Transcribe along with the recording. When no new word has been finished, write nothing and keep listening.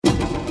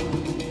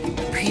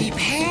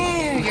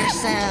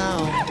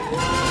sound.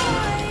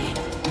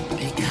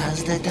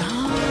 Because the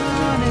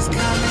dawn is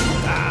coming.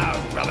 Ah,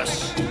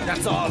 rubbish.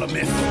 That's all a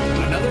myth.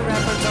 Another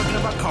rapper talking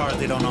about cars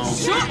they don't own.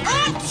 Shut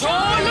up,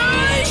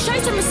 Charlie! Show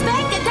some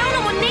respect, get down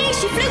on one knee.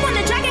 She flew on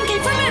the dragon,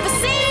 came from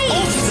overseas.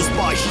 Oh, she's a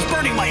spy. She's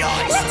burning my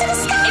eyes. Lift to the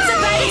sky. It's a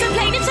bird, it's a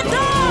plane, it's a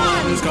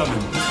dawn. It's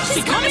coming.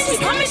 She's coming, she's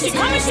coming, she's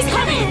coming, she's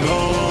coming.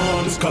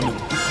 Dawn is coming.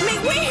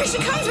 Mate, wait, here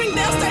she comes, ring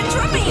bell, start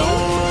drumming.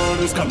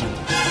 Dawn is coming.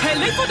 Hey,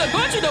 late for the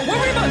gun, you don't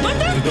worry about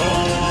nothing. The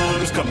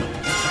dawn is coming.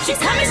 She's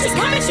coming, she's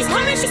coming, she's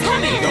coming, she's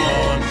coming.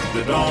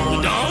 The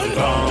dawn, the dawn, the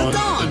dawn, the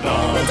dawn, the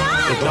dawn, the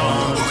dawn, the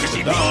dawn. Who could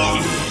she be?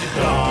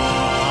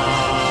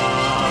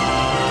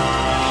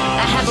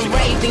 I have a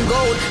raved in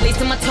gold, lace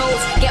to my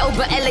toes. Get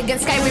over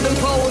elegant, sky ribbon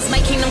pose. My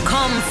kingdom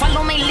come,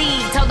 follow my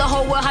lead. Tell the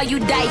whole world how you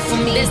died for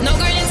me. There's no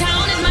girl in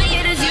town as my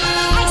head as you.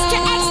 Extra,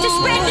 extra,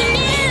 spread the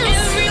news.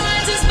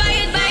 Everyone's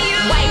inspired by you.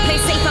 Why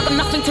play safe? I got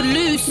nothing to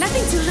lose.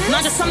 Nothing to lose?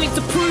 Not just something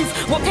to prove.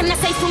 What can I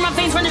say? Through my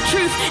veins run the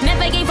truth.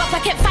 Never gave up, I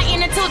kept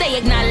fighting until they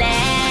acknowledge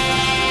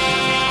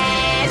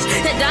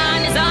the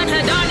dawn is on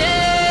her daughter.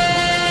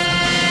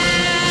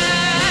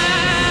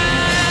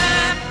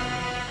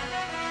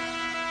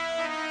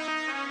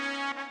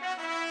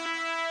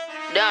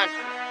 Done.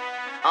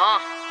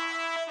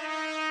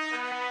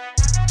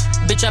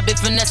 Bitch, I've been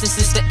finessing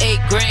since the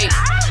 8th grade.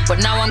 But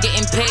now I'm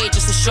getting paid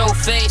just to show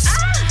face.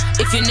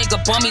 If your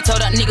nigga bum me, tell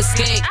that nigga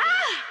skate.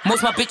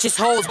 Most my bitches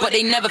hoes, but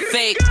they never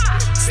fake.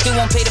 Still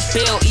won't pay the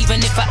bill, even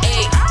if I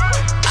ate.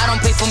 I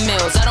don't pay for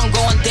meals, I don't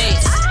go on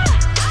dates.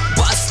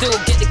 But I still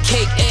get the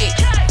cake, ayy.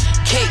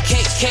 Cake,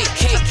 cake, cake,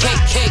 cake,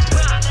 cake, cake.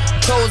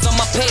 Trolls on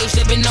my page,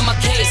 they been on my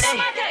case.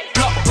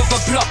 Block,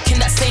 block, in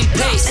that same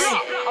pace.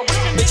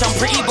 Bitch, I'm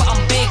pretty, but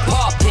I'm big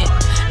poppin'.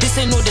 This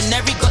ain't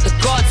ordinary, got the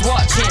gods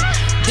watching.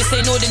 This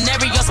ain't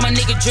ordinary, ask my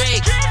nigga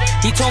Drake.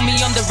 He told me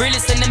I'm the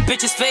realest and them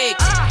bitches fake.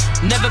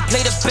 Never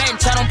play the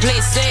bench, I don't play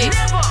it safe.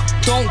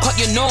 Don't cut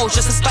your nose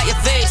just to spite your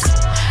face.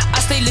 I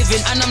stay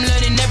living and I'm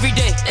learning every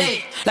day.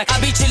 Ay. Like I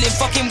be chillin',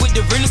 fucking with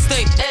the real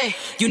estate. Ay.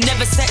 You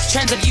never set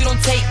trends if you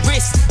don't take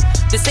risks.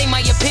 This ain't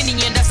my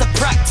opinion, that's a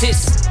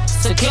practice.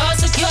 Secure,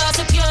 secure,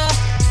 secure.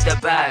 The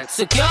bag.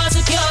 Secure,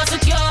 secure,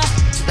 secure.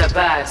 The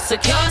bag.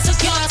 Secure,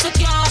 secure,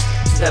 secure.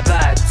 The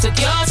bag.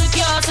 Secure,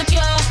 secure,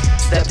 secure.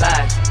 The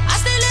bag. I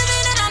stay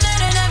living and I'm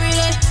learning every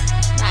day.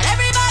 Not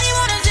everybody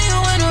wanna see you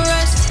in a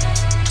rush.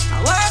 I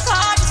work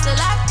hard just to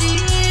like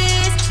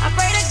this. I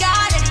pray to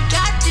God that He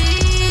got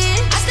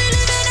this. I stay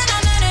living and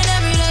I'm learning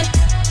every day.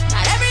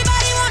 Not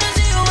everybody wanna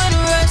see you in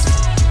a rush.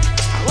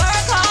 I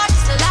work hard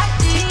just to like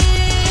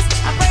this.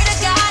 I pray to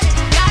God that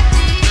He got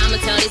this.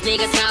 I'ma tell these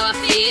niggas how I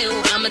feel.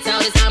 I'ma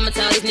tell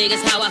these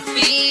niggas how I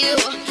feel.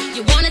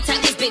 You wanna tap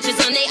these bitches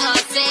on they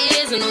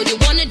asses, and all you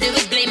wanna do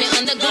is blame it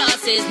on the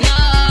glasses.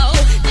 No,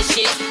 this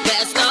shit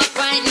better stop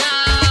right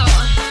now.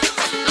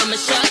 I'ma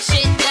shut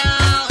shit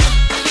down.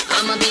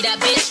 I'ma be that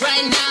bitch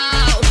right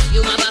now.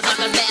 You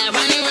motherfuckers better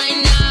run it right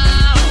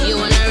now. You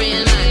want a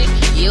real man,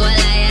 you a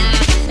liar.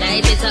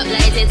 Light it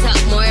up,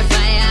 more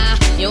fire.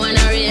 You want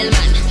a real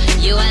man,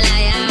 you a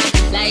liar.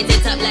 Light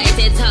it up,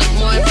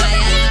 more fire.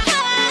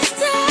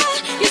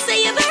 You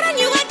say you're better and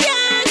you a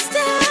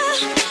gangster.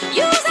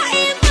 You's a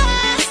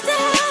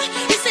imposter.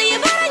 You say you're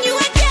better and you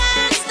a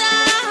gangster.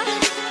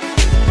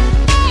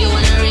 You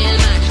want a real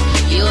man,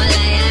 you a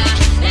liar.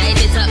 Light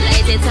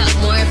it up,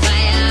 more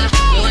fire.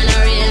 You want a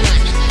real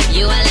man,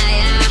 you a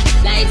liar.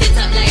 Light it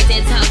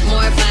up,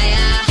 more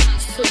fire.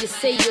 So you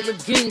say you're a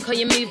goon, cause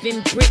you're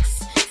moving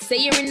bricks. Say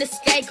you're in the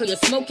sky, cause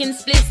you're smoking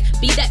splits.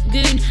 Be that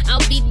goon,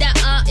 I'll be that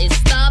artist.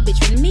 Star bitch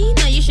with me,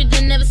 now you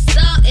should've never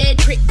started.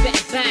 Trick back,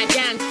 bad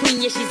down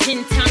queen, yeah she's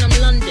in town,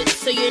 I'm London,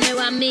 so you know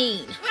what I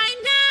mean. Right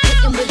now,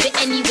 hitting with it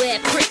anywhere,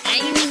 prick.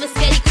 I ain't even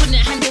scared you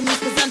couldn't handle me,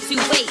 cause I'm too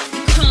weight.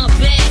 You can't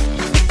bet.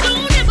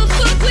 Don't ever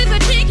fuck with a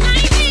chick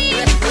like me.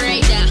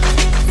 Refrigerator,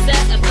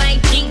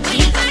 certified GG.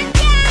 Like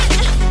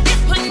that,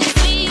 dip on the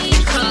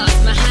scene. Cause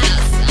my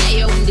house,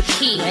 I own the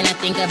key. When I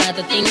think about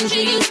the things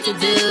you used to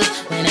do,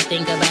 when I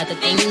think about the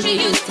things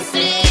you used to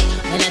say,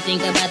 when I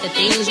think about the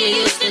things you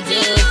used to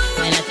do,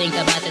 when I think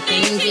about the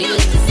things you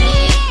used to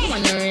say. You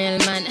want a real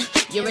man,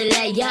 you're a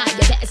liar.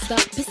 You better stop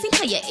pissing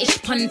cause your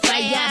ish pun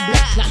fire.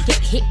 Blood clot get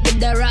hit with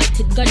the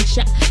rotted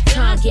gunshot.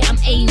 Target, I'm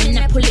aiming,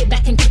 I pull it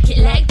back and kick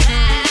it like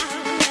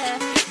that.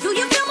 Do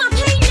you feel my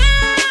pain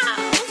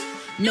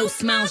now? No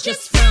smiles,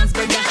 just frowns,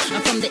 brother.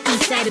 I'm from the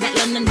east side of that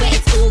London where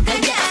it's all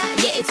good.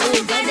 Yeah, it's all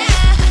good.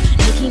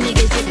 Looking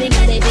niggas dripping,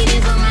 got they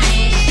beating for my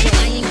head. So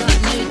I ain't got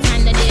no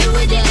time to deal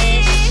with that.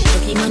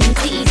 Looking on the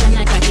titties, I'm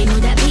like cracking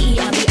with that pee.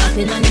 I'll be up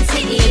in on the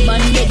city,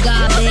 bun the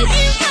garbage.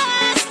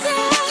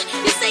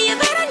 You say you're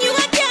better and you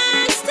a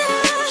gangster.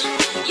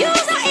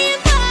 You's a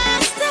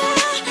imposter.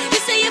 You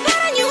say you're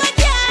better and you a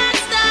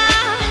gangster.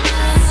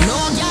 No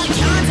girl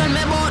can't tell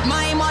me about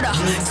my mother.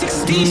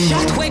 16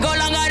 shot, we go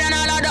longer than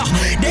a ladder.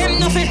 Them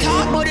nothing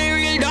talk, but they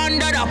real done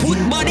dada. Put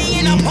body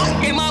in a pot,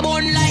 them a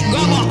bun like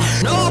grabber.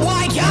 No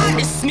boy can't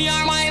diss me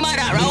or my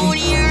mother. Round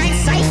here I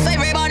safe,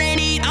 everybody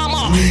need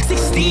armor.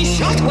 16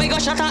 shot, we go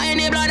shot at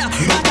any bladder.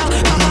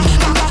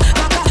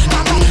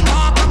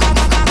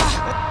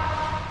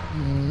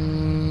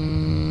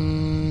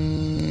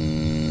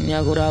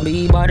 I coulda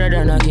be better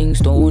than a King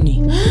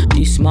Stony.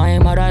 This my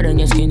mother, then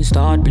your skin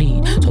start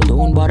bleed. So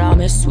don't bother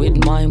mess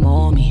with my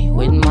mommy,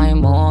 with my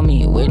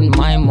mommy, with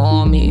my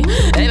mommy.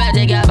 If I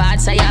take your bad,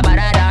 say you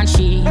better than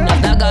she.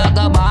 If the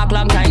gaga bark,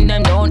 long time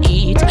them don't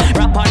eat.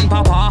 Rap on,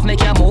 pop off,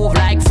 make you move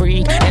like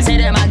freak. They say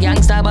them a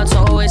gangster, but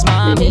so is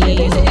mommy.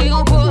 They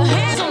gon' put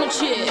hands on the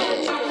chick.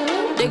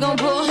 They gon'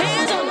 put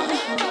hands on her.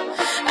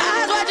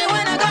 Eyes watching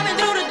when I coming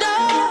through the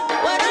door.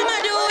 What I'ma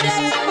do,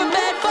 they ain't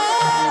prepared for.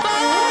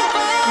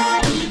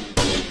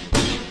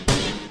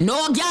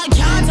 No girl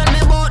can't tell me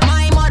about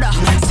my mother.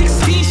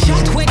 16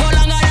 shot, we go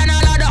longer than a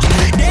ladder.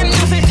 Them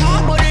nothing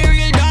talk, but they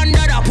real done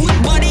dada. Put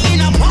body in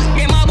a pot,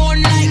 them a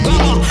bun like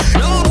grabber.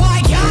 No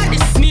boy can't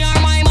diss me or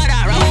my mother.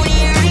 Round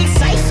here ain't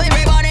safe,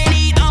 everybody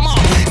need armor.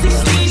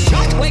 16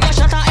 shot, we go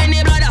shut her in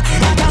the bladder.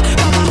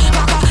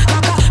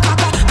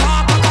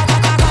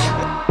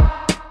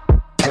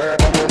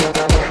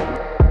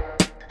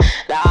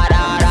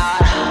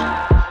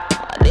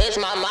 This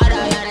my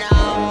mother, you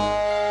know.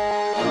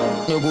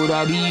 You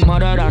coulda be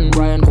mother than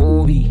Brian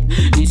Kobe.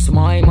 This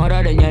my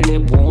mother, then your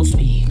lip won't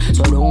speak.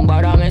 So don't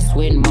bother mess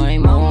with my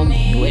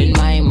mommy, with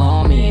my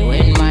mommy,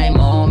 with my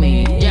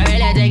mommy. You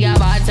really take your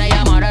bad, say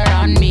your mother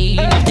on me.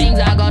 If things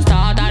are gonna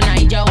start at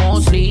night, you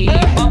won't sleep.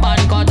 Pop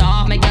and cut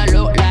off, make you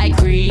look like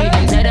creep.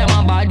 Them say them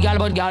a bad girl,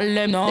 but girl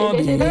them no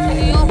be. They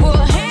gon'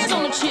 put hands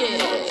on the chick.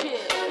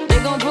 They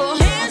gon'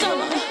 put hands on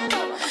her.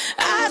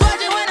 Eyes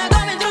watching when I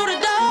coming through the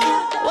door.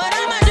 What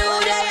I'ma do,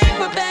 they ain't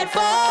prepared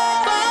for.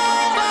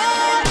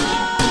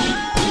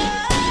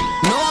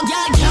 No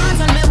girl can't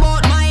tell me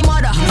about my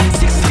mother.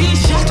 16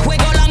 shot, we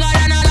go longer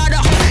than a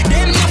ladder.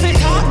 Them nothing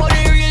talk, but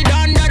they real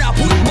done dada.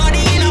 Put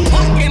body in a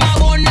pot, them a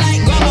bun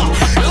like grabber.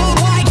 No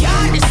boy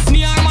can't diss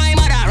me or my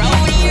mother.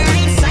 Round here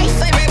ain't safe,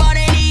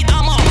 everybody need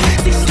armor.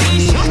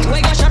 16 shot,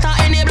 we go shut her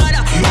in the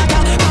bladder.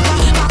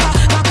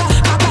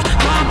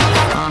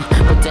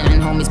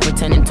 Pretending homies,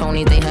 pretending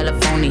Tony, they hella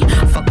phony.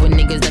 Fuck with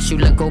niggas that shoot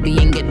like Kobe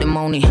and get the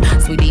money.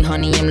 Sweetie,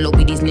 honey, I'm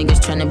Loki, these niggas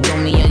tryna blow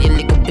me. All your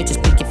little bitches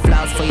pick your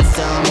flowers for your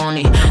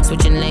ceremony.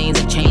 Switching lanes,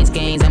 I change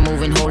games, I'm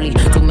moving holy.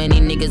 Too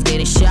many niggas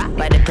getting shot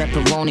by the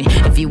pepperoni.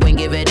 If you ain't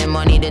giving them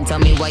money, then tell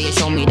me why you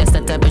show me. That's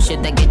the type of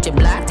shit that get you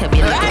blocked. Have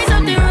you like it for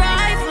me?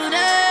 Rifle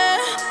there.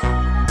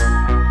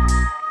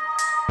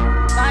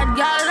 Bad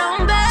girl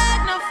don't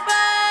beg no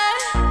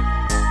fight.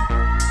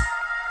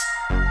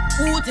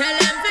 Who tell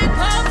them fi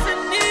come for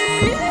me?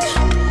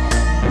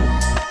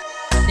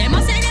 They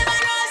must say never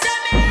know say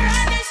me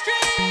run the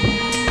street.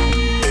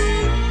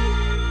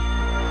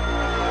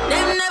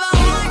 Them never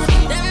want you,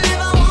 them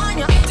never want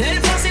you. Tell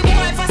fussy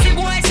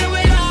boy say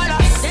we all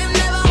us. Them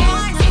never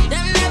want you,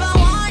 them never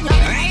want you.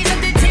 Raise up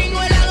the thing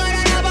with a gun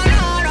and a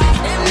banana.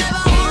 Them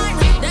never want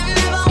you, them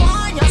never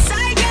want you.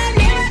 Side girl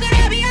never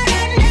gonna be a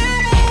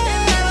dandana.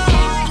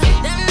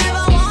 Them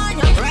never want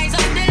you, rise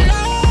up the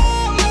low.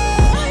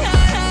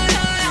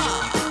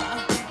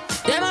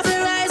 Them a fi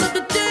rise up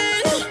the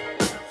thing.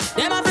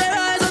 Them a fi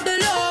rise up the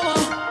low.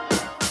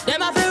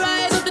 Them a fi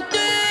rise up the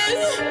thing.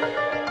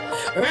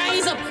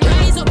 Rise up.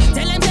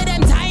 Tell them say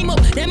them time up.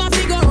 Them a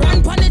fi go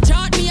run pon the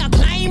chart. Me a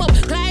climb up.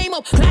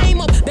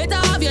 Better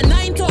have your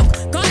 9 tuck.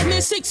 Cause me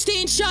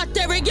 16 shot.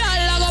 Every girl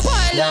I go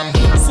pile up.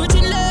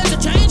 Switching lanes, I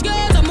change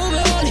girls, I move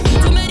it on.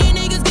 Too many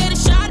niggas getting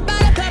shot by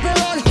the pepper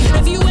roll.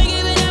 If you ain't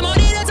giving them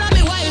money, then tell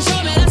me why you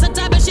show me. That's the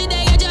type of shit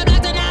they get you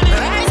black to now.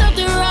 Rise up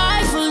the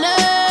rifle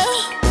there.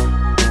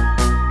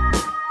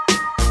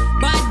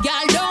 Bad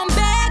girl don't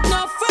beg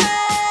no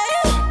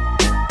friend.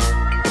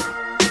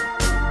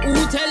 Who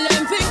tell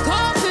them fi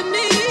come for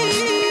me?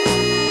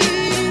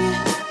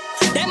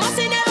 They must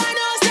never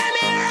know say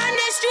me run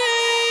the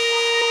street.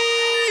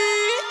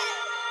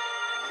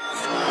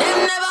 Them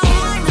never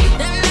want you,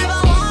 them never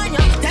want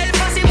you. Tell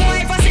fussy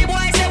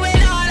boy say we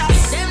all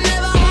us. Them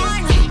never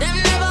want you, them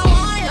never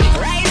want you.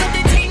 Rise up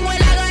the thing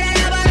with a gun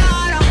and a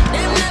banana.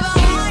 Them never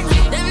want you,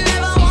 them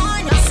never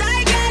want you.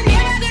 Side girl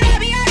never gonna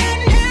be a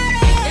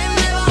dandana. Them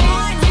never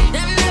want you,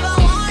 them never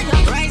want you.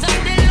 Rise up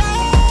the low.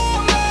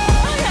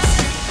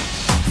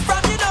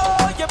 From you know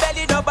your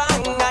belly do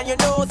bang and you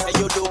know say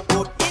you look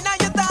good inna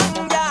your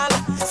tongue, girl.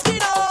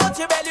 Skin out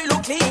your belly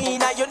look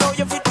clean and you know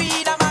you fit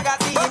read a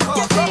magazine.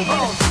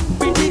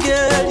 Pretty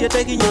girl, you're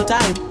taking your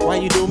time. Why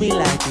you do me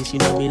like this? You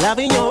know me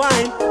loving your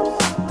wine.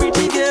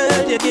 Pretty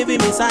girl, you're giving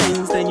me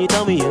signs. Then you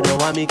tell me you don't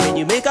want me. Can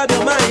you make up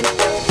your mind?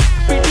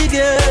 Pretty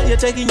girl, you're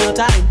taking your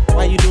time.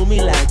 Why you do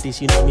me like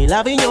this? You know me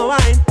loving your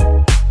wine.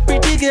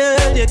 Pretty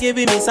girl, you're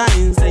giving me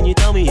signs. Then you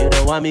tell me you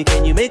don't want me.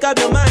 Can you make up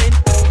your mind?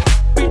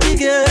 Pretty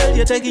girl,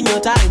 you're taking your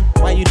time.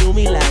 Why you do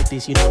me like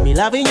this? You know me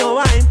loving your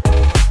wine.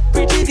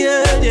 Pretty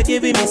girl, you're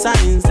giving me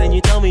signs. Then you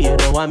tell me you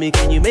don't want me.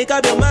 Can you make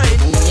up your mind?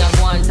 Me have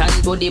one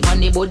time body on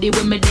the body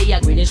when me day a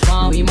greenish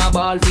farm. We my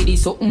ball for the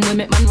something when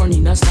make man run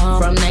in a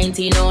storm. From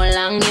 19 all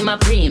long in my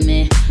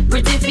pre-me.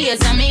 Pretty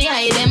face and me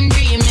eye them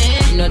dreamy.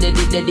 You know they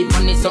did the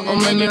funny something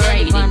when me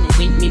ride it.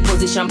 With me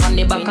position on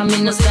the back and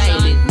me no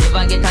style it.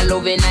 Never get a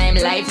loving, I'm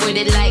life with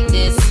it like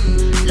this.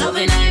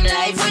 Loving, I'm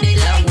life with it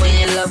like when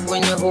you love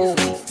when you hold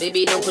me.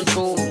 baby, don't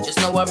control me. Just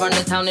know I run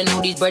the town and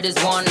know these brothers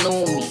want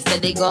know me.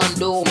 Said they gon'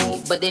 do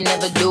me, but they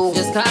never do.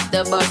 Just cop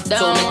the bus down.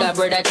 So nigga,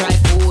 bread, I try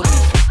food.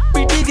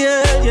 Pretty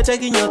girl, you're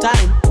taking your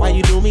time. Why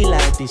you do me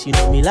like this? You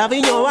know me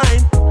loving your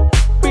wine.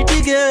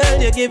 Pretty girl,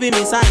 you're giving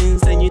me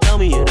signs. Then you tell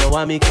me you don't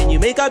want me. Can you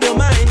make up your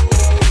mind?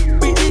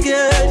 Pretty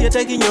girl, you're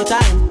taking your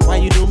time. Why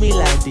you do me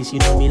like this? You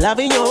know me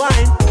loving your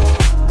wine.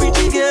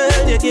 Pretty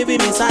girl, you're giving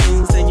me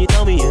signs. Then you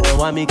tell me you don't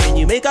want me. Can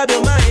you make up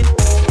your mind?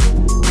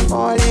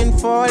 Falling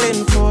for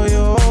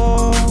you.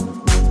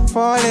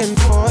 Falling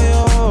for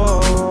you.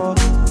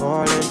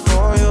 Falling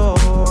for you.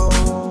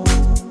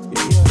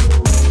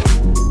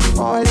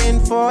 Falling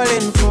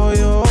for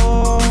you.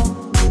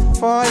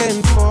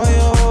 Falling for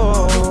you.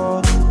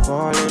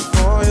 Falling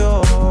for you.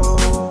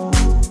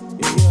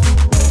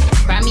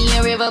 Cry me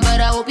a river, but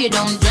I hope you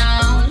don't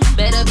drown.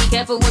 Better be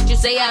careful what you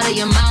say out of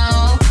your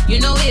mouth. You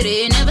know it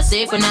ain't never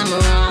safe when I'm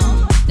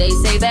around. They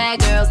say bad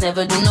girls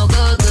never do no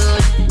good.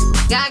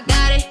 Got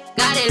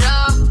it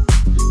all.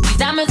 These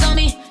diamonds on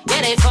me,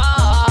 yeah they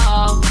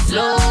fall.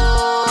 Slow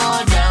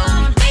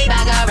down. Babe,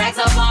 I got racks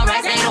up on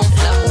racks, they don't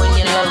flow when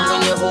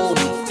you hold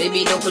me.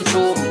 Baby, don't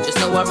control me. Just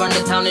know I run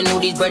the town and know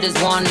these brothers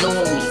want know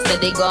me. Said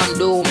they gon'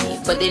 do me,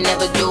 but they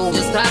never do.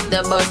 Just cop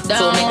the bus down.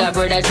 So nigga,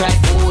 bird, I try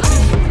food.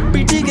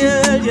 Pretty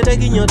girl, you're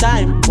taking your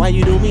time. Why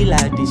you do me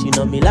like this? You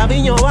know me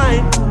loving your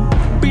wine.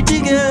 Pretty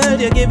girl,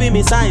 you're giving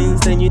me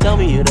signs. Then you tell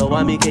me you don't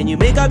want me. Can you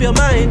make up your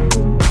mind?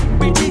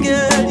 Pretty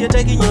girl, you're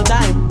taking your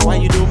time. Why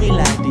you do me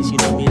like this? You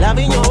know me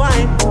loving your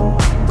wine.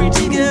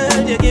 Pretty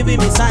girl, you're giving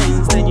me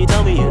signs. Then you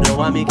tell me you don't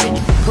want me. Can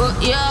you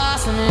put your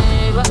ass on me?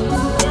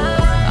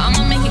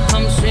 I'ma make it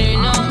come straight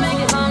now.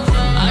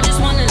 I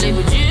just wanna live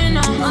with you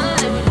now.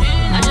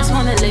 I just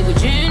wanna live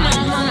with you now.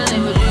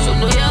 So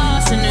put your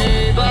ass on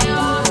me,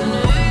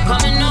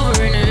 coming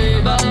over in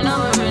Uber.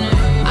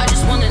 I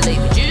just wanna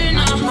live with you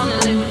now.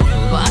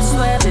 But I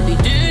swear, baby,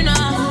 do not.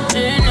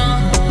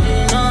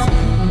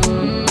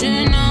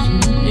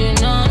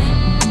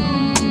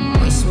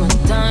 Waste my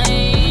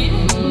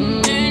time.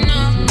 Do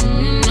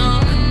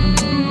not.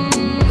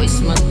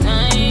 Waste my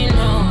time,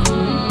 no.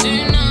 Do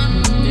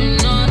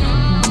not.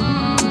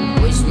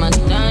 Waste my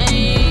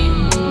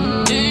time.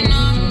 Do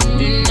not.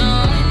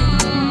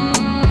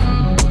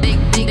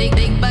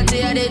 Big body,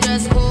 I they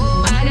just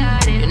cool. I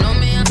got it. You know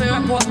me, I feel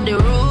up the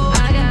road.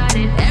 I got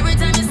it. Every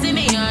time you see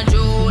me, I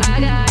joke. I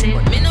got it.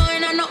 But me know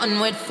ain't nothing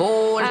with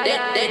fold. Dead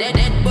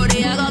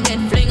body, I gon' get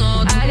fling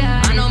out.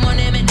 I know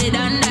money make the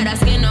under the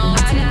skin out.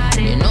 I got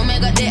it. You know me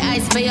got the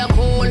ice for your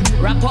cold.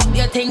 Wrap up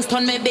your things,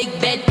 turn me big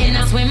bed in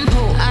a swim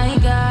pool. I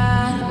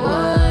got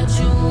what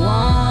you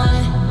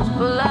want.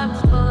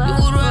 You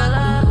would rock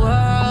the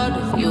world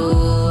if you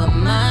were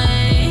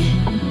mine.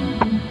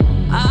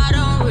 I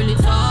don't really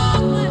talk,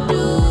 but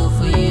do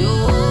for you.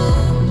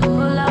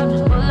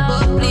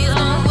 But please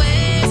don't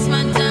waste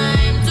my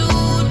time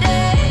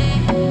today.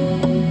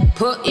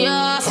 Put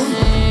yours in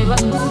me,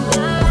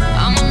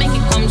 I'ma make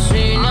it come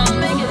straight now.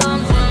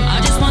 I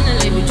just wanna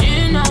live with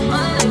you now.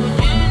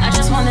 I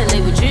just wanna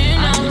live with you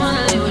now.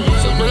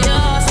 So put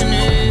yours in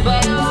me,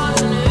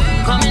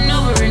 coming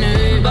over in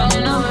Uber.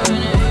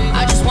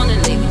 I just wanna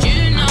live with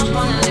you now.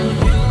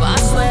 But I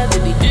swear,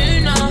 baby, do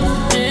not.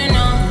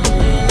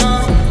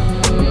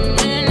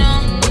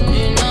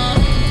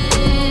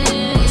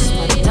 Waste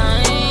my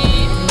time.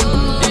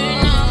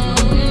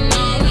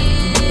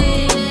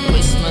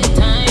 Waste my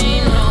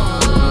time, no.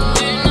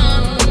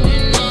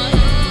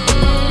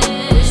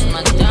 Waste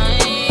my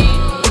time.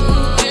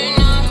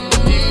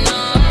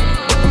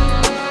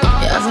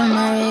 You haven't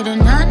married a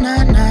na.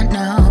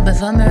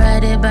 Before me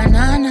ride a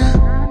banana.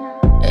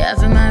 You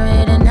haven't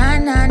married a na.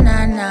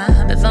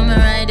 Before me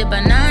ride a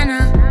banana.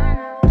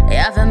 You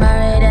haven't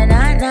married a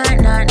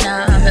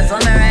na. Before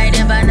me ride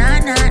a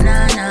banana.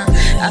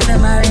 You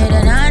haven't married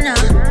a na.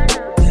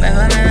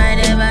 Before me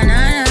ride a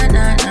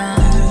banana.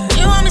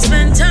 You want me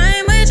spend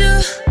time with you,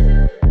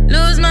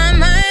 lose my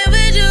mind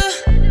with you.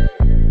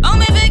 Want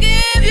me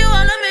forgive you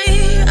all of me,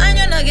 and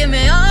you not give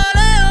me all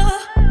of you.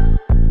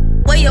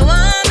 What you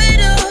want me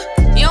do?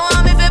 You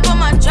want me to put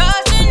my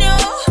trust in you.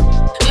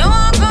 You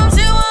want come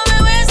see what me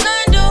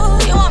waistline do.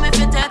 You want me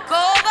to take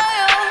over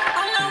you.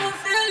 I never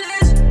feel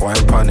this.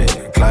 Wine pon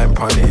it, climb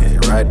pon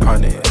it, ride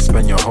pon it,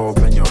 spend your whole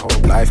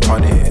life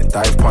pon it,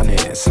 dive pon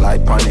it,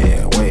 slide pon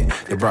it. Wait,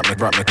 they brought me,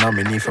 now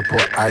me need to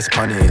put ice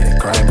pon it,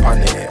 grind pon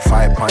it,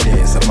 fight pon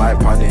it, survive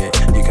pon it.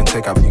 You can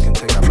take a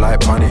flight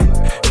pon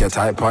it, get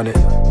tight pon it,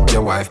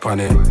 your wife pon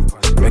it,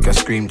 make her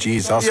scream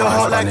Jesus. You're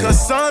hot like a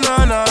sun,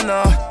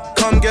 na.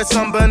 Come get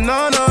some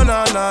banana,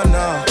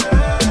 na.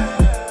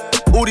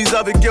 All these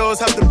other girls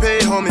have to pay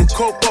homage.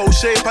 Coco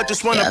shape, I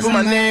just wanna put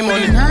my name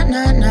on it.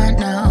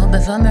 No.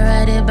 Before me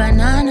ride a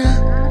banana.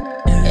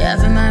 You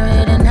haven't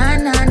married a na.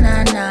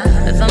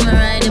 Before me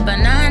ride a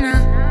banana.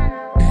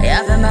 You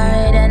haven't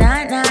married a na.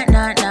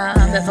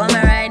 Before me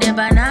ride a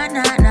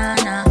banana.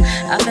 You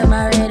haven't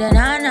married a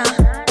na.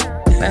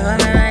 Before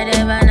me ride a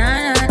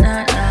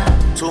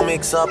banana. Too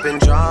mixed up in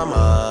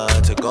drama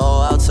to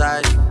go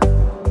outside.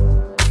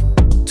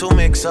 Too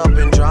mixed up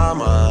in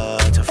drama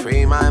to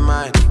free my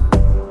mind.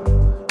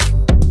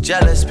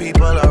 Jealous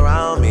people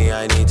around me,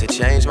 I need to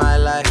change my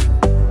life.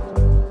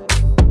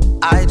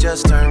 I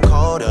just turn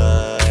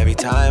colder every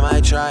time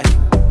I try.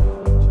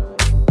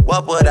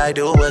 What would I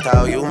do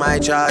without you, my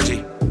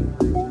Georgie?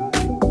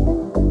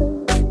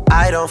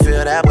 I don't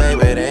feel that way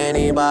with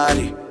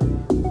anybody.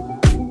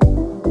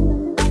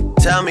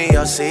 Tell me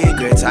your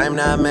secrets, I'm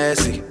not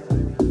messy.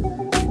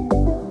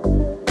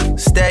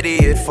 Steady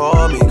it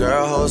for me,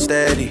 girl, hold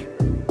steady.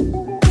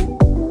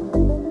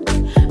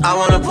 I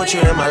wanna put you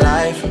in my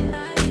life.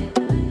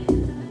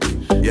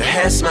 Your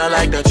hair smell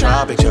like the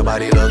tropics, your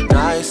body look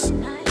nice.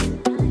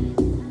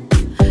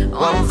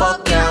 One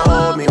fuck can't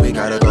hold me, we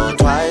gotta go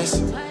twice.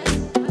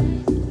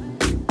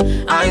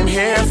 I'm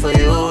here for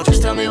you,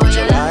 just tell me what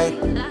you like.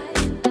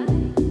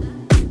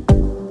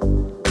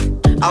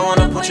 I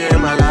wanna put you in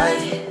my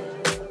life.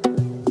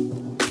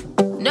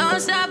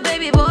 Don't stop,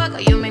 baby boy,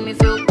 cause you make me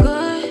feel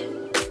good.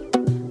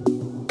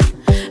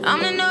 I'm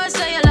the nurse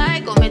that you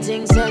like, all my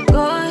things are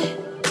good.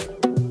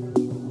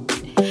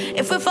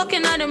 If we're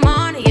fucking on the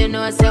morning, you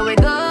know I say we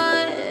good.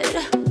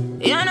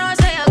 You know I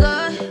say you're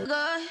good,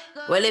 good.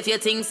 Well, if you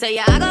think say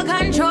I go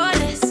control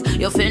this,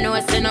 you feel no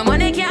say no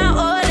money can't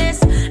hold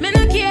this. Me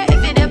no care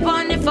if you dip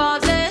on the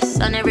false list.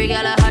 And every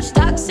girl a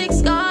hashtag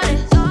 6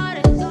 goddess.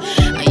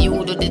 And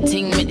you do the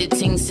thing, make the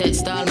thing set.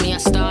 Stall me a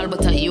stall,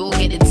 but you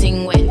get the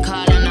thing wet.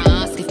 Call and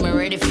I ask if me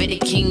ready for the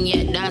king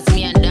yet. Dance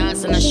me a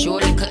dance and I show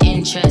like a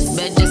interest.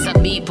 Bet just a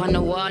beep on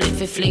the wall if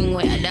you fling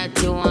wet. That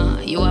you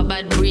want, you a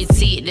bad breed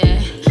seat there.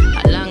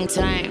 A long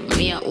time,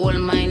 me a hold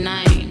my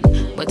 9.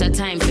 But a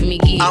time for me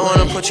give. I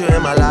wanna put you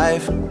in my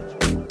life.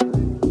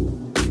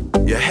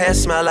 Your hair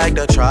smell like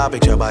the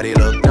tropics, your body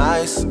look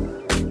nice.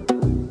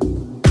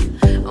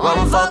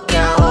 One fuck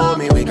can't hold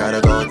me, we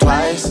gotta go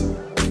twice.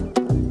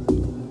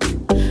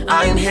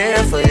 I'm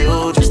here for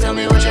you, just tell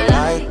me what you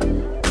like.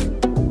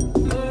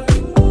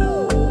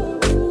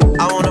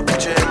 I wanna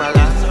put you in my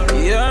life.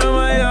 You're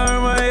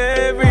my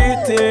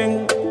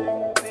everything.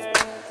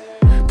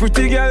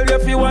 Pretty girl, you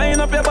feel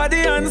wind up your body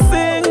and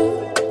sing.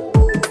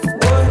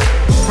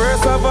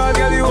 First of all,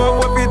 girl, you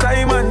up with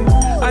diamond.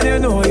 And you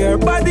know your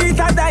body's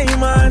a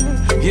diamond.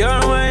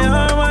 You're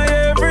my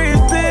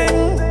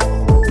everything.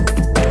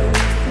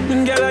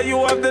 Girl,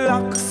 you have the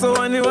lock. So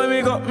anyway,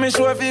 me got me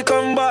sure if you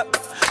come back.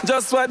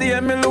 Just for the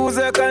end, me lose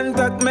your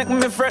contact. Make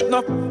me fret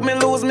up, me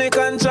lose me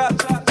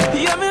contract.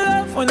 Yeah, me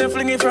love when you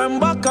fling it from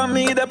back. And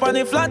me up on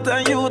the flat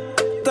and you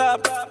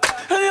top.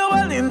 And you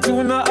well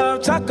into no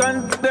half chat.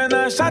 And then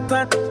I shot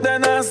and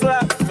then I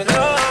slap. Me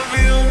love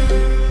you.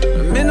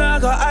 Me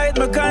not gonna hide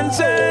my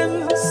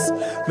conscience.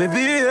 Me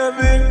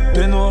baby,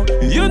 me know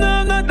you know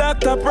I'm not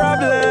doctor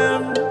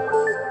problem.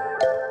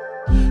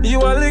 You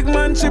a lick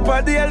man chip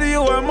a deal,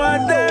 you a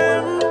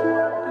madam.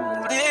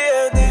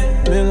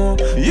 Me know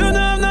you know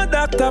I'm not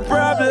doctor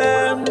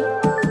problem.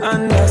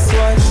 And that's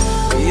why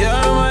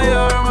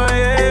you're my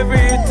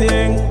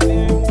everything.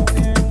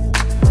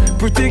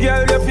 Pretty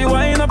girl, you feel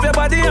wind up your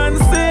body and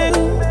sing.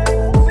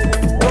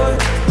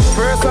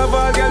 First of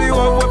all, girl, you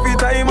up with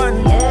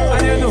diamond.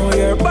 And you know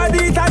your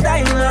body's a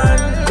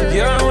diamond.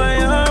 You're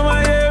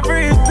my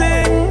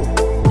everything.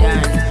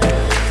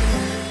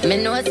 Me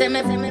know say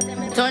me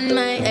turn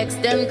my ex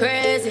them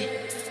crazy.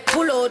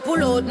 Pull out,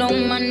 no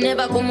man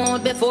never come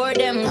out before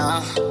them.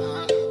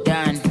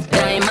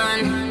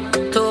 Diamond,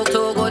 too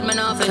good, man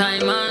off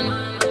time,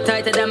 man.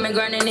 Tighter than my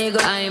granny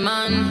nigga, I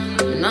man.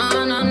 No.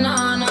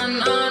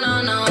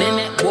 Me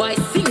make boy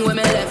sing when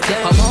me left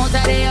them. Come out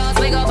of the house,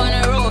 wake up on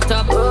the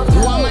rooftop.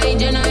 You want my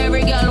engine,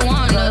 every girl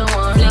want that.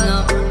 Fling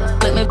up,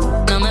 let me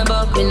on my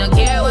buck. Me no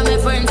care what my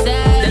friends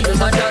say.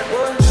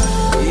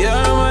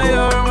 You're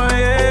my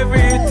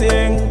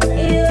everything.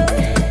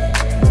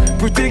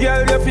 Pretty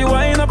girl, you feel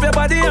wind up your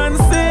body and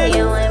sing.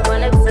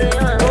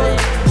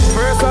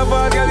 First of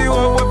all, girl, you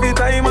up with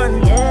the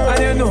diamond.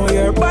 And you know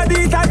your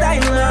body's a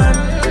diamond.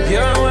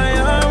 You're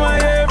my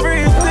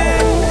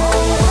everything.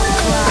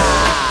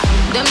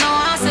 Them know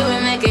how see we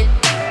make it.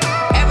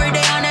 Every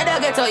day on the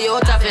get to you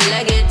to feel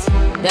like it.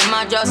 Them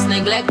are just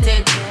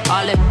neglected.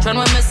 All the trend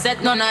when me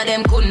set, none of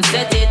them couldn't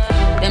set it.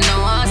 Them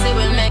know how see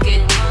we make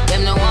it.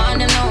 Them no want,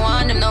 them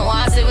know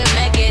how see we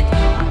make it.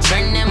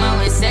 Trend them how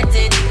we set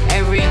it.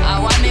 Every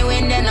hour me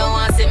win, they know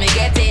how see me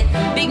get it.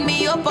 Pick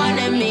me up on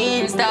them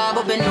Insta,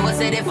 but me know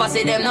say they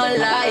fussy, them no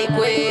like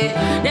way.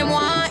 Them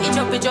want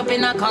itch up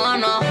in a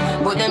corner,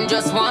 but them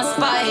just want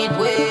spite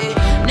way.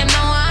 Them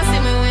no want see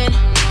me win.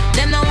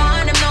 Them no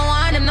want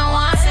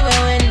see me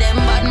win. Them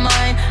bad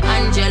mind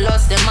and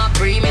jealous, them a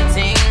pre me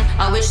thing.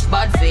 I wish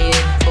bad fate,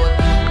 but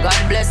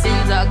God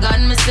blessings are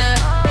God me say.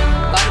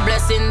 God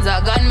blessings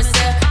are God me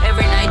say.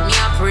 Every night me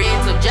I pray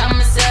to jam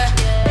me say.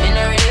 Me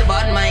no really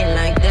bad mind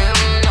like them,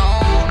 no.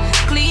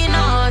 Clean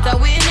out, I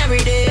win every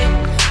day.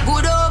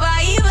 Good over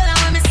evil, and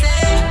when me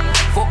say.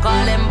 Fuck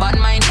all them bad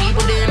mind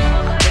people,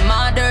 them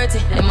are dirty,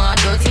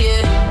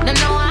 yeah. Them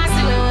no want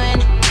see me win.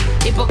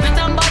 Hypocrite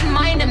and bad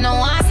mind, them no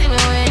want see me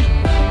win.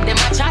 Them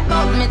a chat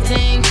about me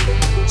thing.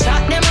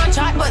 Chat, them a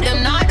chat, but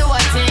them not do a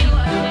thing.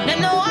 Them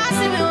no want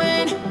see me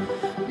win.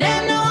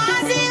 Them no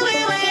want see me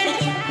win.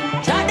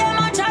 Chat, them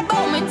a chat.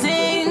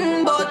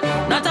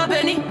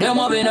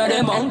 love in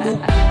them uncle. They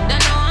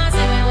no want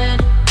see me win.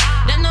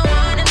 They no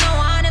want, them no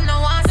want, them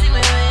no want see me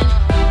win.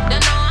 They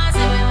no want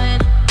see me win.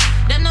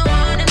 They no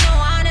want, them no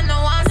want, them no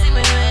want see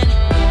me win.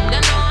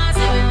 They no want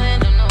see me win.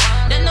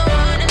 They no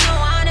want, them no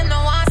want, them no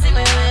want see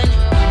me win.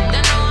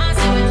 They no want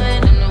see me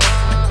win.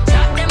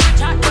 Chat them a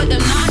chat, but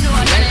them not know.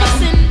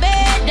 Breakfast in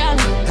bed,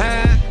 darling.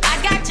 I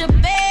got your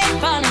bed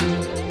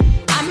falling.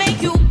 I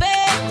make you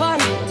bed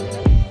falling.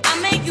 I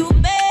make you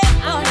bed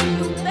falling.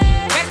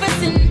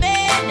 Breakfast in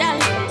bed,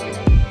 darling.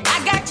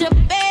 I got your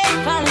bed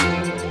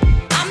falling.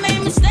 I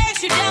made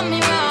mistakes, you done me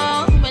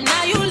wrong, but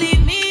now you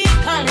leave me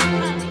calling.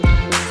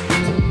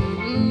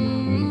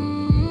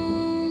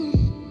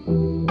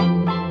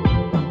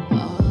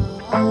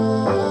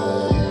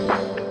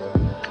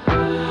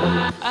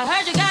 I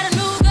heard you got a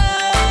new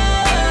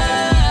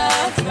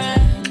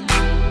girlfriend,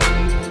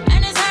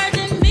 and it's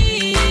hurting me.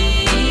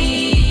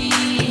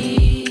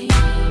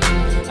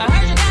 I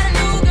heard you got a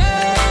new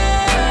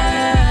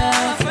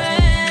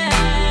girlfriend,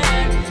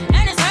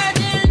 and it's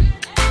hurting.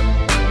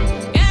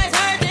 Yeah, it's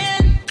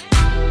hurting.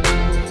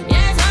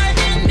 Yeah, it's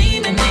hurting me,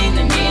 me.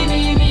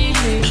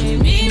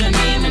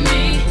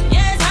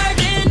 Yeah, it's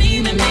hurting me,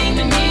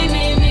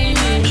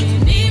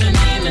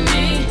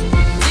 me.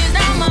 She's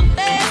on my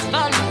best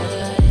ballin'.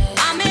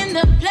 I'm in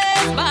the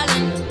place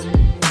ballin'.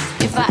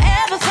 If I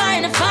ever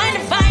find her,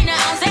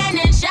 I'm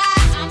sending shots.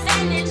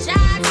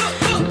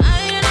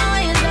 You know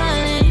what you're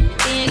darling.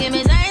 Can you give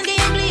me signs? Can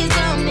you please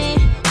tell me?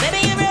 Baby,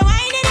 you're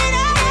rewinding it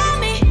all on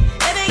me.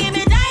 Baby, give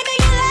me time,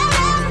 make you love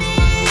on me.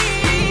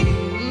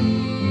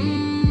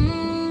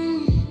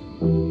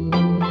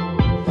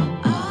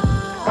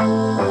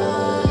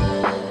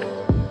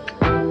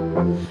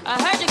 I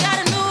heard you got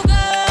a new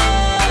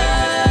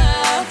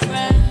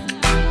girlfriend,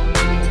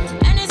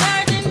 and it's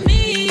hurting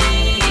me.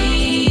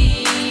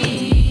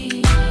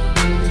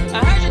 I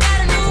heard you got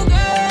a new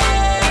girlfriend,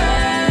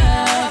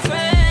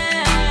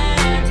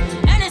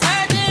 and it's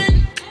hurting.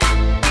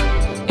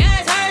 Yeah,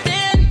 it's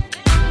hurting.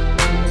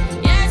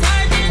 Yeah, it's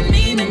hurting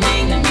me, me.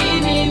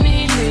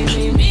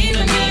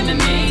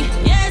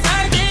 Yeah, it's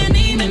hurting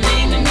me, me.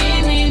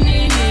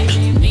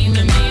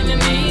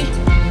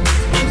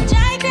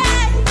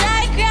 I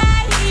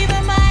cry,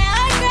 even my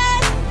heart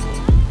cries.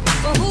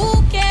 But who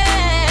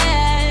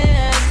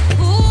cares?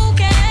 Who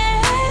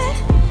cares?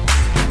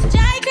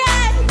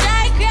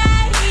 I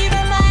cry,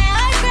 even my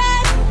heart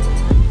cries.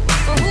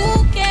 But who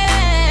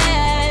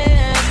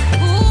cares?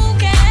 Who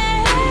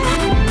cares?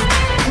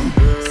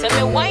 Say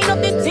me wind up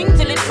the thing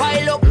till it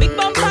pile up. Big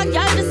bumper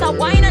girl, just a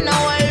wine and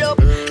now I look.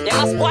 They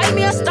must spoil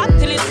me a stock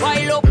till it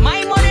pile up.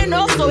 My money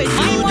no, so it's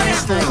my money.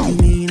 Dance like you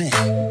mean it.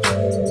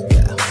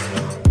 Yeah.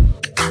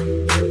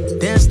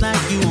 Dance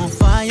like you on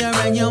fire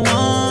and you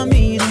want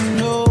me to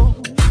know.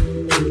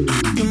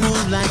 You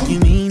move like you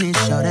mean it,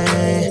 shorty.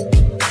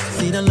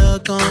 See the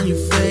look on your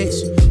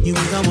face. You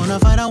think I wanna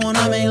fight, I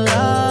wanna make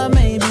love,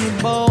 maybe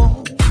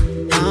bold.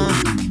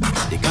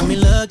 They got me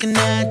looking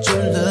at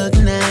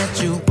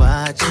you,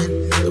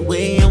 watching the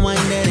way you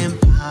wind it and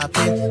pop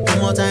it. One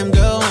more time,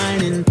 girl,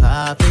 wind and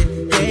pop it.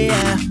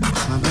 Yeah.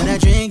 But that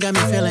drink got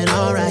me feeling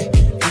alright.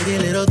 Pretty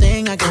little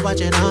thing, I can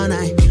watch it all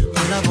night.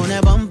 Pull up on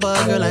that bumper,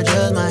 girl, I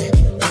just might.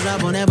 Pull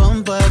up on that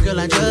bumper, girl,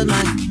 I just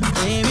might.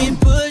 Baby,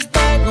 push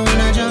back when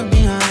I jump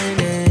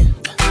behind it.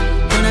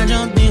 When I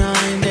jump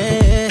behind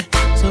it.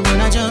 So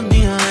when I jump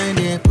behind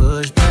it,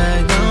 push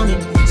back on me.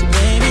 So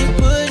baby,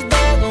 push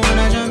back when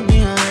I jump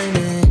behind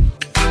it.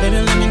 Baby,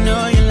 let me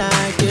know you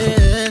like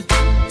it.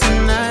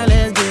 Tonight,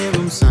 let's give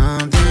them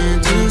something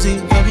to see.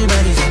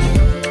 Everybody's in it.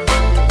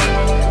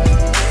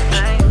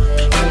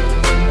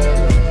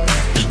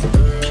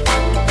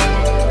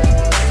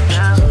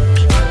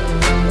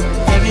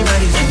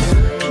 Everybody's in it.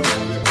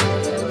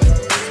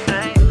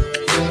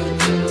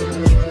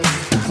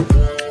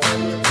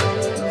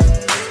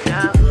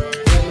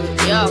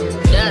 Yo,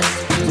 yes.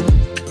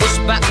 Push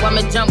back while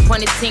me jump on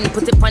the thing.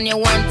 Put it on you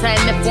one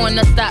time, my phone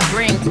no stop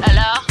ring.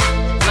 Hello?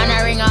 Man,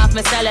 I ring off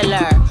my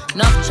cellular.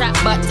 Enough chat,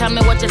 but tell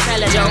me what you're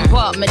selling. Jump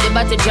up, me the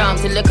body jump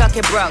till the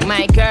cocky broke.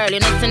 My girl, you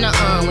know, see no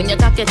when you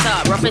cock it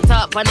up, rough it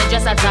up, and the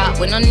dress a top.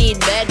 We no need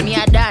bed, me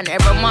a done.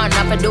 Every month,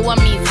 I do what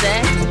me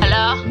say.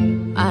 Hello?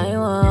 I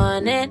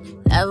want it.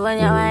 Love when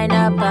you wind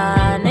up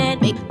on it.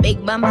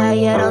 Big bumper,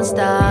 you don't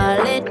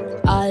stall it.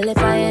 All if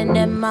I in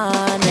the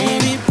morning.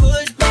 Baby,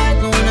 push back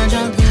when I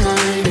jump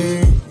behind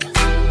it.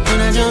 When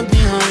I jump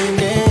behind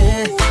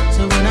it.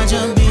 So when I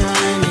jump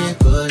behind it,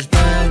 push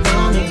back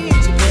on me.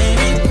 So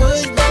baby,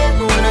 push back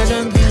when I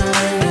jump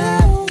behind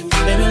it.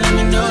 Baby, let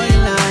me know you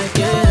like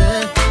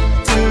it.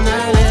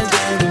 Tonight, let's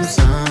give them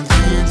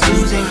something to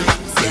see.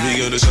 Baby,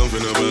 girl, there's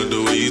something about the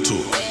way you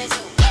talk.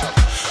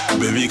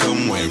 Baby,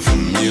 come wine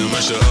from me. I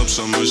mash it up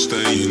so much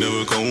that you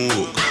never come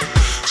walk.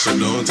 So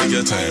don't take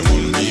your time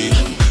on me.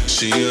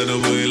 She had a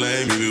boy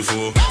like me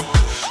before.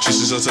 She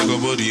says I take her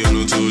body on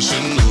the toes. She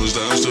knows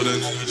that I'm still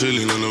that nigga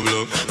chilling on the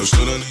block. I'm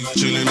still that nigga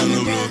chilling on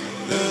the block.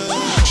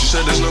 She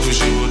said there's nothing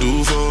she will do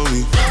for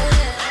me.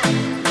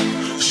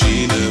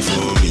 She there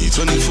for me.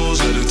 24's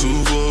like a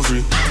 2 for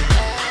free.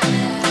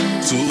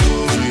 2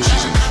 for free. She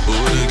said, oh,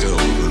 the girl,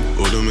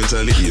 oh, the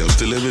mentality.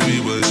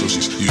 celebrity boy, so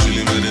she's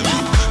usually mad at me.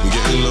 I'm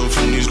getting love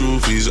from these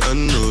groupies, I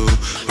know,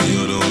 but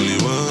you're the only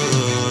one.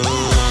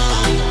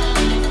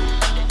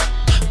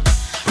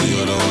 But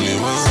you're the only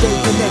one. Stay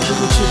connected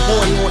with your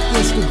boy on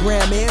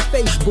Instagram and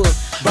Facebook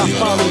by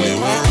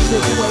following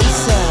 @Triple A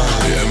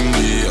Sound. The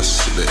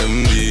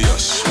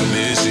MDS, when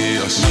they see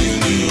us, me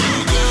and you.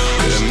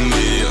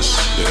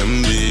 The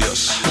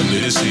MDS, when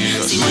they see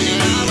us, me and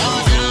you.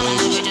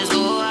 Just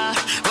go out,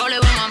 roll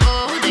it with my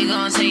boo, they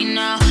gon' say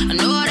now. I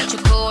know that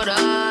you're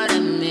colder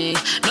than me.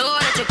 Know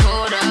that you're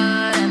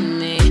colder than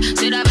me.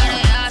 Say that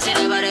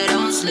body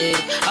don't sleep.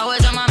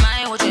 Always on my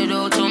mind what you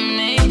do to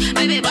me.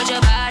 Baby, put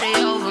your body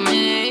over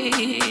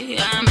me.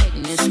 I'm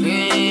making you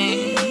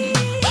scream.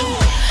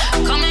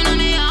 Coming on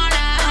me all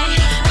night.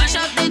 Mash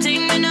up the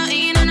thing, me no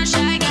in and a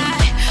shy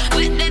guy.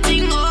 With the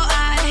thing go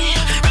high.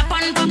 Rap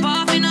and pop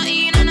off, me no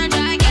in and a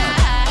dry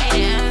guy.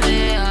 They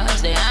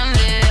envious.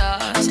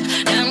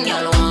 Them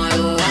girl want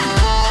you.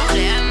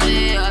 They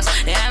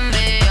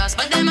envious.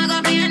 But them I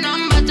got play a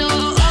number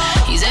two.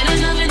 He said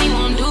there's nothing he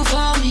won't do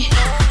for me.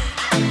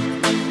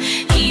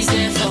 He's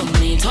there for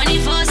me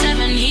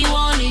 24/7. He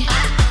want it.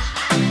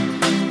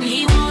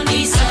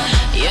 He said,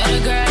 you're the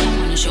girl I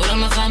wanna show to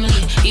my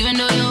family. Even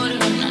though you're older,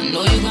 I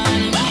know you got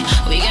me.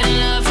 We getting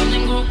love from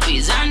them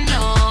groupies, I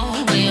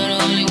know, but you're the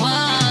only one.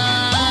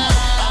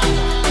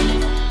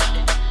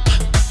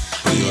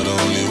 But you're the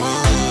only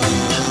one.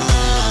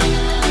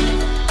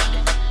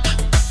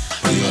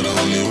 But you're the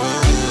only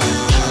one.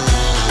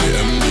 The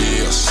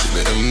MDS,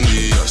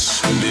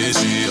 when they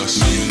see us,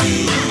 me and you.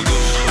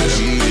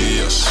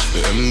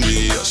 The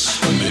MDS,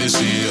 when they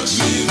see us,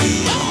 me and you.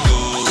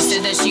 She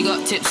said that she got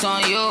tips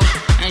on you,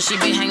 and she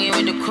be hanging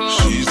with the crew.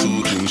 She's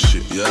talking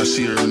shit. Yeah, I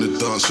see her in the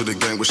dance with the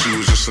gang, but she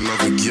was just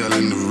another girl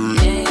in the room.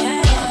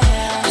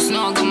 Just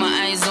know I got my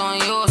eyes on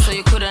you, so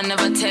you coulda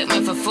never take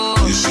me for fool.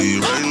 You see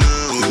right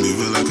now,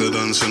 moving like a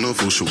dancer, no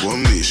fool. She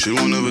want me, she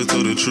won't ever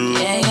tell the truth.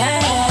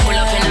 Pull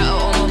up in that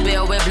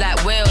automobile with black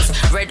wheels.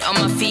 Red on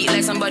my feet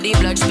like somebody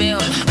blood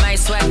spilled. My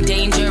swag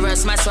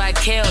dangerous, my swag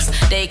kills.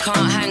 They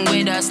can't hang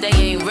with us, they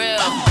ain't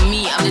real.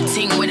 Me, I'm the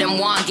thing where them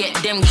want get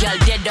them girl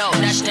dead out.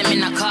 Dash them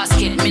in a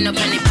casket. Me no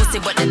penny pussy,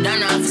 but they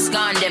done off is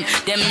gone them.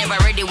 Them never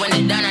ready when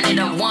they done and they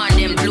don't want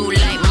them. Blue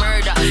like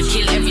murder,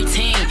 kill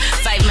everything.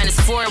 5 minutes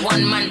for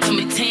 1 man to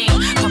me ting.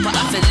 Papa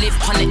off a live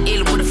on the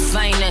hill with the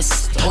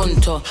finest.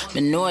 Unto, me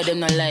know them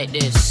not like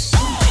this. The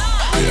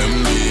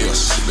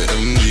MDS,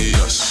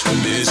 when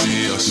they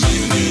see us,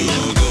 me and you.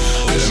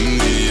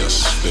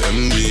 The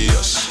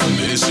MDS, when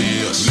they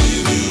see us, me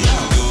and you.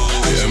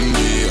 The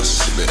MDS,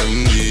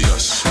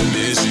 when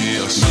they see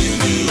us, me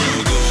and you.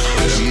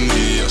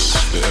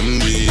 The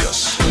MDS,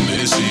 when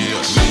they see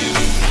us, me and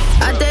you.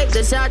 I take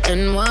the shot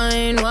and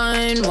wine.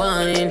 I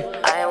wine.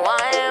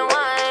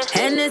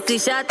 Hennessy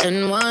shot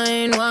and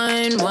wine.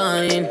 I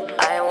wine.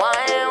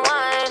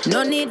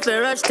 No need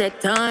for rush, take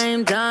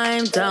time.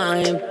 Take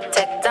time.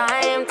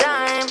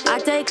 I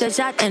take a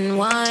shot and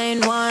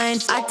wine. I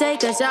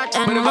take a shot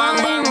and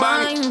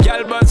wine.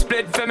 Girl, but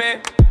split for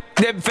me,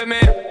 dip for me.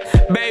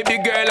 Baby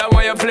girl, I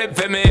want you flip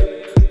for me.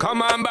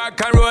 Come on back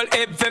and roll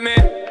it for me.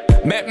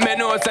 Make me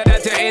know so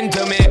that you're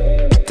into me.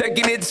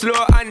 Taking it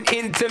slow and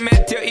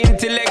intimate. Your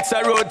intellect's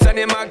a roots and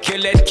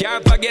immaculate.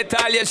 Can't forget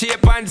all your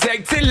shape and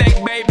sexy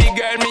leg. Baby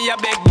girl, me a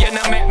beg, you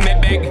know make me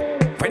beg.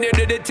 When you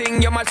do the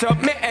thing, you mash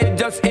up me head.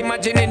 Just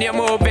imagining you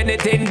moving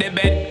it in the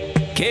bed.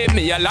 Keep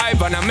me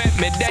alive and I make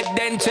me dead.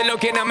 Then she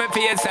looking at my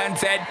face and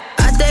said,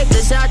 I take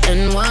the shot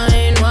and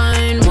wine.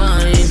 I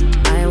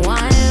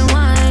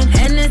wine.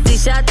 Hennessy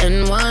shot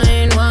and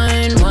wine.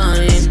 I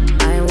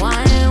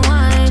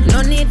wine.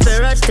 No need for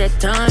rush, take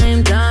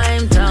time.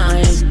 Take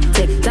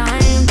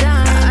time.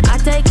 I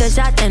take a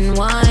shot and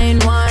wine.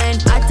 I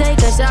take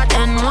a shot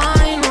and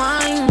wine.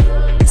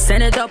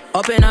 Send it up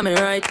in on me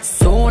right.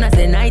 Soon as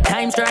the night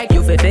time strike,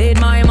 you fi fade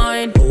my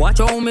mind. Watch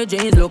how me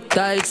jeans look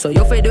tight, so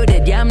you fi do the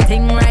damn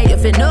thing right. You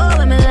fi know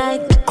what me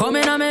like. Come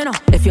in on me now,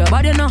 if your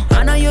body know.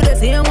 I know you the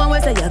same one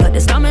way say you got the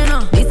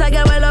stamina. This I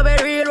get well love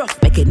it real rough,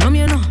 make it numb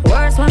you know.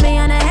 Works for me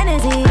on the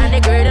Hennessy and the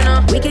grade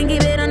enough. We can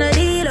keep it on the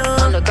deal,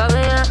 on the cover,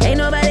 yeah. Ain't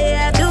nobody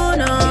have to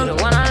know. You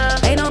don't wanna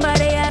love. Ain't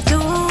nobody have to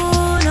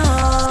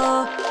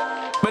know.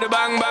 But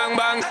bang.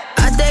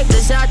 I take the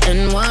shot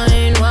and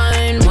wine.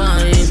 I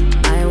wine.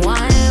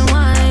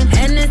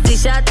 Hennessy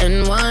shot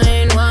and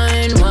wine.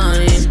 I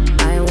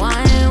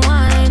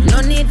wine.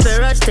 No need for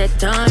rush, take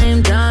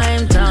time.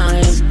 Take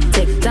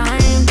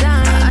time.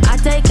 I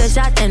take a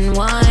shot and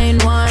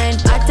wine. I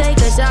take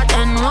a shot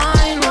and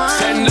wine.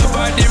 Send love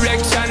our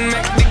direction,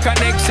 make the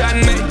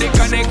connection.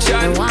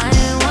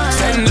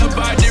 Send love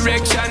our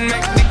direction,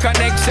 make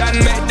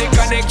the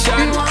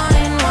connection.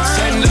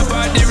 Send love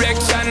our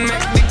direction,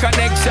 make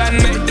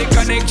the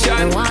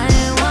connection.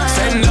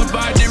 Send love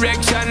our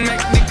direction,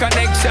 make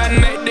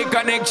the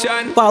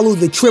connection. Follow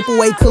the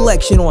Triple A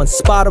Collection on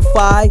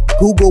Spotify,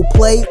 Google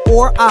Play,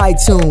 or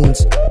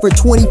iTunes for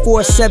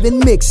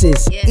 24/7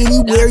 mixes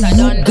anywhere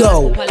you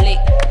go.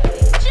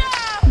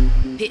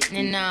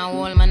 Pitney now,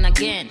 all man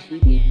again.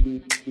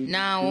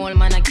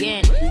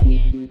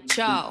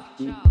 Ciao.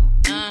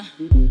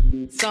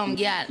 Some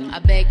gal,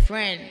 a beg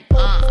friend.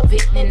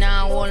 Pitney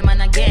now, old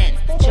man again.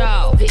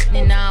 Ciao,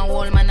 Pitney now,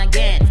 old man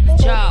again.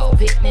 Ciao,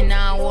 Pitney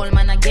now, old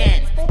man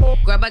again.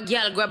 Grab a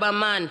gal, grab a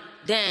man,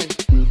 then.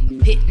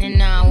 Pitney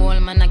now,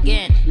 old man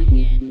again.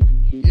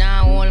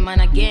 Now, old man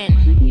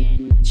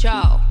again.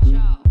 Ciao.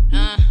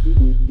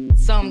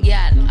 Some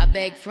gal, a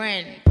beg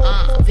friend.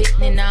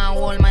 Pitney now,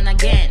 old man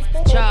again.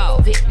 Ciao,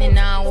 Pitney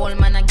now, old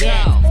man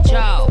again.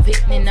 Ciao,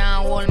 Pitney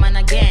now, old man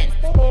again.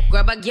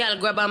 Grab a gal,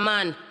 grab a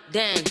man,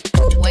 then.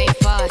 Wine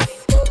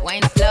fast,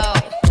 wine slow.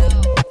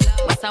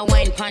 Massa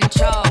wine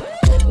punch out.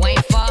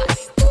 Wine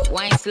fast,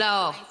 wine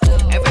slow.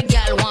 Every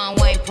gal want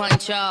wine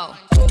punch out.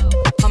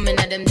 Coming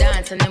at them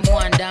dance and them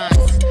want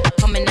dance.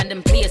 Coming at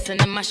them place and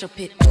them mash up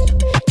it.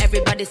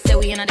 Everybody say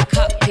we in the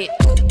cockpit.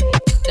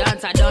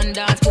 Dance, I done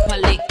dance, poop a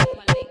lick.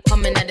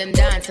 Coming at them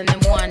dance and them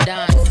want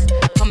dance.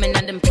 Coming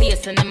at them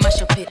place and them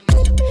mash up it.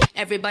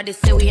 Everybody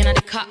say we in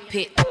the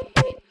cockpit.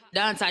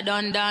 Dance, I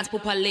done dance,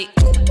 poop a lick.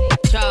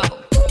 Ciao,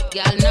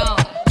 y'all know.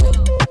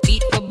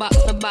 Beat for box,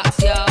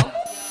 yo.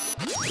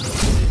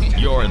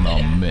 You're in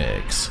the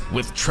mix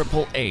with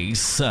Triple A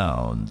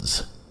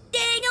Sounds.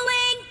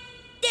 Ding-a-wing,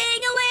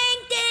 ding-a-wing,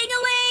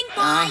 ding-a-wing,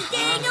 boy,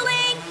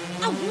 ding-a-wing.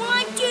 I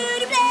want you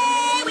to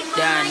play with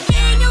my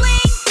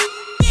ding-a-wing,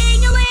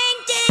 ding-a-wing,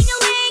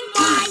 ding-a-wing,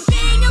 boy,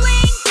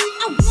 ding-a-wing.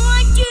 I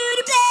want you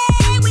to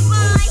play with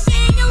my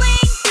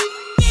ding-a-wing,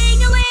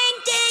 ding-a-wing,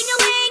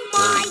 ding-a-wing,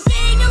 boy,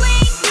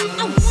 ding-a-wing.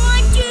 I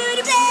want you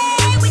to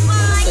play with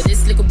my. So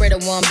this little brother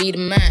wanna be the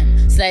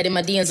man. Slide in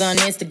my DMs on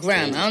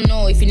Instagram. I don't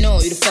know if you know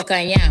who the fuck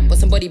I am, but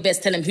somebody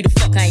best tell him who the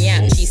fuck I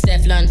am. She's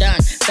Steph London,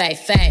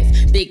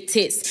 5'5", big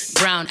tits,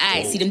 brown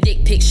eyes. See them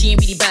dick pics, she ain't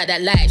really bad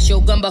that life.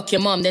 Show gun buck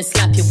your mom, then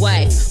slap your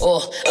wife.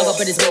 Oh, I got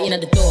brothers waiting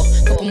at the door.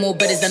 Couple more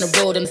brothers down the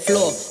road on the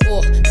floor.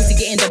 Oh, pussy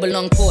getting double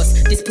on course.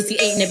 This pussy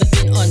ain't never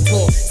been on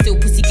tour. Still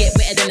pussy get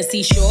wetter than the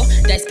seashore.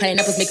 Dice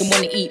pineapples make him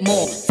wanna eat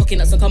more. Fucking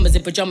up some commas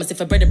in pajamas.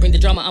 If a brother bring the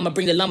drama, I'ma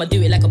bring the llama.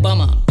 Do it like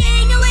Obama.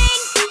 Ding-a-wing,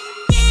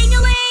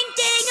 ding-a-wing,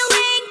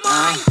 ding-a-wing,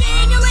 boy,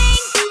 ding-a-wing.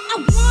 I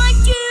want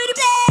you to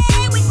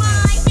play with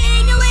my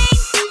ding-a-wing,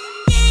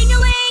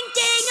 ding-a-wing,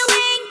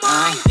 ding-a-wing,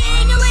 boy,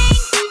 ding-a-wing.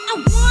 I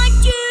want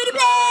you to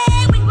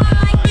play with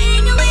my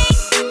ding-a-wing,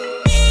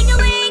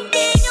 ding-a-wing,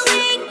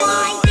 ding-a-wing,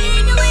 boy,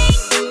 ding-a-wing.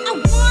 I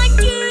want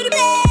you to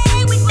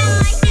play with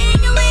my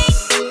ding-a-wing,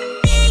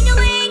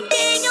 ding-a-wing,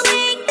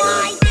 ding-a-wing,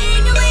 boy,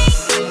 ding-a-wing.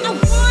 I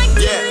want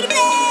you to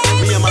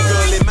play. Me and my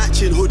girl in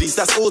matching hoodies,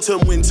 that's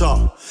autumn,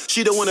 winter.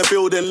 She don't wanna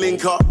build and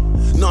link up.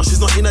 Nah, she's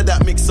not into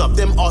that mix-up.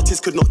 Them artists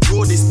could not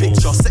draw this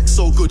picture. Sex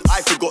so good,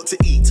 I forgot to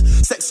eat.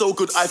 Sex so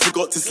good, I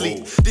forgot to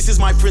sleep. This is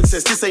my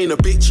princess, this ain't a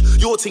bitch.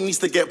 Your thing needs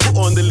to get put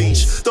on the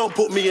leash. Don't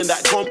put me in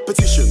that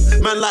competition.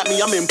 Man like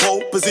me, I'm in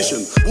pole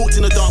position. Walked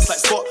in the dance like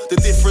Spot the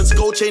difference.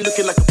 Gold chain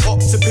looking like a pop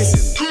to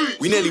pissing.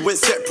 We nearly went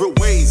separate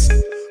ways,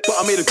 but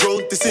I made a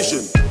grown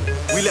decision.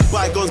 We let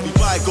bygones be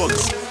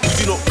bygones. We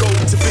do not go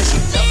to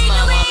vision. Love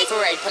my mom, if I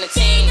ride on the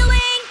team.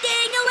 Ding-a-wing,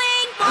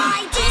 ding-a-wing,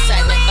 boy,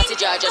 Inside that body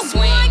jar just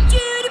swing. I want you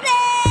to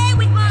play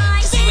with my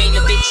Cause you ain't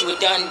a bitch, you a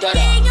done dada.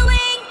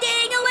 ding-a-wing,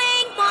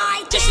 ding-a-wing,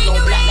 boy, Just you know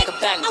black like a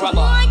bank robber.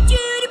 I want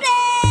you to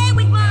play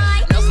with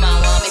my Love my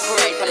mom, if I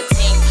ride on the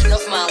team.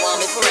 Love my mom,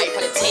 if I ride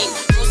on the team.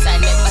 Two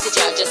side met body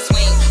jar just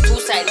swing. Two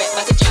side met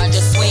body jar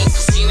just swing.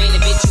 Cause you ain't a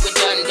bitch, you a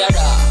done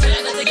dada. Tell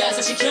her that the guy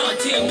said she can't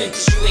tame me.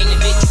 Cause you ain't a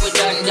bitch, you a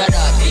done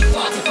dada. Big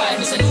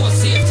 45 is a no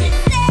safety.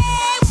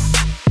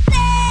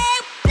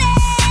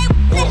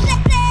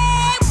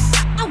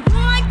 I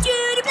want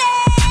you to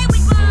play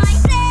with my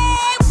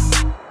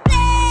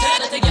Tell her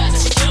that the guy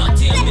said she can't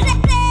tame me.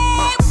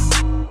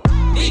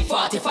 Big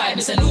 45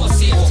 is a no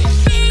safety.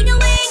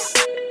 ding-a-wing,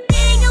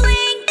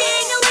 ding-a-wing,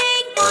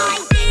 ding-a-wing, boy,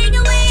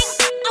 ding-a-wing.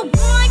 I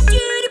want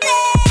you to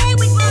play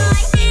with my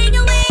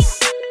ding-a-wing,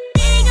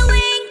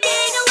 ding-a-wing,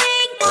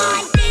 ding-a-wing,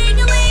 boy,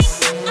 ding-a-wing.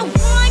 I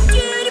want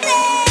you to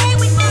play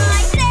with my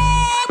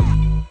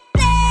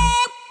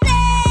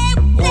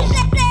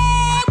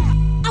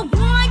I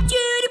want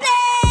you to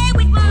play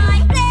with my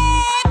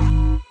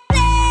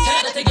Tell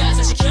her that the guy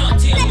said she can't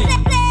tame me.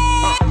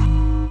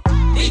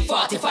 Big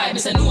 45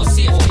 is a no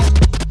safety.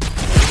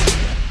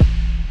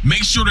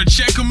 Make sure to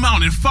check him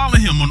out and follow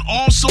him on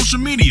all social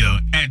media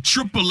at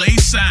AAA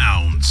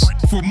Sounds.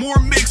 For more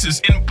mixes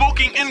and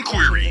booking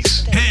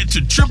inquiries, head to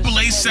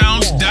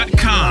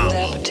AAASounds.com.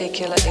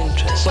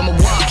 When I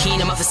walk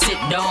in, I'm off a sit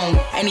down.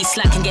 Any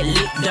slack can get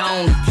lit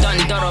down.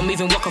 Done, I'm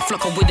moving, walk a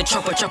flocker with the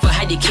chopper,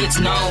 how the kids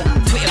know.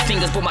 Twitter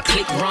fingers, but my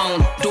click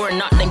round. Door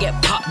knock, then get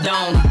popped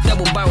down.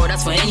 Double barrel,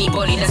 that's for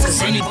anybody, that's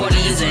cause anybody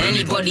isn't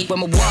anybody.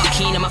 When I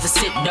walk in, I'm off a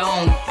sit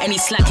down. Any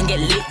slack can get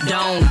lit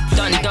down.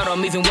 Done, I'm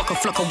moving, walk a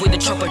flocker with the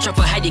chopper,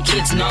 how the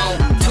kids know.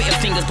 Twitter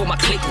fingers, but my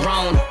click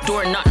round.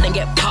 Door knock, then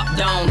get popped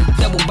down.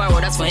 Double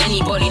barrel, that's for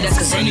anybody, that's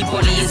cause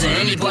anybody isn't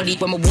anybody.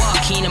 When I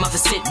walk in, I'm off a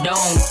sit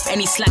down.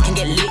 Any slack can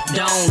get lit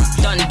down.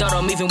 Done,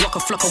 I'm moving, walk a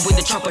flocker with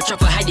the chopper,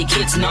 how the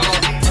kids know.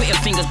 Twitter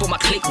fingers, but my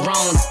click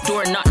round.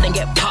 Door knock, then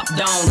get popped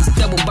down.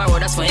 Double barrel,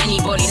 that's for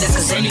anybody, that's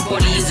cause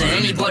anybody isn't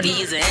anybody,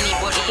 isn't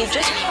anybody. You've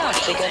just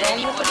hardly got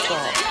on with the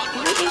job.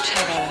 You each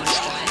have our own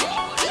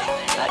style.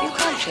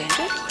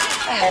 offended.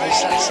 I have a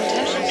slice and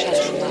death from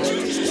gentlemen.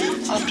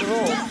 After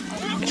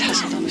all, it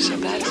hasn't done me so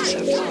badly so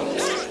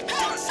far.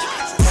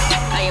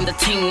 I am the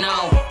ting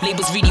now.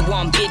 Labels really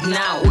want big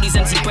now. All these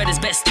MC brothers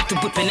best stick to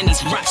whipping and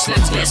these rap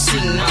slaps best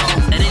sing now.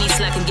 Let any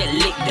slack and get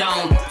licked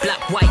down. Black,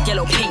 white,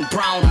 yellow, pink,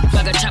 brown.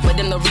 Bag a chat with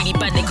them, they're really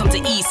bad. They come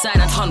to east side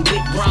and turn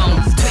whip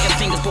round. Twitter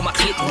fingers put my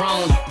clip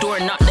round.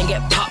 Door knock then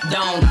get popped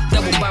down.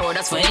 Double barrel,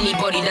 that's for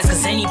anybody. That's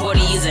cause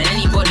anybody isn't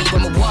anybody.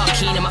 When we walk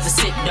in, I'm have to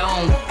sit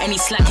down. Any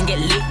slack can get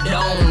licked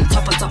down.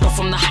 Topper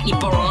from the Hackney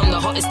Borough. I'm the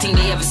hottest thing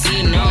they ever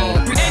seen now.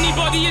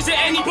 Anybody isn't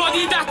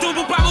anybody. That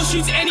double barrel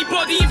shoots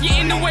anybody. If you're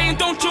in the way and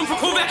don't jump for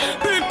cover,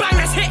 boom bang,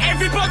 let's hit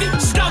everybody.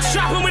 Start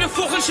strapping with a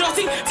fucking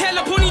shotty. Tell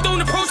a pony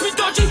don't approach me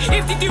dodgy.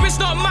 If they do, it's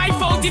not my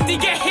fault. If they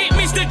get hit,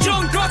 Mr.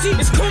 John Gotti.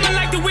 It's coming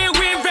like the we're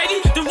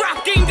ready. The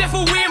rap game,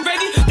 therefore we're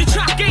ready. The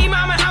trap game,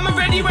 I'm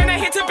ready. When I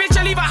hit a bitch,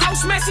 I leave a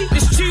house messy.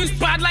 This tune's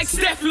bad like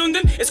Steph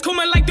London. It's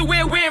coming like the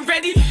we're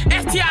ready.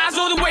 FTI's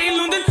all the way in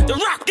London. The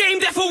rap game,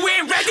 therefore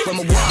we're ready. From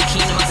a walk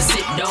in, I'm about to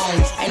sit down.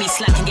 Any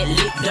slack can get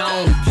lit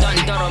down.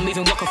 Done, I'm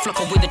moving, walk a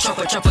flocker with the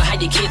chopper. How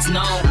your kids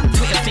know?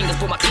 Twitter fingers,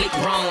 put my click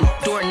round.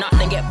 Door knock,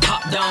 then get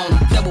popped down.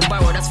 Double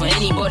barrel, that's for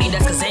anybody.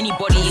 That's cause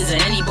anybody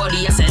isn't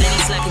anybody. I said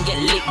any slack can get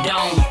licked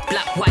down.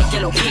 Black, white,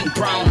 yellow, pink,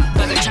 brown.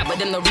 Bag a chat with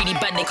them, they're really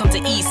bad. They come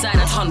to east side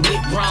and turn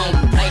whip round.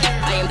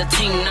 I am the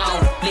ting now.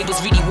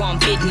 Labels really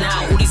want big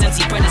now. All these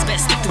MC brothers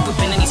best stick to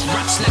whipping and these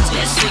rap slaps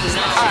best sing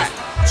now.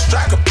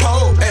 Strike a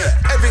pole,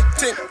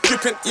 everything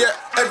dripping, yeah,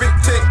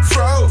 everything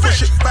froze.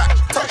 Push it back,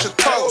 touch your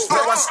toes.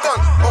 Now I stunt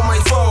on my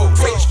foes.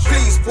 Bitch,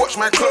 please watch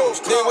my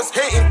clothes. They was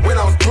hating when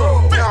I was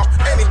broke. Now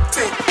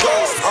anything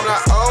goes. I'm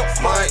like, oh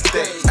my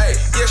days. Hey,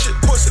 yeah, shit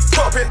pussy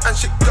popping and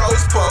shit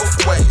goes both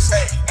ways.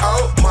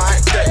 Oh my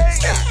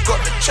days.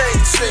 Got the chain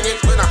swinging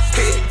when I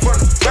hit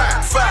from the back.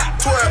 Fat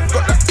 12,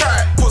 got the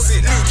tight pussy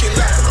leaking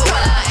like a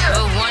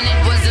rat. All I wanted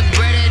was a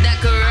brother that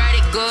could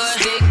ride it good.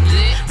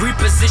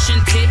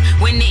 Reposition tip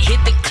when it hit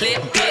the clip,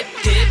 dip.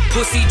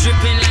 Pussy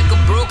dripping like a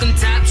broken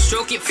tap.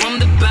 Stroke it from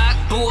the back,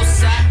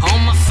 bullseye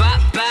on my fat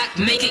back.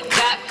 Make it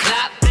clap,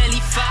 belly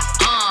fat.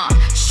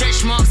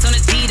 Stretch marks on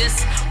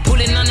Adidas.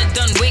 Pulling on a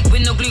done wig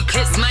with no glue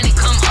clips, man, it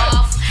come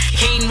off.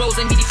 Kane Rose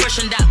and really fresh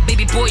on that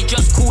baby boy,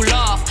 just cool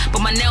off.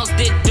 But my nails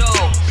did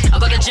dough. I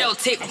got a gel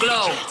tip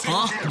glow.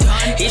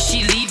 Done. Is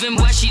she leaving?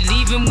 Why she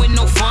leaving with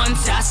no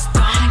funds? That's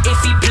done. If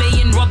he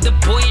playing, rob the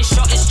boy and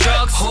shot his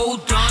drugs.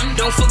 Hold on.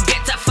 Don't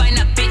forget to find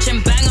that bitch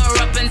and bang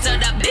her up and tell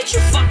that bitch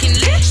you fucking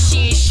lit.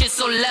 She ain't shit,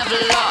 so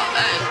level up.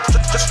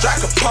 Just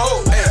strike a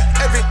pole,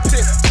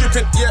 everything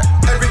dripping, yeah,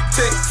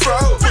 everything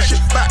froze. Push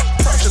it back,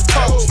 touch your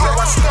toes. Now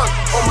I stunt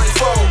on my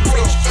phone.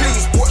 Bitch,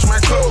 please watch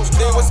my clothes.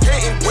 They was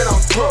hating when I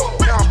was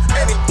broke. Now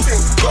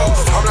anything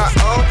goes. I'm like,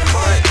 oh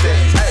my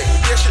days. Hey,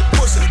 yeah, shit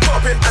pussy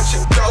popping and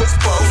shit goes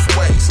both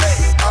ways.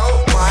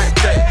 Oh my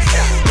days.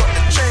 Got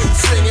the chain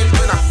swinging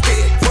when I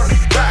hit from the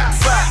back.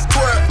 Fat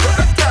 12, got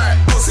the tight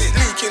pussy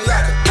leaking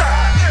like a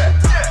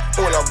tap.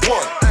 All I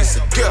want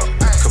is a girl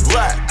can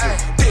ride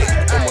with dick.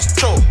 Almost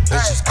choke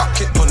and she's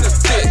ucking on the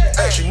dick.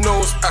 She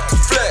knows how to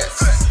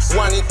flex,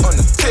 whining on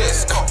the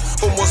test.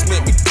 Almost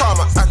made me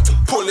calm, I had to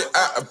pull it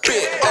out a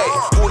bit.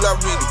 All I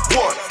really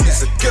want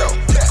is a girl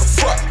that can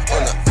fuck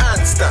on the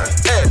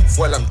handstand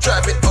while I'm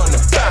driving on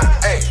the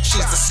back.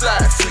 She's the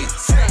slide freak,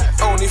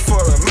 only for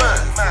a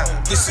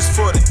man. This is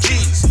for the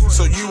G's,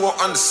 so you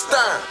won't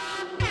understand.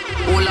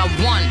 All I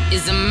want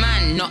is a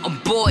man, not a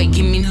boy.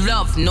 Give me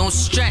love, no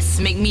stress.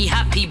 Make me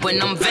happy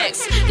when I'm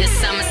vexed.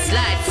 Yes, I'm a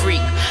slide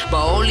freak,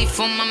 but only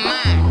for my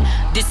man.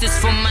 This is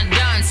for my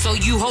dance, so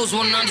you hoes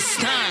won't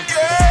understand.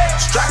 Yeah,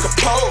 strike a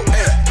pole,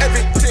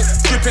 everything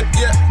dripping,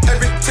 yeah,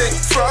 everything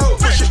froze.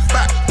 Push it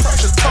back,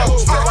 touch your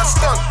toes. Now I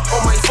stunt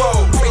on my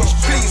phone. Bitch,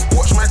 please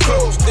watch my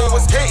clothes. They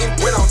was hating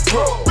when I was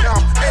broke. Now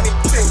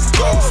anything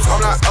goes.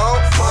 I'm like, oh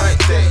my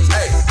days.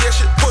 Hey, yeah,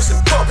 shit pussy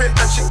popping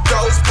and shit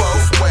goes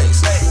both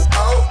ways.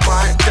 Oh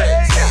my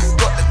days.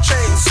 Got the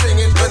chain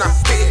swinging when I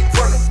hit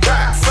from the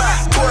back.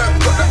 Fat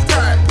 12, got the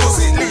tight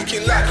pussy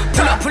leaking like a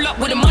tap. Pull up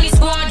with the money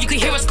squad. You can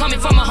hear us coming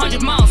from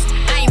 100 miles.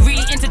 I ain't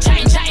really into chatting.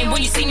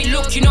 When you see me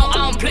look, you know I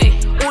don't play.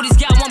 All these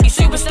gals want be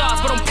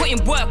superstars, but I'm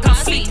putting work, I'll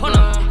sleep on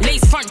them.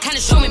 Lace front, kinda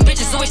show me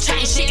bitches always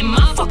chatting shit in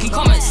my fucking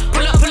comments.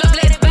 Pull up,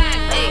 let it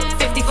bang.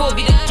 54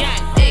 be the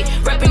gang.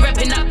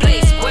 Rapping that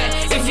place where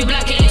if you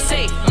black it ain't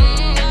safe.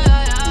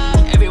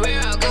 Everywhere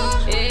I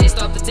go,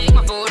 stop to take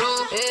my photo.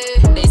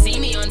 They see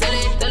me on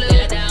telly,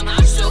 damn,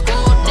 I'm so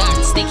cold.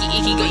 Damn, sticky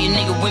icky, got your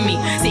nigga with me.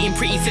 Sitting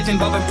pretty, flipping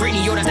Bob and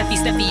Britney. Yo, that's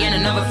Steffi and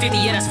another 50.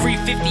 Yeah, that's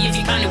 350 if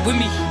you kinda with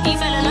me. He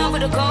fell in love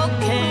with the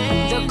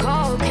cocaine.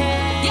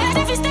 Yeah,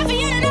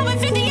 Steffi and another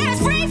 50. Yeah,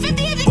 that's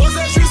 350 if you kinda with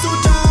me. Je suis sous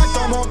Jack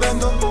dans mon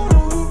bendo.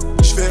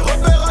 J'fais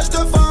repérage de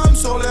femmes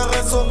sur les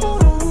réseaux.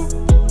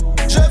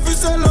 J'ai vu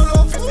ses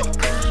lolo.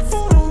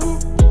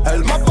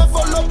 Elle m'a pas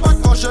follow pas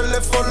quand je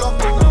l'ai follow.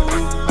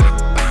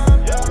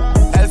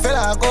 Elle fait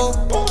la go,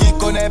 qui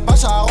connaît pas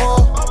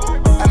Charo.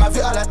 Elle m'a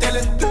vu à la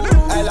télé,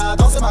 elle a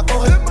dansé ma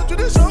choré.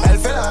 Elle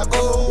fait la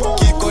go,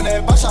 qui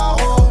connaît pas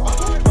Charo.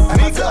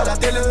 Elle m'a vu à la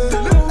télé,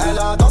 elle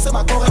a dansé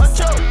ma choré.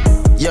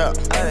 Yeah,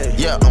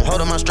 Yeah, I'm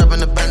holding my strap in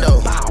the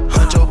bando.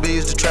 Huncho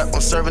B's the trap,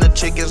 I'm serving the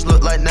chickens,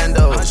 look like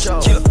Nando's.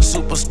 Killer,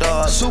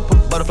 superstar, super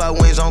butterfly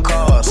wings on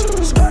cars.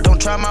 Don't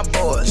try my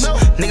boys,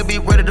 nigga be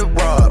ready to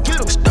rob.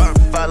 Start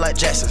fire like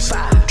Jackson,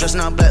 dressing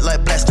all black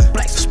like Blaston.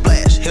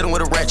 Splash, hit him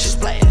with a ratchet.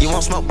 You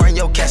want smoke, bring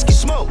your casket.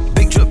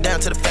 Big drip down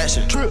to the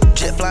fashion.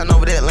 Jet flying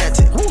over the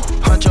Atlantic.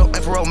 Huncho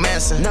ain't for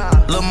romancing.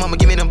 Lil' mama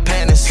give me them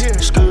panties.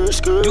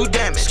 Do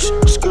damage,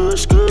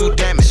 do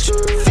damage.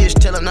 Fish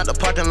tell her not the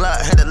parking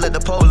lot, had to let the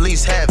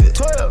police have it.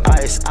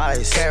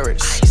 Ice,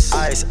 carrots,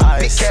 ice,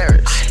 big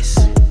carrots.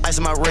 Ice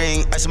in my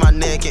ring, ice in my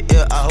neck and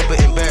ear. I hope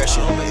it embarrass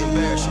you.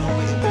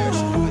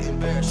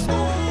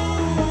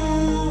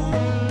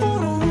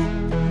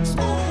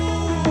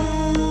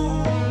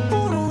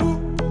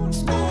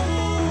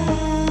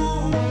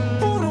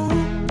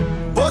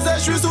 Posé,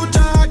 je suis sous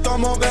Jack dans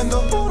mon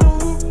bendo.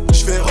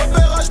 J'fais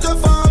repérage de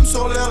femmes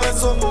sur les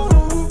réseaux.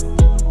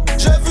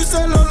 J'ai vu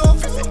ces lolo.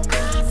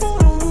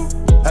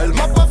 Elle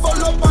m'a pas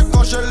follow pas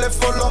quand je les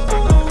follow.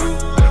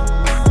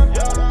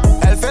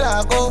 Elle fait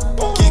la go,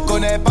 qui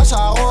connaît pas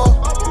Charo.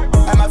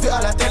 Elle m'a vu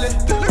à la télé,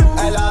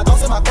 elle a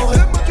dansé ma choré.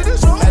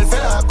 Elle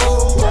fait la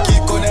go, qui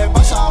connaît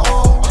pas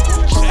Charo.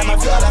 Elle m'a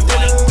vu à la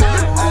télé,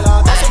 elle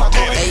a dansé ma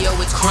choré. Hey yo,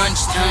 it's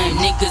crunch time,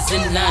 niggas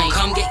in line.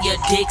 Come get your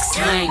dick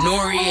signed.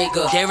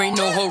 Noriega, there ain't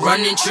no hoe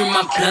running through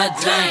my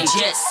bloodline.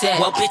 Jet set,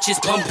 while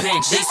bitches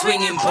pumping, they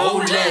swinging bow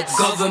legs.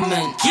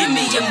 Government, give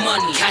me your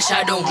money, cash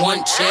I don't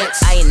want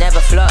checks. I ain't never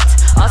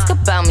flopped, ask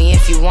about me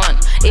if you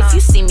want. If you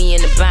see me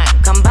in the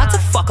bank, I'm about to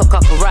fuck a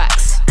couple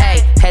racks.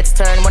 Hey, heads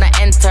turn when I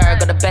enter.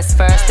 Got the best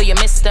first, do you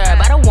mister?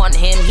 But I don't want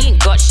him, he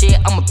ain't got shit.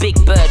 I'm a big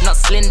bird, not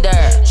slender.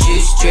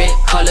 Juice drip,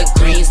 color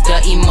greens,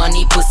 dirty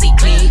money, pussy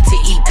clean,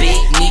 titty big.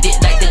 Need it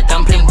like the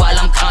dumpling while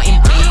I'm counting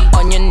beat.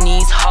 On your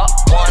knees, hot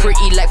one.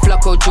 Pretty like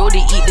Flacco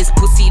Jody, eat this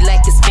pussy like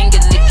it's finger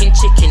licking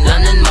chicken.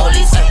 London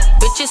Molly's.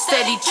 Bitches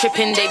steady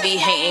tripping, they be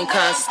hating,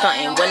 can't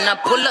stunting. When I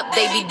pull up,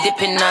 they be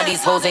dipping. Now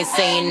these hoes ain't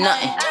saying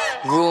nothing.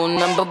 Rule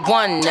number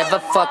 1, never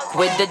fuck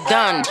with the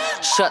done.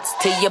 Shots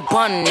to your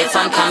bun, if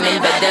I'm coming,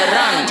 better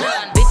run.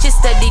 Bitches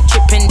steady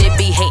tripping, they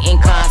be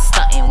hating, can't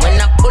stunting. When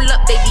I pull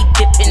up, they be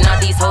dipping. Now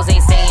these hoes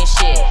ain't saying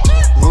shit.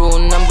 Rule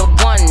number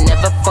 1,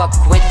 never fuck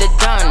with the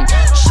done.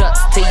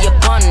 Shots to your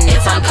bun,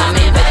 if I'm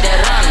coming, better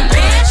run.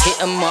 Hit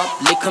 'em up,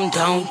 lick 'em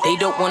down. They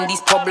don't want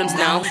these problems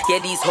now. Yeah,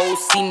 these hoes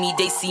see me,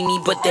 they see me,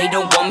 but they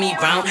don't want me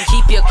round.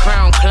 Keep your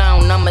crown,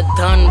 clown, I'm a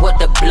done with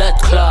the blood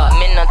clot.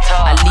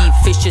 I leave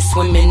fishes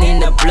swimming in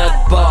the blood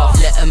bath.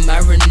 Let 'em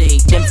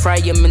marinate, then fry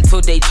 'em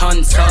until they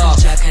turn soft.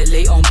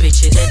 Ejaculate on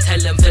bitches, then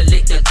tell 'em to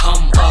lick the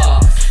cum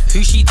off.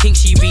 Who she thinks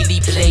she really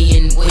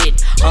playing with?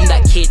 I'm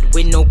that kid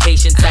with no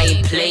patience, I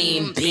ain't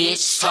playing,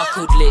 bitch.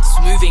 Chocolate lips,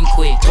 moving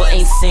quick, but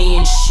ain't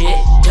saying shit.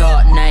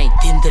 Dark night,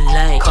 in the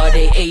light, car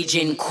they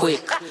aging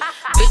quick.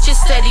 Bitches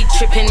steady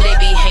tripping, they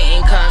be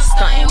hating, can't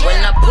stunting.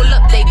 When I pull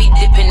up, they be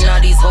dipping. Now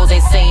these hoes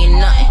ain't saying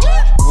nothing.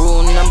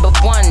 Rule number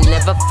 1,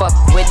 never fuck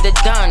with the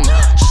done.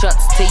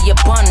 Shots to your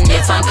bun,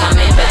 if I'm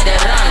coming, better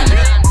run.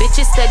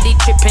 Bitches steady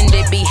tripping,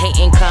 they be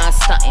hating, can't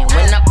stunting.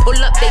 When I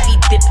pull up, they be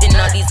dipping.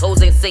 Now these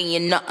hoes ain't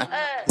saying nothing.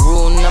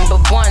 Rule number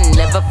 1,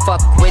 never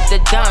fuck with the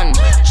done.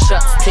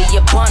 Shots to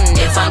your bun,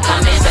 if I'm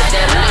coming,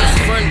 better run.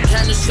 Front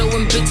kinda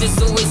showing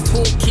bitches always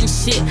talking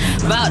shit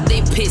about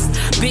they pissed.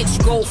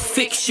 Bitch, go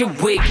fix your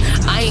wig.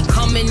 I ain't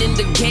coming in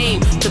the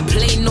game to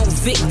play no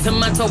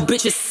victim. I tell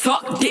bitches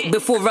suck dick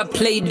before I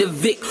play the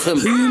victim.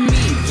 Who me?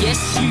 Yes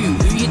you.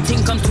 Who you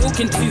think I'm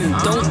talking to?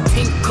 Don't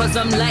think cause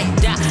I'm like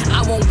that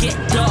I won't get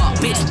dark.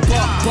 Bitch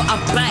bark but I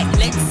bite.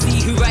 Let's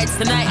see who rides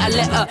tonight. I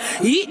let her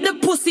eat the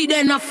pussy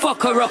then I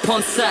fuck her up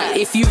on sight.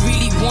 If you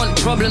really want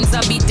problems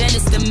I'll be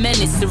Dennis the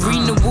Menace.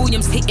 Serena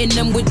Williams hitting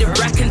them with the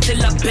rack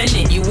until I bend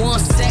it. You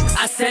want sex?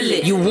 I sell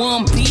it. You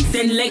want beef?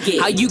 Then leg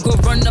it. How you go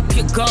run up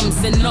your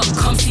gums and not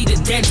come see the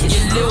dentist?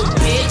 You little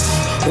bitch.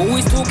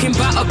 Always talking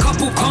about a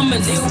couple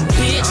comments, little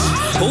bitch.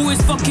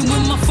 Always fucking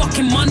with my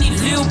fucking money,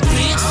 little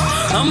bitch.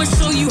 I'ma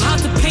show you how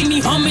to pay me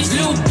homage,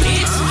 little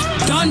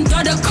bitch. Done,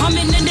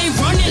 coming and they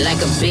running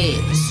like a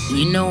bitch.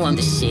 You know I'm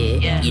the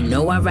shit. You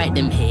know I write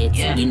them hits.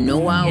 You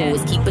know I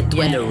always keep a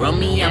dweller on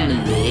me. I'm a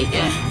lick.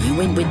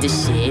 You ain't with the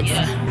shit.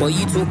 Boy,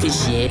 you talking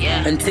shit.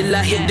 Until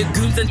I hit the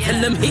goons and tell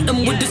them hit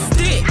them with the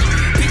stick.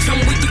 Bitch, I'm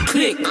with the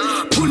click.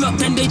 Pull up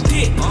then they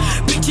dip.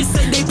 Bitches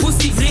say they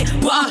pussy lit,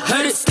 but I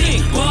heard it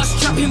stink.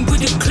 Boss trapping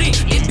with a click.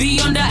 It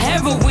be on the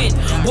heroin.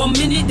 1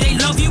 minute they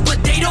love you,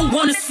 but they don't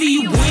wanna see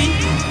you win.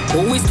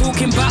 Always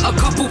talking about a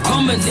couple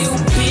comments,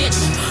 little bitch.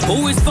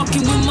 Always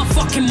fucking with my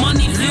fucking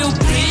money, little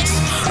bitch.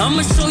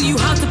 I'ma show you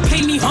how to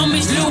pay me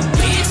homage, little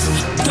bitch.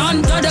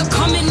 Done,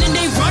 coming and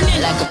they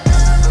running like a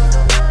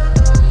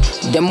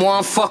Them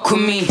won't fuck with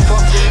me,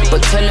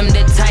 but tell them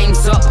that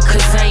time's up,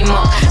 cause I'm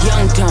up.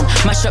 Young gun,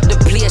 mash up the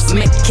place,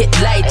 make it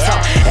light up.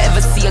 Ever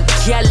see a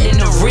gal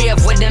in the rear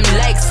where them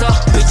lights up?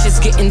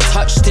 Bitches getting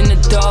touched in the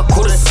dark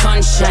or the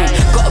sunshine.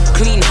 Got a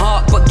clean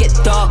heart, but get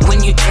dark when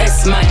you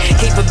test mine.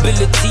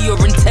 Capability or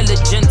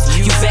intelligence,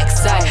 you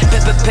vex I.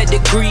 Pepper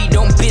pedigree,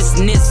 don't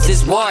business,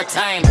 it's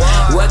wartime.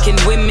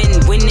 Working women,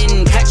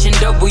 winning, catching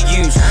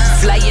W's.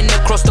 Flying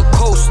across the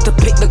coast to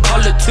pick the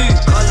color too.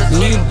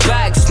 New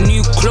bags,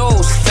 new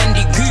clothes,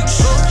 Fendi Gooch.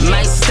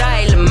 My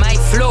style, my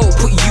flow,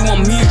 put you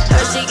on mute.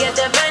 Her she get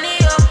the penny,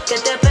 yo,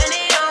 get the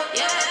penny, yo.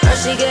 Her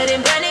she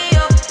getting penny,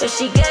 yo, but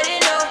she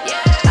getting, yo.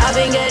 I've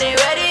been getting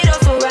ready, though,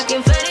 so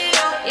rockin' Fendi,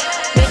 yo.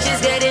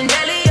 Bitches getting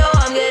jelly, yo,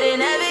 I'm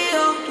getting heavy,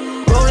 yo.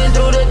 Rolling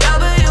through the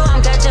W,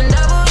 I'm catching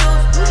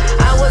W's.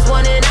 I was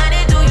 1 in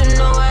 92, you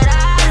know what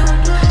I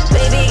do.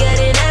 Baby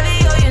getting heavy,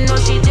 yo, you know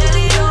she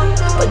jelly, yo.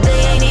 But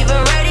they ain't even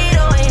ready,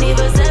 though, ain't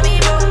even send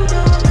me, bro.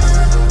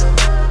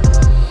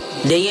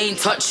 They ain't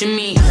touching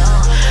me.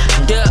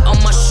 Dirt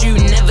on my shoe,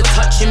 never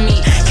touching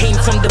me. Came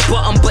from the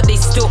bottom, but they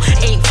still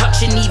ain't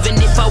touching. Even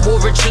if I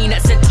wore a chain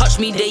that said touch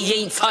me, they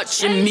ain't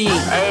touching me.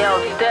 Hey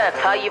yo, Steph,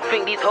 how you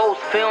think these hoes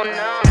feel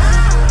now?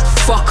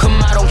 Fuck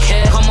 'em, I don't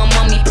care. Call my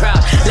mommy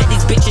proud. Let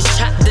these bitches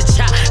chat the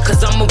chat,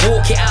 cause I'ma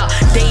walk it out.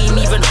 They ain't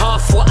even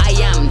half what I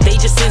am, they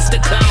just insta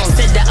clown.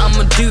 Said that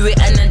I'ma do it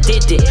and I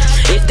did it.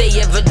 If they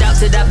ever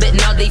doubted, I bet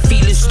now they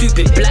feeling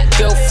stupid. Black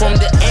girl from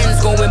the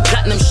ends going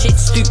platinum, shit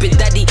stupid.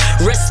 Daddy,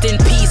 rest in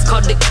peace,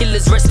 cause the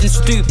killers resting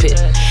stupid.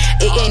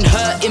 It ain't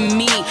hurting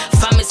me,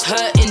 fam, it's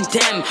hurting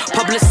them.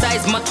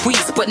 Publicize my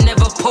tweets, but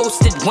never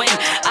posted when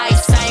I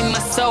signed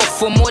myself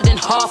for more than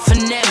half of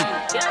them.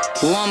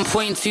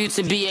 1.2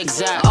 to be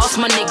exact. Ask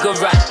my nigga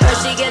rap. Her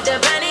she get the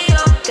penny,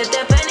 yo, get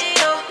the penny,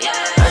 yo.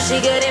 Her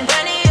she getting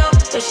penny, yo,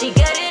 but she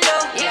getting, yo.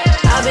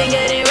 I've been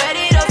getting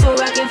ready, though, so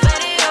rockin'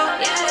 Fendi, yo.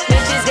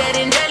 Bitches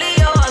getting jelly,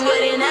 yo, I'm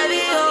getting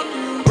heavy, yo.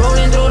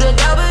 Rolling through the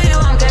W,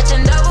 I'm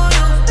catching W's.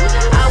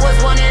 I was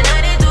 1 in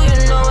 92,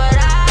 you know what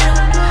I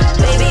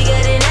do. Baby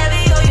getting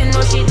heavy, yo, you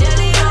know she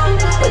jelly, yo.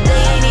 But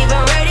they ain't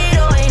even ready,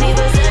 though, ain't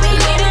even send me.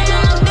 Lead them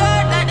in the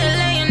dirt like they're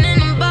laying in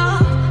the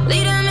bar.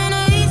 Lead them in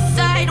the east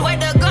side where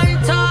the gun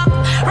talk.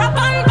 Rap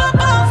on, pop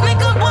off, make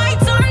a boy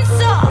turn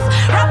soft.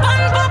 Rap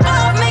on, pop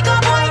off, make a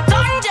boy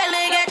turn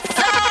jelly get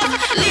soft.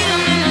 Lead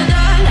them in the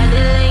dirt like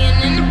they're laying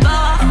in the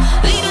bar.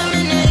 Lead them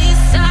in the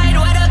east side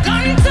where the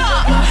gun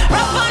talk.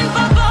 Rap on,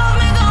 pop off,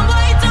 make a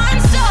boy turn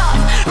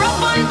soft. Rap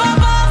on,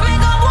 pop off,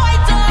 make a boy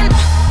turn.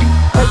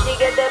 Her she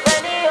get the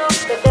penny, yo,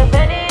 get the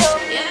penny, yo.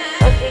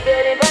 Her she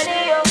getting penny,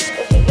 yo,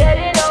 but she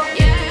getting, yo.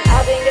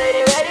 I've been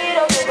getting ready,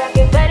 though, so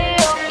rockin' Fendi,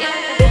 yo.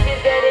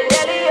 Bitches getting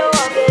jelly, yo,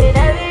 I'm getting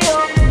heavy, yo.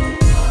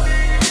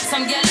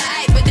 Some get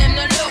like, but them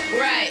don't look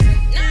right.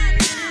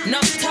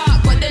 Enough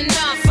talk, but them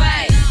not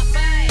fight.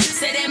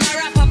 Say them a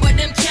rapper, but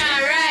them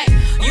can't write.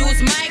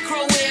 Use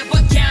microwave,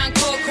 but can't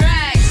cook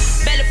right.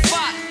 Belly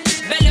fuck,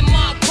 belly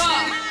mark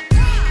up.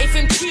 If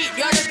him cheat,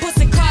 you're the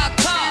pussy cock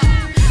up.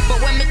 But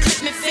when me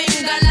clip me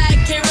finger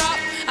like it rock,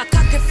 I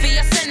cock it for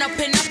you, send up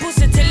in a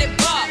pussy till it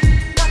bop.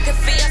 Cock it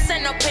for you,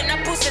 send up in a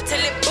pussy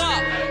till it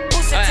bop.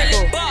 Pussy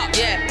till it bop,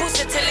 yeah,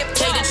 pussy till it bop.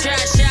 Take the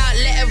trash out,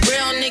 let a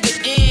real nigga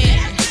in.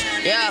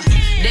 Yeah,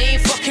 they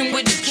ain't fucking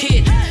with the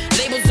kid.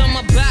 Labels on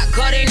my back,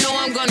 cause they know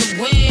I'm gonna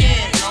win.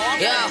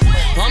 Yeah,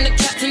 I'm the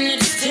captain of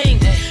this thing.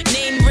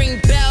 Name ring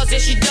bells, yeah,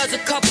 she does a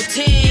couple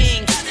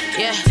things.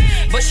 Yeah,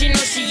 but she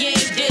know she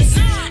ain't this.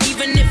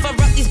 Even if I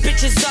rock these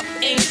bitches up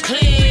and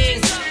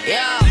cling.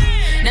 Yeah,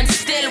 them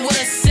still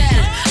wouldn't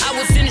sell. I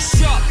was in the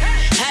shop,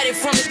 had it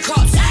from the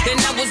cops. Then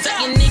I was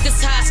at your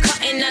niggas' house,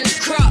 cutting on the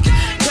crop.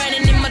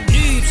 Grinding in my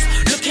dudes,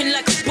 looking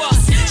like a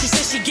boss. She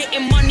said she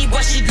getting money,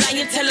 but she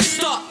lying, tell her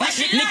stop.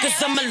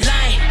 Niggas on my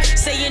line,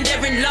 saying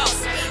they're in love.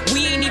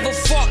 We ain't even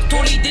fucked,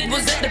 all he did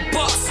was at the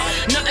box.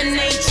 Nothing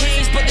ain't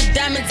changed, but the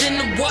diamonds in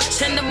the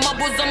watch. And the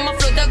marbles on my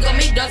floor that got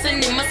me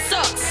dancing in my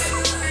socks.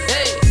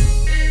 Hey,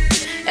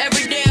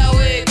 every day I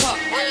wake up.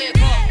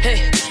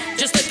 Hey,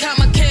 just to count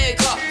my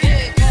cake up.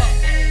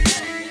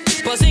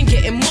 Buzzing,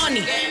 getting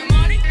money.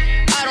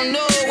 I don't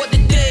know what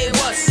the day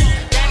was.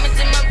 Diamonds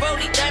in my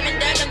rollie,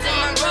 diamonds in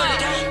my rollie.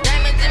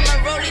 Diamonds in my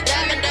rollie,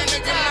 diamonds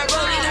in my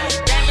rollie.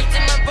 Diamonds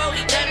in my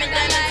rollie, diamonds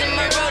in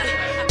my rollie.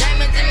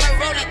 Diamonds in my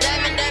rollie,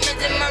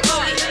 diamonds in my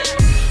rollie.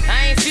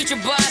 I ain't future,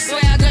 but I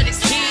swear I got these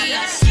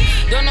keys.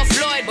 Don't know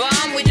Floyd, but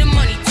I'm with the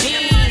money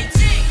team.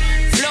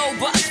 Flow,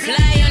 but I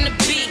fly on the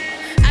beat.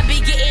 I be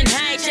getting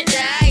high, check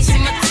the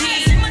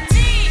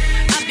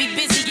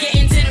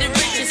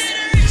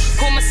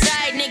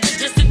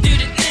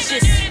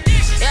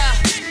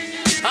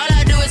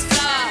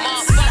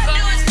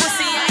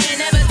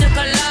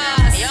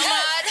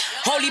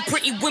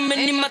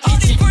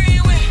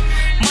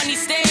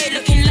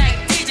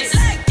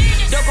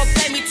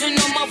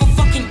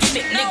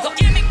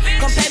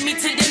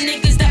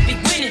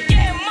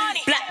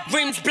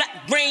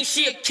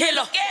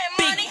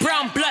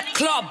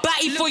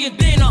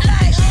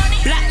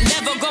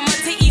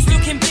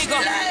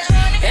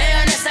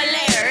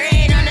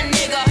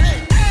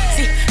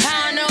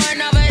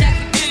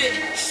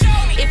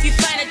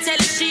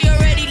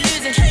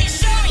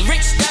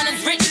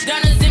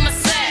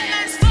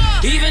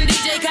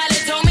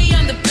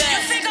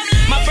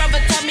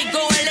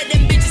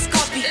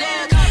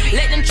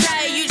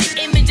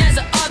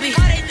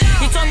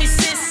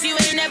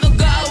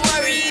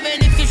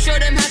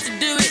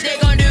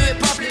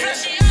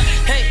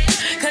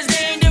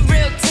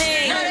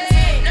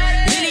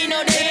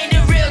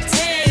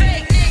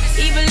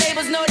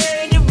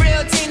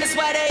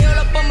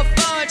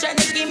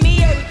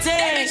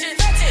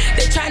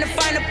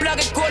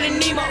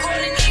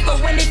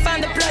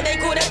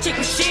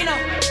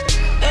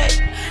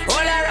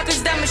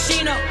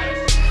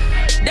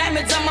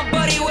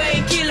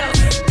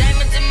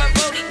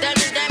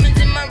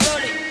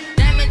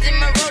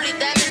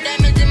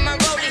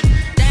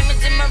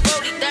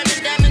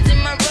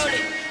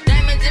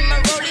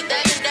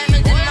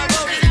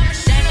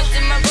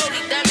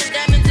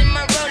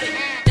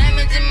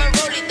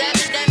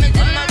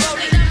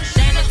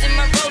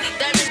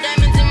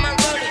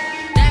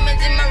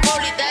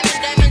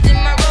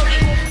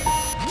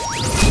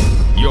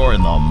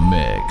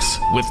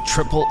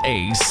Triple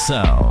A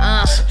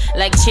Sounds.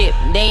 Like Chip,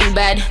 they ain't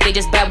bad, they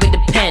just bad with the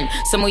pen.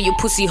 Some of you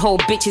pussy hole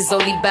bitches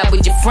only bad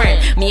with your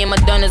friend. Me and my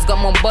donors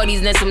got more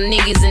bodies than some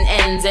niggas and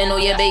ends. And all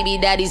your baby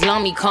daddies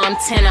love me, calm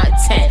 10 out of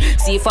 10.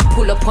 See if I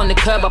pull up on the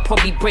curb, I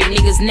probably break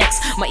niggas' necks.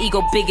 My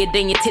ego bigger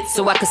than your tits,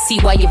 so I can see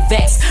why you're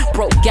vexed.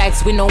 Broke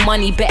gags with no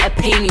money, better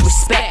pay me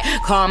respect.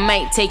 Car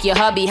might take your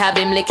hubby, have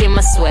him licking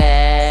my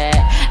sweat.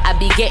 I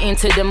be getting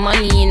to the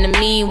money in the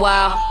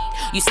meanwhile.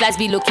 You slags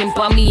be looking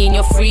bummy in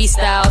your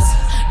freestyles.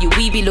 You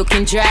we be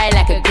looking dry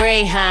like a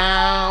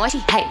greyhound. What she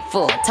hype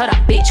for? Tell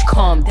that bitch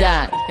calm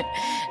down.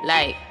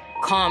 Like,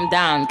 calm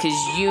down, cause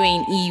you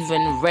ain't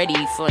even ready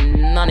for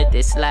none of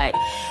this. Like,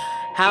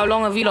 how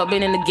long have you lot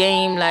been in the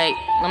game? Like,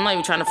 I'm not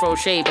even trying to throw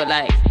shade, but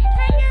like,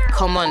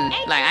 come on.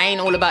 Like, I ain't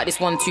all about this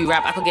 1-2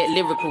 rap. I could get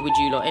lyrical with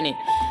you lot, innit?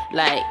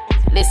 Like,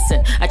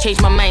 listen, I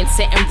changed my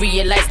mindset and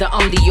realized that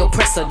I'm the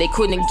oppressor. They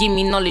couldn't give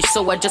me knowledge,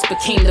 so I just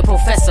became the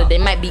professor. They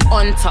might be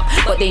on top,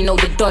 but they know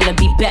the dollar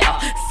be better.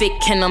 Thick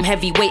and I'm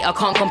heavyweight, I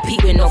can't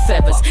compete with no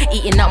feathers.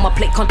 Eating out my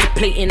plate,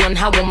 contemplating on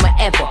how I'ma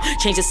ever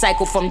change the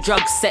cycle from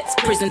drug sets,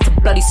 prison to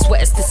bloody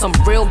sweaters, to some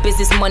real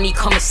business money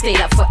come and stay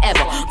like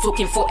forever.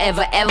 Talking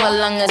forever, ever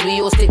long as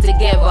we all stick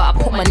together. I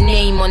put my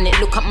name on it,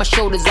 look at my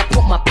shoulders, I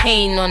put my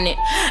pain on it.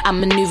 I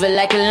maneuver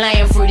like a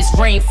lion through this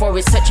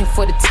rainforest, searching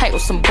for the title,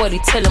 somebody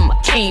tell them I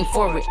came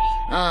for it.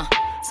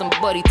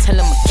 Somebody tell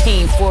him I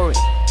came for it.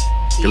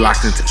 You're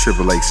locked into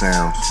Triple A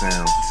Sounds.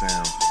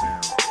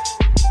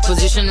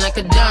 Position like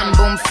a dime,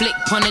 boom, flick,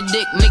 pun a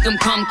dick, make him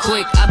come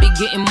quick. I be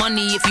getting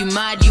money, if you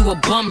mad, you a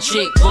bum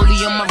chick.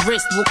 Rollie on my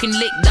wrist, walking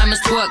lick,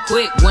 diamonds twerk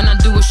quick. When I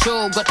do a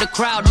show, got the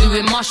crowd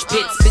doing mosh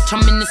pits. Bitch,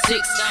 I'm in the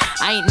 6,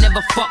 I ain't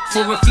never fucked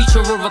for a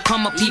feature or a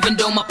come up, even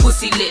though my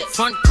pussy lit.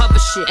 Front cover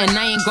shit, and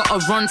I ain't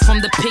gotta run from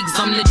the pigs,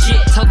 I'm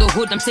legit. Tell the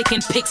hood I'm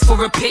taking pics for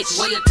a pitch.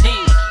 What you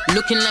think?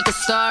 Looking like a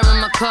star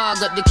in my car,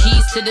 got the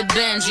keys to the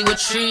Benz. You a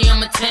 3,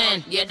 I'm a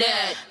 10. Yeah,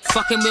 dad.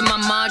 Fucking with my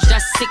Marge,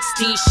 that's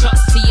 16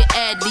 shots to your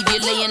head. Leave you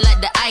laying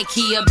like the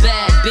IKEA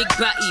bed. Big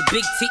batty,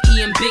 big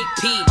TE and big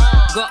P.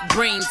 Got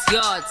brains,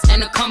 yards,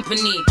 and a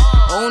company.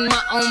 Own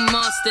my own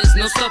masters,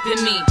 no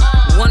stopping me.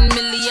 1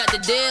 million at the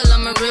deal,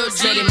 I'm a real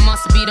G. It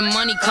must be the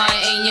money, car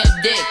ain't your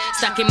dick.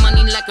 Stacking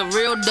money like a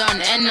real done,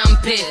 and I'm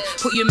pissed.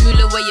 Put your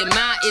moolah where your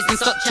mouth is and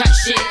stop chat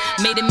shit.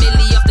 Made a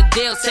milli off the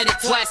deal, said it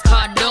twice,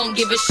 car don't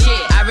give a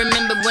shit. I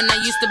remember when I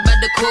used to buy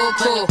the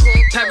cocoa.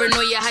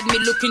 Paranoia had me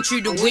looking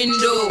through the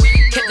window.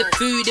 Kept the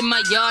food in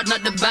my yard,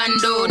 not the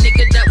bando.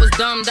 Nigga, that was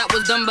dumb,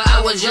 but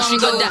I was young. She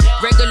got that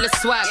regular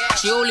swag.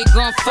 She only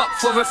gon' fuck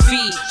for a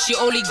fee. She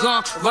only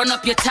gon' run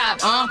up your tab,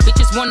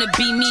 Bitches wanna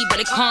be me, but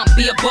they can't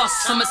be a boss.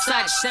 I'm a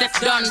side, Steph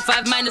done.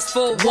 5 -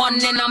 4, 1,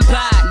 and I'm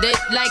bad. They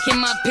liking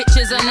my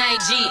pictures on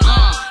IG,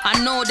 I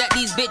know that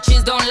these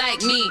bitches don't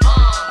like me.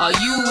 Are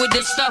you with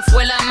the stuff?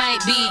 Well, I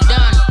might be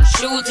done.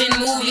 Shooting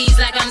movies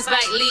like I'm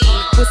Spike Lee.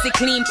 Pussy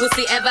clean,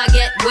 pussy ever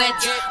get wet.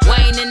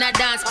 Wine in a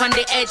dance, pon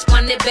the edge,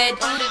 pon the bed.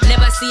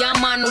 Never see a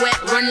man wet,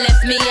 run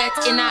left me yet.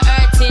 In a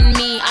hurting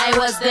me, I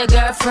was the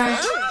girlfriend.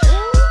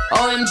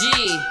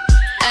 OMG,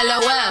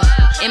 LOL.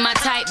 In my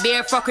tight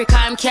beer, fuckery,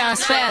 can't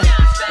spell.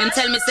 And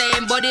tell me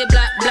saying body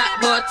black,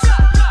 but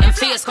and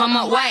face come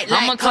out white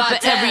like I'ma cover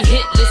every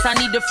hit list. I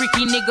need a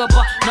freaky nigga,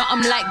 but no,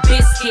 I'm like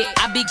biscuit.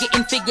 I be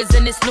getting figures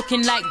and it's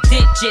looking like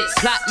digits.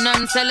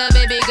 Platinum seller,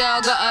 baby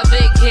girl, got a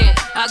big hit.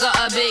 I got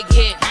a big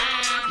hit.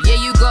 Yeah,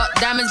 you got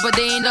diamonds, but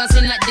they ain't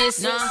dancing like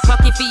this.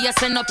 Pocket for you,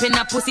 send up in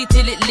a pussy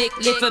till it lick.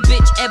 If a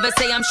bitch ever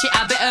say I'm shit,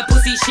 I better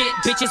pussy shit.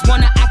 Bitches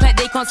wanna act like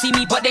they can't see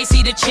me, but they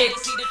see the chick.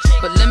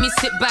 But let me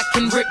sit back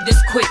and rip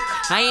this quick.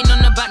 I ain't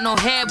on about no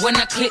hair when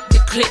I click the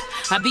clip.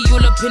 I be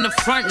all up in the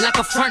front like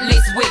a front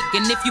lace wig.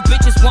 And if you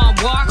bitches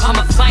want walk,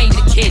 I'ma find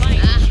the kid.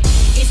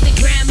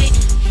 Instagram it,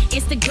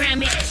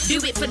 Instagram it.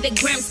 Do it for the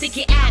gram, stick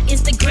it out.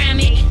 Instagram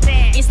it,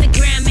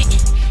 Instagram it,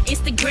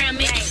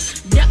 Instagram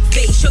it. Duck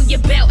face, show your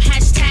belt,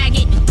 hashtag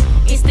it.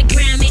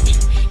 Instagram it,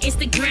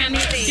 Instagram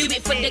it. Do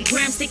it for the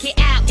gram, stick it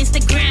out.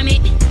 Instagram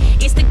it,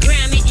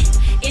 Instagram it,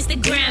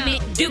 Instagram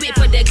it. Do it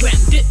for the gram,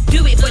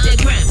 do it for the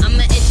gram. I'm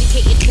an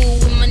educated fool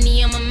with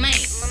money on my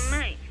mind.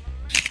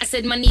 I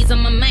said my knees on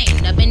my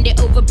mind. I bend it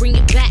over, bring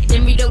it back,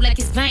 then reload like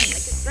it's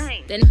veins.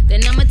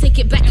 Then I'ma take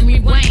it back and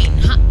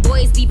rewind. Hot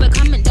boys leave a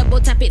comment, double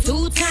tap it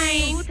 2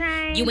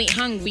 times. You ain't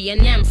hungry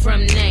and I'm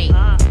from night.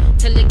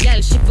 Tell the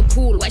girl she for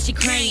cool, why she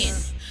crying?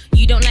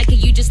 You don't like it,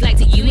 you just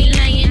like it, you ain't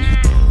lying.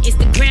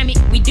 Instagram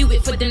it, we do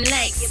it for them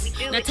likes.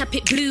 Now tap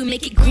it blue,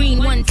 make it green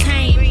 1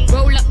 time.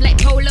 Roll up like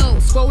polo,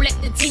 scroll like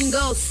the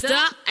tingo.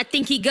 Stop, I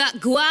think he got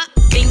guap,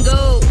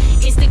 bingo.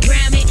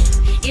 Instagram it,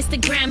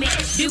 Instagram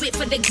it. Do it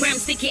for the gram,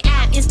 stick it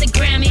out.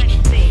 Instagram it,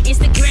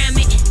 Instagram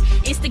it,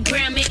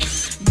 Instagram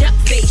it. Duck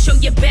face, show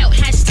your belt,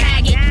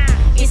 hashtag it.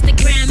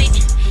 Instagram it,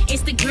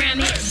 Instagram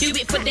it. Do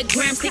it for the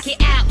gram, stick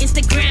it out.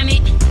 Instagram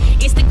it,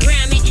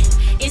 Instagram it,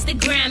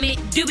 Instagram it.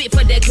 Do it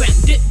for the gram,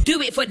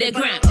 do it for the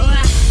gram.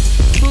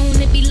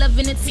 Phone, it be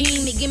loving a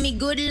team, it give me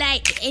good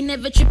light. Ain't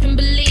never tripping,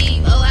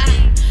 believe.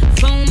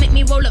 Phone make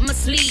me roll up my my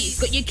sleeves.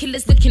 Got your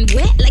killers looking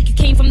wet like you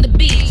came from the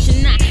beach.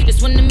 And I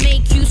just wanna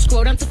make you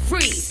scroll down to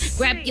freeze.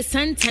 Grab your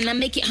suntan and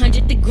make it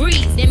 100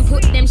 degrees. Then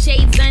put them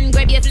shades on,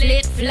 grab your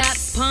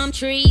flip-flops, palm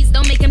trees.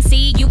 Don't make them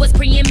see you was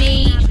preying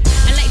me.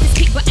 I like this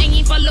pic, but I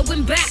ain't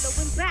following back.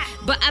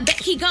 But I bet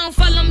he gon'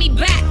 follow me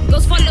back.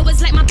 Those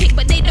followers like my pic,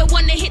 but they don't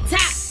wanna hit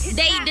top.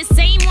 They the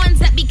same ones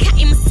that be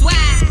cutting my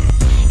swag.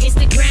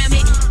 Instagram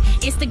it,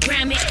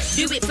 Instagram it.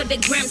 Do it for the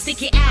gram,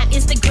 stick it out.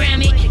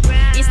 Instagram it,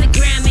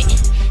 Instagram it,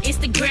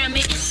 Instagram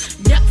it.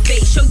 Duck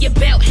face, show your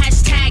belt,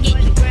 hashtag it.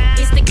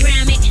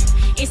 Instagram it,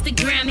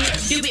 Instagram it.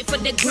 Do it for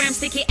the gram,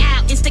 stick it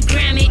out.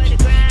 Instagram it,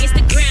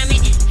 Instagram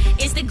it,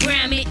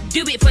 Instagram it.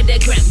 Do it for the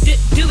gram,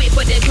 do it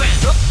for the gram.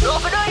 No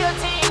for do your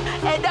thing,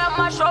 head down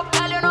my shop,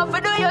 girl. You know for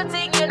do your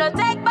thing, you know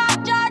take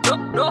back charge.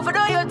 No for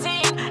do your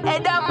thing,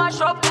 head down my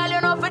shop, girl.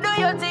 You know for do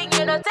your thing,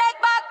 you know take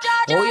back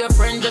charge. Oh, your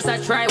friend just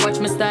a try, watch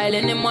me style,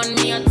 and them on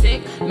me a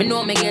tick. Me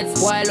know me get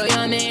spoiled, oh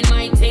yeah, me in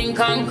my thing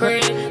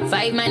concrete.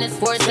 5 minus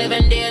 4,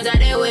 7 days of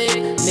the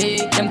week.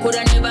 Me, them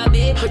coulda never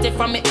be pretty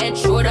from me head,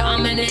 shoulder,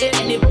 I'm in it.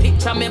 Any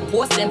picture me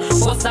post them,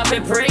 post up a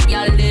break,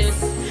 y'all this.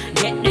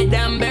 Get the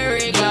damn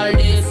berry, y'all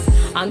this.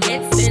 And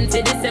get sent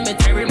to the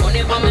cemetery,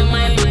 money for me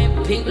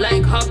mind. Pink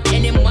like hop,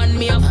 any man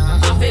me up.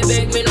 I feel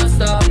beg me no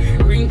stop.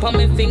 Ring for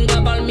me finger,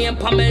 ball me and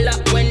Pamela.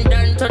 When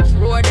done touch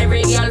road,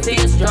 every girl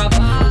face drop.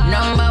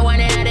 Number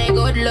one in a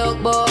good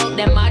look book.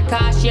 Them mad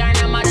cash yarn,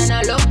 I'm mad and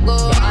I look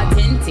good.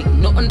 Authentic,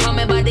 nothing for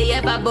me body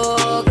ever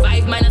book.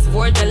 5 minus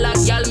 4 to lock,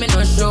 y'all me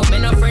no show. Me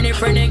no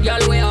friendly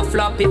girl way a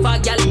flop. If a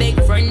girl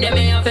big friend, them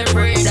me have to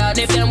pray that.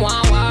 If them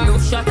want war, no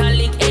shot and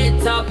lick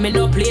it up. Me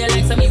no play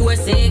like some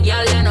USA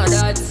girl, you know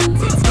that.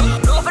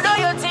 No for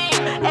do your thing,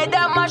 head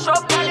down my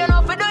shop, girl. You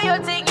know for do your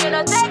thing, you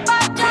know take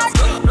back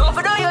charge. No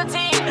for do your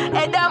thing,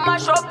 head down my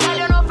shop, girl.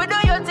 You know for do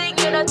your thing,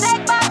 you know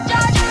take back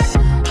charge.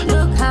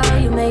 Look how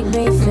you make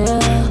me feel.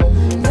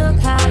 Look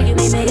how you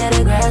make me get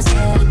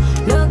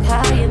aggressive. Look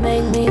how you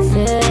make me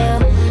feel.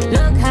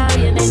 Look how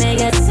you make me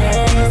get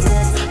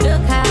senseless.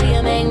 Look how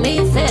you make me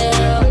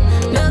feel.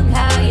 Look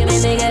how you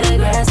make me get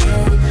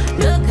aggressive.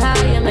 Look how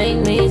you make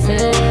me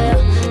feel.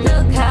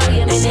 Look how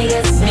you make me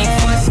get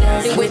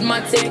senseless. With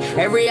my tick,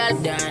 every all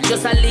done.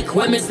 Just a lick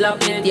when me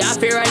slap it. Yeah, I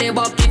fear I live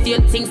up if you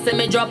think say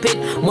me drop it.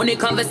 Money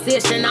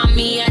conversation on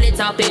me at the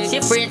topic. She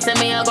afraid to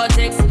me I go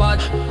take spot.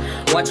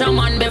 Watch a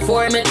man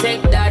before me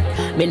take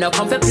that. Me no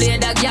come for play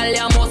that girl,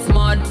 you must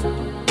mad.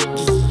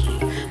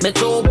 Me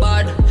too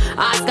bad.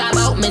 Ask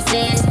about me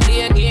sense.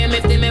 Play a game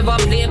if them ever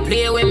play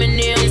with me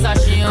name. It's a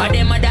shame. Cause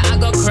them mother I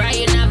go cry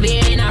in a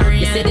vein in a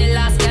rain. Say the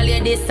last girl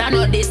you this, I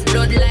know this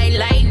bloodline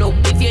line up.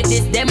 If you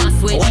this, them I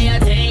switch. What you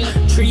think?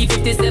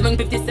 357,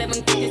 57,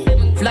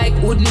 57. Like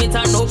wood meat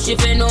and up, she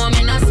fi know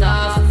me not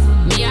soft.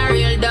 Me a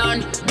real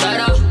done,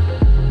 gotta.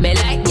 Me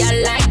like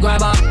y'all like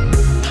grabber.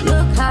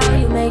 Look how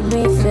you make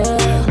me feel.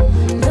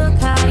 Look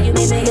how you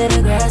make me get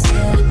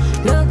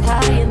aggressive. Look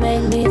how you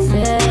make me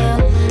feel.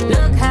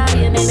 Look how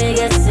you make me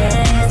get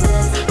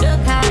senseless. Look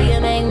how you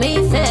make me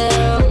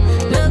feel.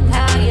 Look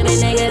how you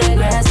make me get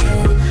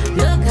aggressive.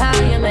 Look how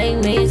you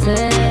make me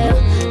feel.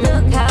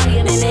 Look how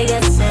you make me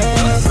get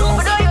senseless. No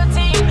for do your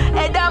thing,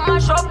 head down my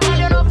shop, girl.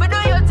 You know for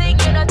do your thing,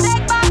 you know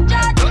take back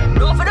charge.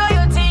 No for do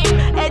your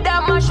thing, head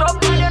down my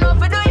shop, girl. You know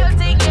for do your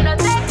thing, you know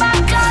take back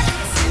charge.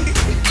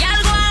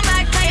 Y'all go on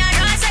back, 'cause you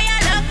know say you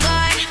look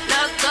good,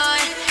 look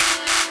good.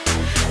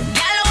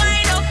 Y'all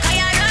wind up, 'cause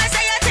you know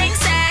say you think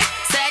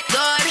set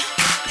good.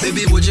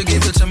 Baby, would you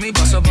give it to me,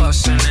 bust a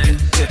bus in it?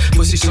 Yeah,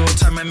 pussy so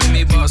tight, man, make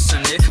me bust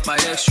in it. My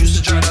ex used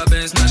to drive the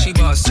Benz, now she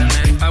bustin'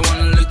 it. I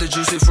wanna lick the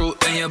juicy fruit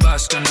and you're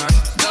bustin' it.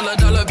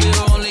 Dollar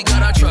bill, only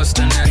got our trust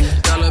in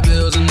it. Dollar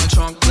bills in the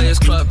trunk, players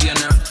club, you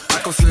know. I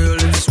can feel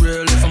if it's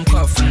real, if I'm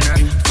cuffin' that.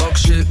 Fuck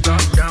shit,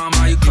 got down,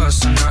 how you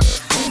cussin' that?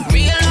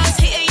 Real lost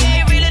hitter,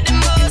 yeah, realer than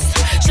most.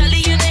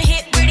 Shelly in the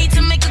hit, ready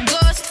to make a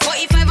ghost.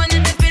 45 under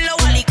the pillow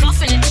while he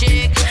coughing a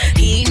chick.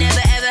 He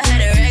never ever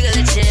had a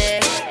regular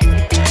chick.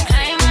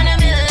 I'm on the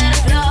middle of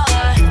the floor.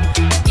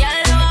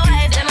 Y'all know my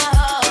wife, them a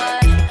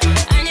whore.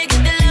 And you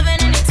get the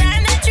loving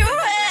anytime that you're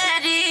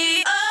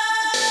ready.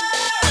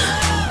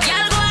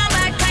 Y'all go on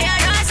back, 'cause you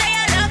know say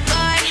you look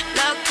good,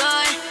 look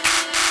good.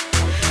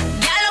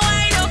 Y'all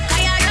wind up,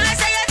 'cause you know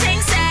say you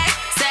think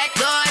set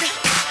good.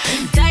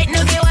 Tight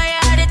nookie, why you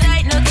had the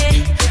tight nookie?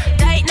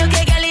 Tight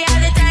nookie, girl, you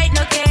had the tight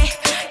nookie.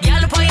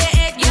 Y'all pull your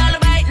head, y'all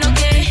bite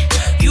nookie.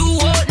 You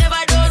won't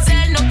never do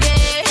sell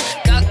nookie.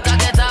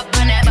 Cock it up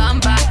on the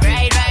bumper.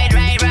 Ride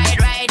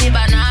the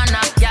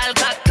banana. Y'all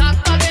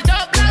cock it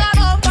up like a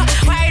bumper.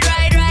 Ride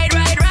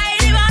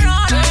the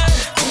banana.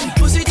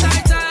 Pussy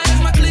tight, is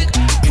my click.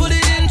 Put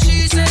it in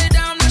cheese, set it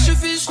down, that's your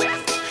fish.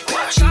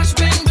 Shots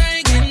bang,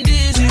 bang, getting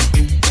dizzy.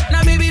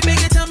 Now baby,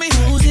 make it, tell me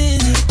who's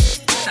is it?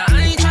 Now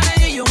I ain't tryna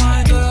hear you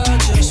whine, girl.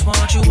 Just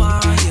want you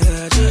whine,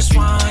 yeah, just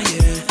whine,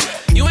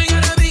 yeah. You ain't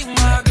gotta be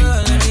my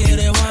girl, let me hit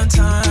it one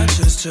time,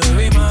 just to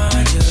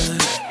remind you.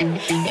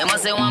 You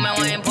must say want me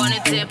wine pon the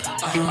tip.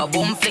 A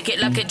boom flick it,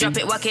 lock it, drop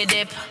it, whack it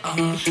dip.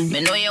 Me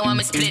know you want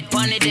me split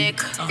pon the dick,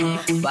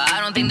 but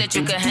I don't think that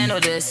you can handle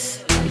this.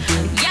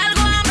 Y'all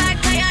go on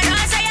back, 'cause you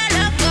know say you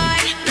look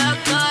good, look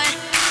good.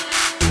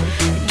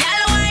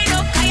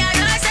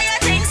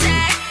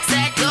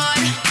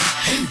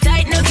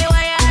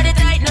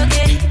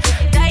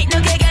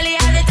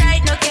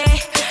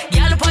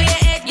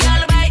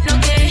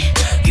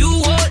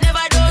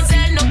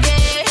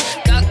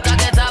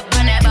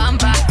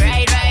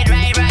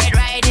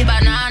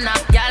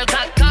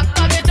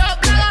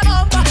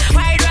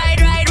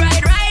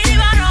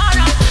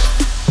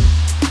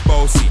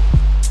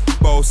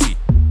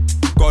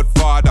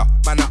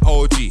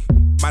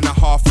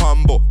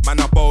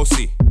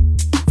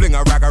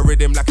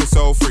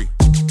 so free.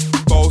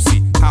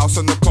 Bossy, house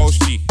on the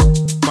coast, G.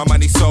 My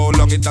money so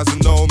long it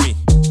doesn't know me.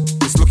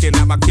 It's looking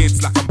at my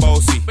kids like I'm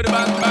bossy. Bang,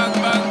 bang,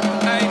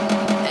 bang,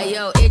 hey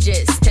yo,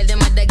 Idris, tell them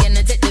what they're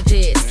gonna take the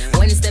piss.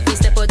 When Steffi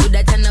step out, do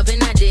that turn up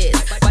in a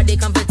diss. Body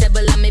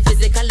comfortable, I'm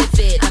physically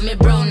fit. I'm a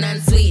brown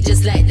and sweet,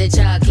 just like the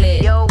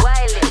chocolate. Yo,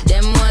 Wiley,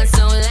 them ones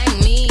sound like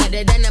me.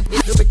 They done up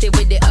pretty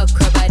with the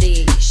okra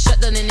body. Shut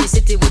down in the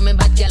city with me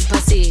bad gal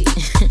pussy.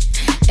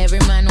 Every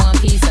man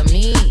want piece of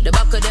me. The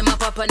back of them a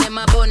pop and them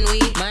a bun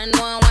weed. Man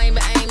want wine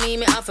behind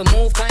me have to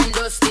move kind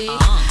dusty.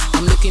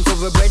 I'm looking for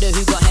a brother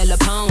who got hella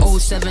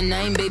pounds.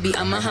 079, baby,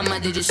 I'm a hammer,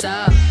 did you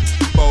shop?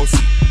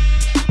 Bossy,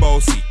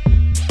 bossy,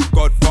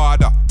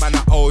 Godfather, man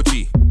a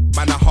OG.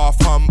 Man a half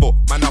humble,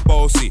 man a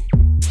bossy.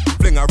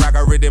 Fling a rag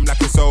a rhythm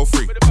like it's all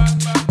free.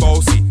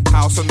 Bossy,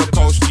 house on the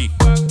coast, G.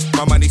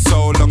 My money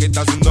so long it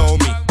doesn't know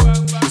me.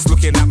 It's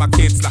looking at my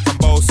kids like I'm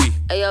bossy.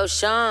 Hey yo,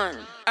 Sean.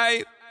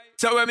 Hey,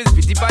 so when me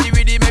spitty body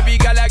with it, maybe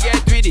gala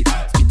get with it.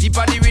 Spitty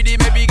body with it,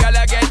 maybe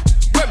gala get.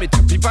 When me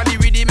trippy body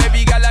with it,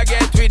 maybe gala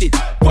get with it.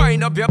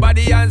 Wind up your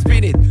body and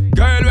spin it.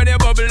 Girl, when you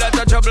bubble, that's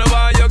a trouble.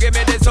 Why you give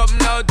me this something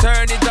now?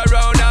 Turn it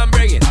around and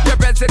bring it. You're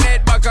pressing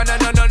it back on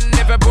and on.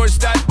 If you push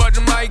that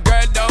button, my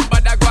girl down,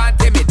 but I can't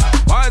timid.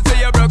 Once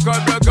you broke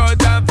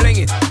out and fling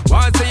it.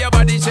 Once your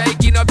body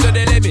shaking up to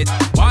the limit.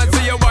 Once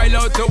you wild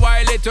out to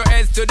wild it to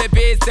S to the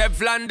base,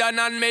 Steph London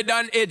and mid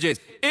on edges.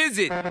 Is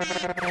it?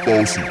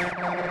 Bossy,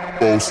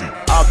 bossy.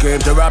 I came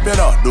to rap it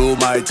up, do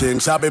my thing.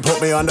 Sabi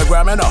put me on the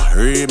gram and a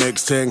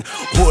remix thing.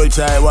 Pull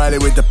tight Wiley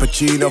with the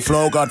Pacino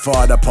flow.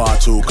 Godfather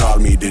part 2, call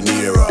me De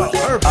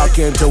Niro. I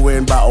came to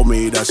win, battle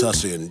me, that's a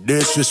sin.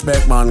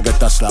 Disrespect, man,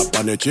 get a slap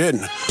on the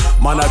chin.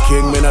 Man a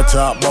king, man a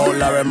top bowl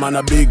Larry, man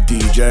a big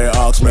DJ,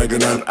 Ox,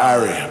 Megan and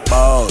Harry.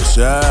 Boss,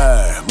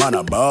 yeah, man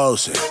a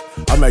bossy.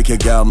 I make your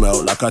girl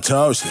melt like a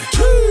toasty.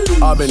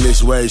 I've been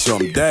this way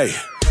someday.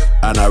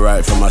 And I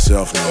write for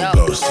myself, no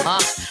ghost.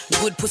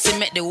 Good pussy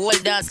make the whole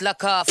dance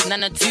lock off.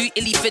 None of two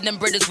illy fit them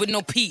brothers with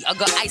no pee. I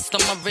got ice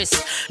on my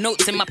wrist,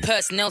 notes in my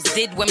purse. Nails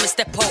did when me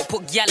step out,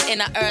 put gyal in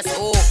a earth.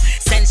 Oh,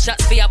 send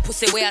shots for your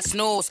pussy where I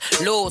snows.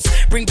 Lows,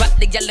 bring back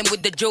the gyal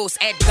with the juice.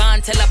 Head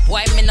gone, tell a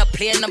boy me no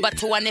play number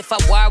 2. And if I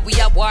war, we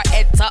a war.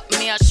 Head top,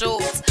 me a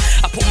shows.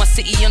 I put my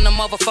city on the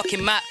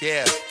motherfucking map.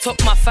 Yeah. Took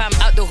my fam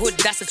out the hood,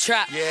 that's a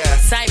trap. Yeah.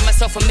 Signed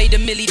myself and made a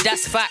milli,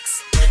 that's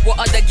facts. What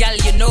other gal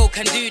you know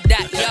can do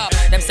that, yo?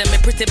 Them send me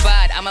pretty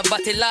bad, I'm a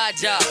body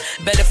larger.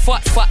 Better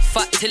fat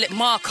till it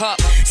mark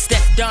up.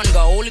 Steph Dunga,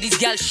 all of these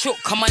gals shook.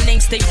 Cause my name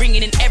stay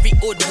ringing in every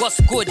hood.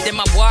 What's good? Then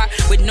my war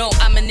with no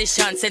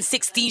ammunition. Send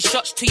 16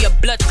 shots to your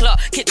blood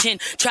clot kitchen.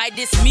 Try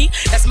this me,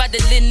 that's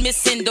Madeline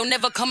missing. Don't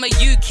ever come a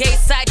UK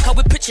side, cause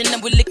we're pitching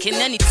and we're licking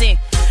anything.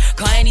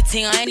 Cause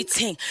anything or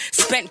anything.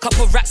 Spent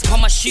couple racks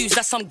upon my shoes,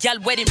 that's some gal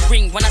wedding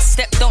ring. When I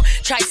step down,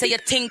 try say a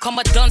thing. Cause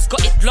my dun's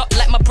got it locked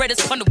like my brothers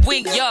on the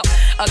wing, yo.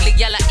 Ugly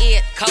gal I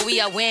eat, cause we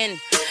a win.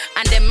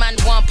 And them man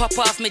want pop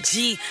off my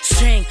G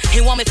string.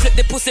 He want me flip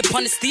the pussy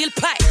upon the steel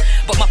pipe.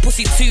 But my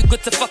pussy too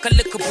good to fuck a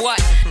little boy.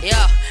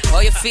 Yeah,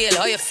 how you feel,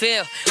 how you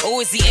feel?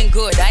 Always eating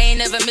good, I ain't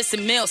never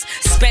missing meals.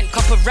 Spent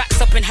couple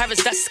racks up in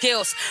Harris, that's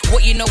skills.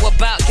 What you know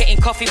about getting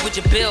coffee with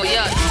your bill,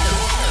 yeah.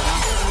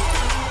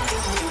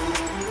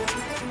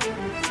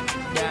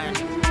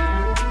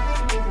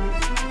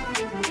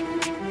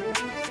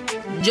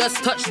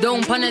 Just touched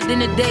down on a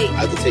dinner date.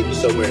 I can take you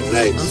somewhere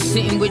nice. I'm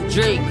sitting with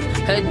Drake.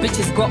 Heard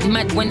bitches got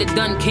mad when the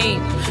done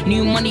came.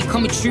 New money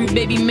coming true,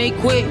 baby, make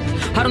way.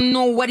 I don't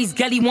know why these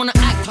galley wanna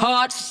act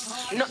hard.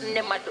 Nothing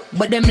them I do,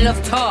 but them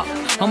love talk.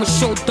 I'ma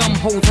show dumb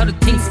hoes how the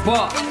thing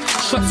spark.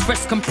 Shots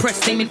fresh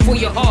compressed, aiming for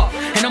your heart.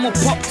 And I'ma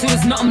pop till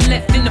there's nothing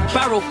left in the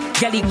barrel.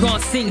 Galley gon'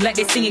 sing like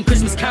they singing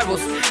Christmas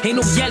carols. Ain't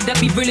no gal that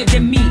be realer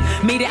than me.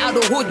 Made it out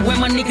the hood when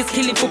my niggas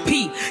killing for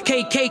P.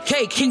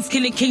 KKK, kings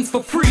killing kings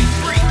for free.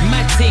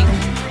 Mad thing.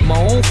 My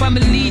own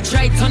family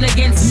try turn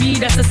against me,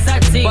 that's a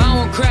sad thing. But I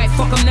won't cry,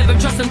 fuck, I'll never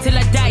trust them till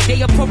I die.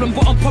 They a problem,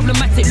 but I'm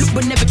problematic, look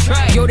but never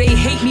try. Yo, they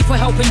hate me for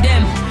helping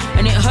them,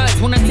 and it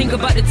hurts when I think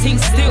about the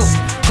things still.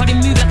 Cause they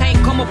move like I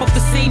ain't come up off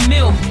the same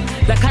mill.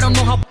 Like I don't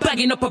know how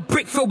bagging up a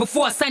brick feel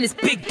before I sign this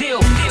big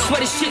deal.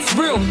 Swear this shit's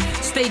real,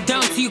 stay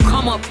down till you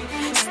come up.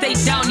 Stay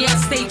down, yeah,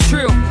 stay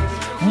true.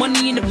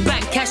 Money in the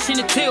bank, cash in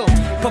the till.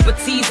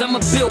 Properties, I'ma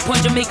build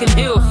on Jamaican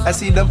hills. I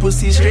see them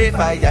pussy straight,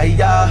 aye, aye,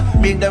 aye.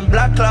 Make them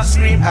black clocks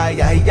scream, aye,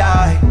 aye,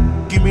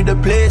 aye. Give me the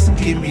place,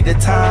 give me the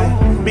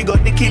time. We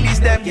got the killies,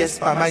 them, yes,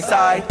 by my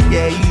side.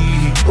 Yeah,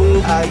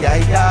 oh, aye,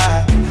 aye,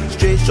 aye.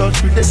 Straight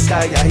shots with the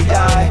sky, aye,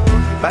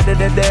 aye. Better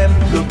than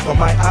them, look for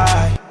my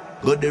eye.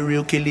 Got the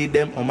real killie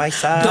them on my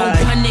side. Don't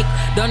panic,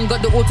 done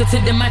got the auto to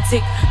the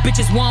matic.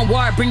 Bitches want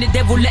war, bring the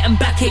devil, let them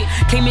back it.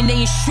 Came in,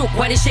 they ain't shook,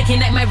 why they shaking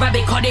like my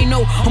rabbit? Cause they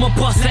know I'm a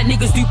boss like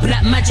niggas do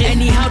black magic.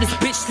 Anyhow, this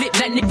bitch slip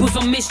like nipples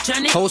on Miss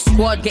Janet. Whole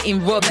squad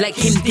getting robbed like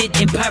him did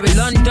in Paris.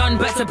 London,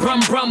 back to Brum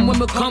Brum, when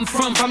we come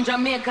from. From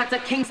Jamaica to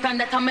Kingston,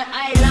 that I'm an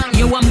island.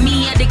 Yo, I'm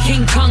me at the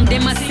King Kong,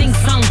 them I sing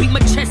song. Beat my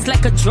chest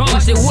like a drum.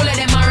 Watch the whole of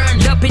them I run.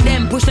 Up in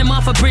them, push them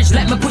off a bridge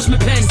like me push me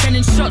pen.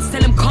 Sending shots,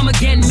 tell them come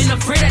again, me not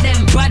afraid of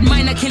them. Bad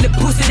mind, I kill it.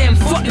 Pussy them,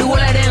 fuck the whole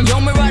of them.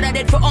 Yo, me rather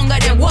dead for hunger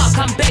than walk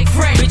and beg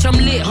friend. Bitch Bitch, I'm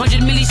lit,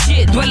 100 million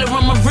shit, dweller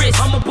on my wrist.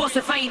 I'm a boss,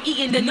 if I ain't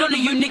eating, then none of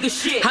you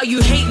niggas shit. How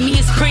you hate me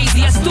is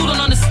crazy, I still don't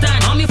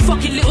understand. I'm your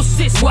fucking little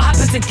sis, what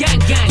happened to gang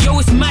gang? Yo,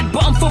 it's mad,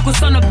 but I'm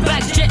focused on a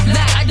bag, jet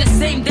lag. At the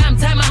same damn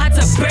time, I had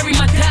to bury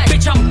my dad.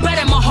 Bitch, I'm bad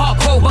at my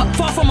heart cold, but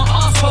far from my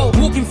asshole.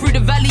 Walking through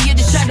the valley of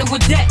the shadow of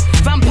death.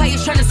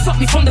 Vampires trying to suck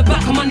me from the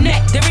back of my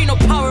neck. There ain't no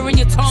power in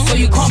your tongue, so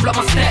you can't block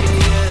my step.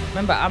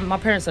 Remember, my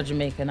parents are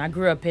Jamaican. I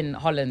grew up in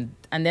Holland,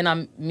 and then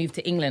I moved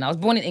to England. I was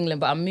born in England,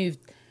 but I moved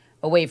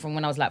away from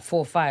when I was like 4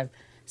 or 5.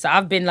 So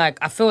I've been like,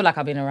 I feel like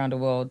I've been around the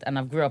world, and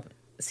I've grew up,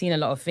 seen a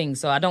lot of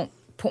things. So I don't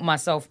put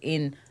myself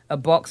in a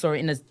box or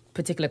in a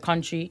particular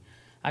country.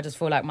 I just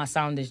feel like my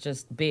sound is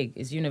just big.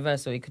 It's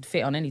universal. It could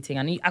fit on anything.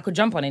 And I could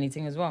jump on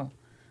anything as well.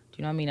 Do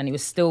you know what I mean? And it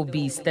would still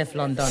be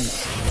Stefflon Don.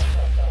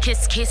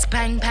 Kiss, kiss,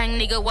 bang, bang,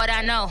 nigga, what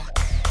I know.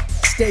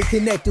 Stay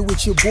connected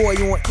with your boy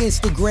on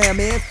Instagram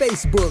and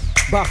Facebook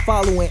by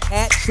following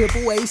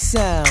 @AAA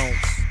Sounds.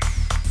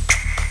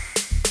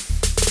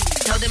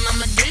 Tell them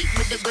I'm a deep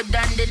with the good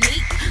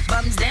underneath.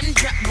 Bums them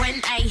drop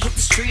when I hit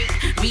the street.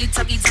 Real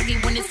tuggy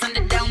when it's on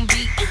the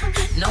downbeat.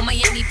 No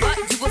Miami, but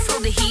you will feel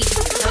the heat.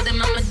 Tell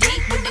them I'm a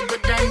deep with the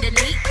good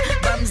underneath.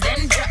 Bums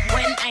them drop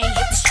when I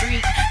hit the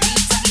street.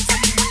 Real tuggy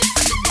when it's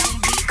on the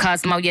downbeat.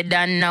 Cosmo, you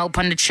done know up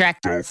on the track.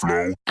 I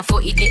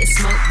thought he didn't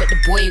smoke, but the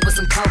boy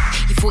wasn't coke.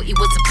 He thought he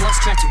was a boss,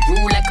 trying to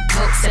rule like a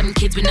pope. 7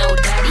 kids with no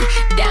daddy.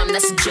 Damn,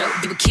 that's a joke.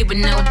 You a kid with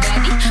no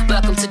daddy.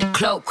 Welcome to the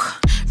cloak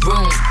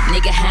room.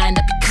 Nigga, hand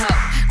up your cup.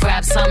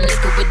 Grab some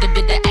liquor with a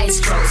bit of ice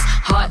froze.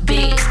 Heart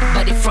big,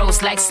 but it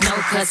froze like snow.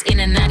 Cause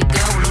in and out of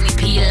gold, only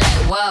peel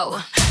like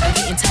whoa. I'm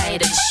getting tired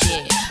of this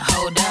shit.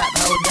 Hold up,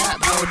 hold up,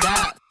 hold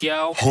up.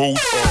 Yo,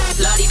 hold up.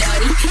 Lottie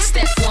Dottie,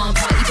 step one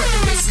party, but the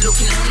wrist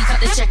looking only.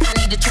 Cut the check, I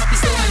need the trophy,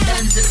 so I'm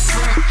done to the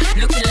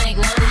front. Looking like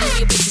money,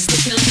 your bitches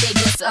looking like they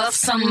just off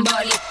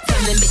somebody.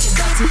 Tell them bitches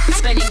dirty,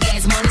 spending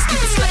gas money,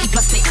 stupid slutty,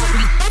 plus they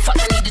ugly. Fuck,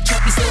 I need the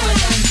trophy, so I'm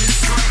done to the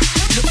front.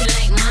 Looking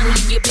like money,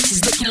 your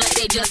bitches looking like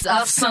they just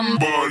off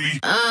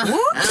somebody. Who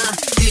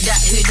that,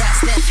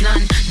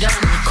 Stefflon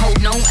Don. Cold,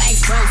 no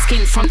ice, brown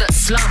skin from the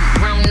slum.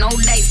 Round, no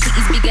lights,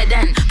 titties bigger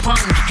than pun.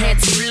 Hair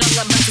too long,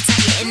 I'm about to tie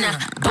it in a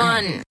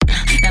bun.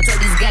 Now tell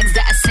these gags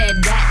that I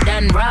said that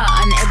done raw.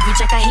 On every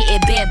track I hit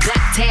it bare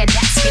black, tear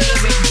that skinny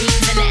red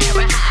jeans and the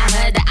era I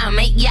heard that I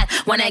make yeah.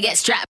 When I get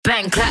strapped,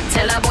 bang, clap,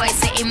 tell a boy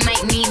say it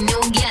make me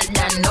new girl.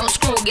 Done, don't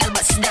screw girl,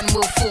 but them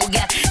will fool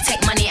girl.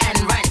 Take money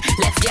and run,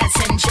 left yard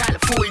central,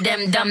 fool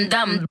them dumb.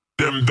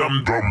 Them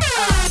dumb.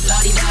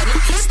 Lottie Dottie,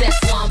 step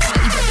one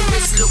party, but the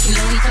wrist looking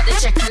lonely. Cut the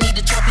check, I need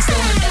the trophy, so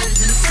I'm done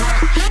to the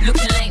front.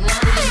 Looking like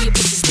money, your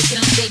bitches looking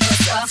like they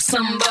just off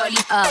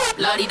somebody.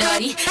 Lottie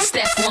Dottie,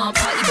 step one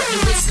party, but the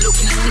wrist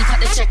looking lonely. Cut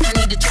the check, I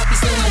need the trophy,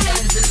 so I'm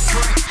done to the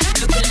front.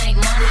 Looking like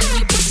money,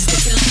 your bitches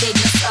looking like they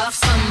just off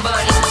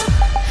somebody.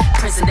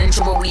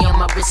 Presidential rollie on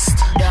my wrist.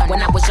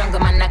 When I was younger,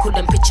 man, I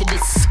couldn't picture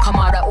this. Come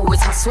out, I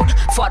always hustled.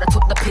 Father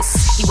took the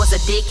piss. He was a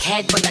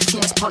dickhead, but that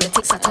thing was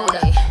politics. I told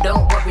her,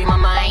 don't worry,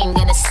 mama, I ain't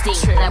gonna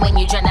stick. Like when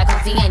you drank that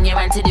coffee and you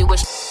ran to do a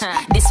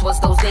This was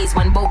those days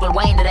when Bogle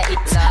Wayne did I hit.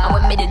 I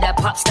admitted that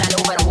pop style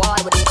over the wall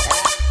with it.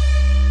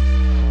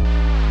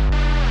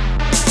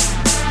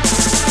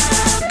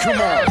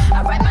 Come on,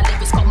 I write my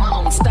lyrics, got my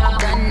own style.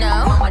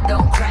 Mama,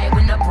 don't cry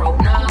when I broke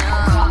now.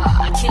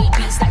 I kill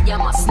beats that you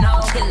must know.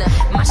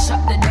 Mash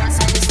up the dance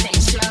and the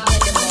stage show.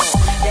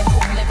 They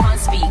put me on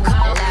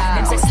speaker.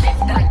 Them say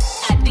Stefflon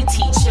at the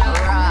teacher.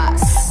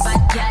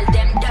 Bad girl,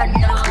 them done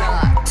know.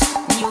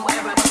 New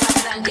era, but I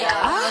done yeah.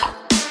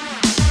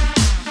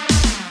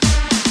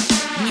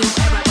 New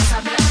era, but I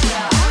done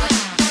yeah.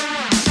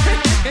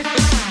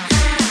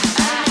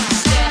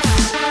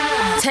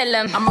 Tell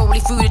them I'm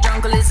rolling through the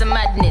jungle is a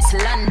madness.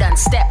 London,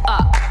 step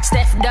up.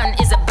 Stefflon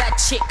is a bad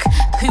chick.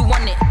 Who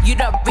want it? You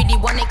don't really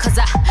want it, cause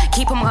I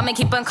keep them coming,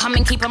 keep them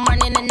coming, keep them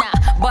running and I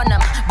bun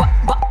them,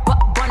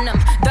 bun them,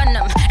 done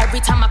them. Every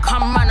time I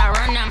come run, I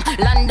run them.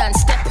 London,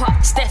 step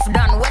up,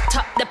 Stefflon, wet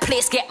up. The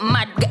place get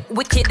mad, get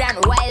wicked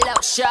and wild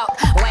out, shout.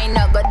 Wine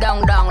up, go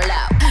down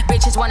loud.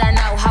 Bitches wanna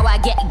know how I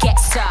get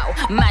so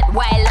mad,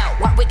 wild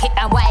out. What wicked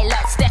and wild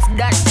out.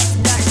 Stefflon,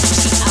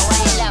 she a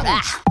wild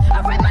out.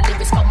 I write my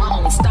lyrics, got my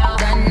own style.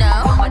 Done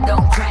now, mama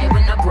don't cry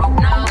when I broke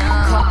now.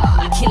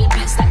 I kill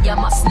beats that you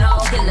must know.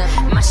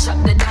 Mash up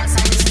the dance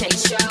and the stage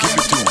show.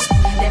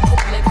 Then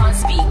put me on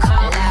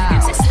speaker.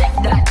 Them say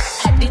Stefflon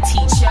at the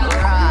teacher.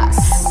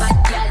 Bad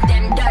girl,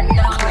 them done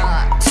know.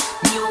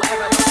 New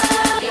era,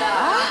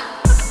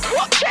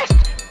 what chest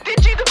did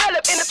you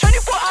develop in the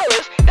 24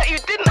 hours that you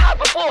didn't have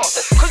before?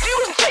 Cause you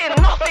wasn't saying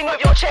nothing with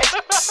your chest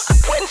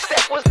when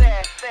Steph was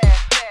there.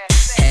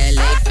 Hair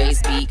laid,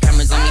 face beat,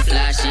 cameras on me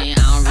flashing.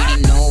 I don't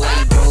really know why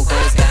you broke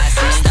those guys.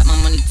 Stop my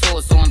money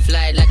tall, so I'm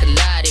fly like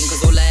Aladdin.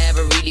 Cause all I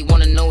ever really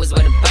wanna know is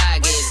where the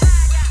bag is.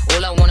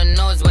 All I wanna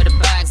know is where the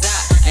bag's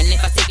at. And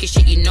if I take your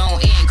shit, you know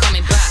it ain't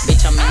coming back.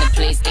 Bitch, I'm in the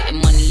place,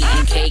 getting money,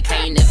 eating cake.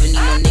 I ain't never need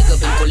no nigga,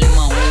 been pulling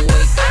my own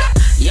weight.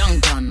 Young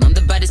Don, I'm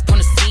the baddest on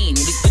the scene.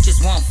 All these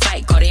bitches want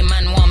fight, cause they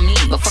man want me.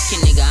 But fuck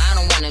your nigga, I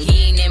don't wanna,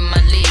 he ain't in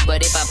my league.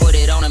 But if I put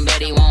it on him,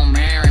 bet he won't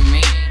marry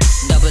me.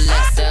 Double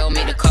XL,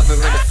 made the cover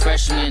of the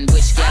freshman.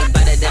 Which gal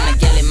better than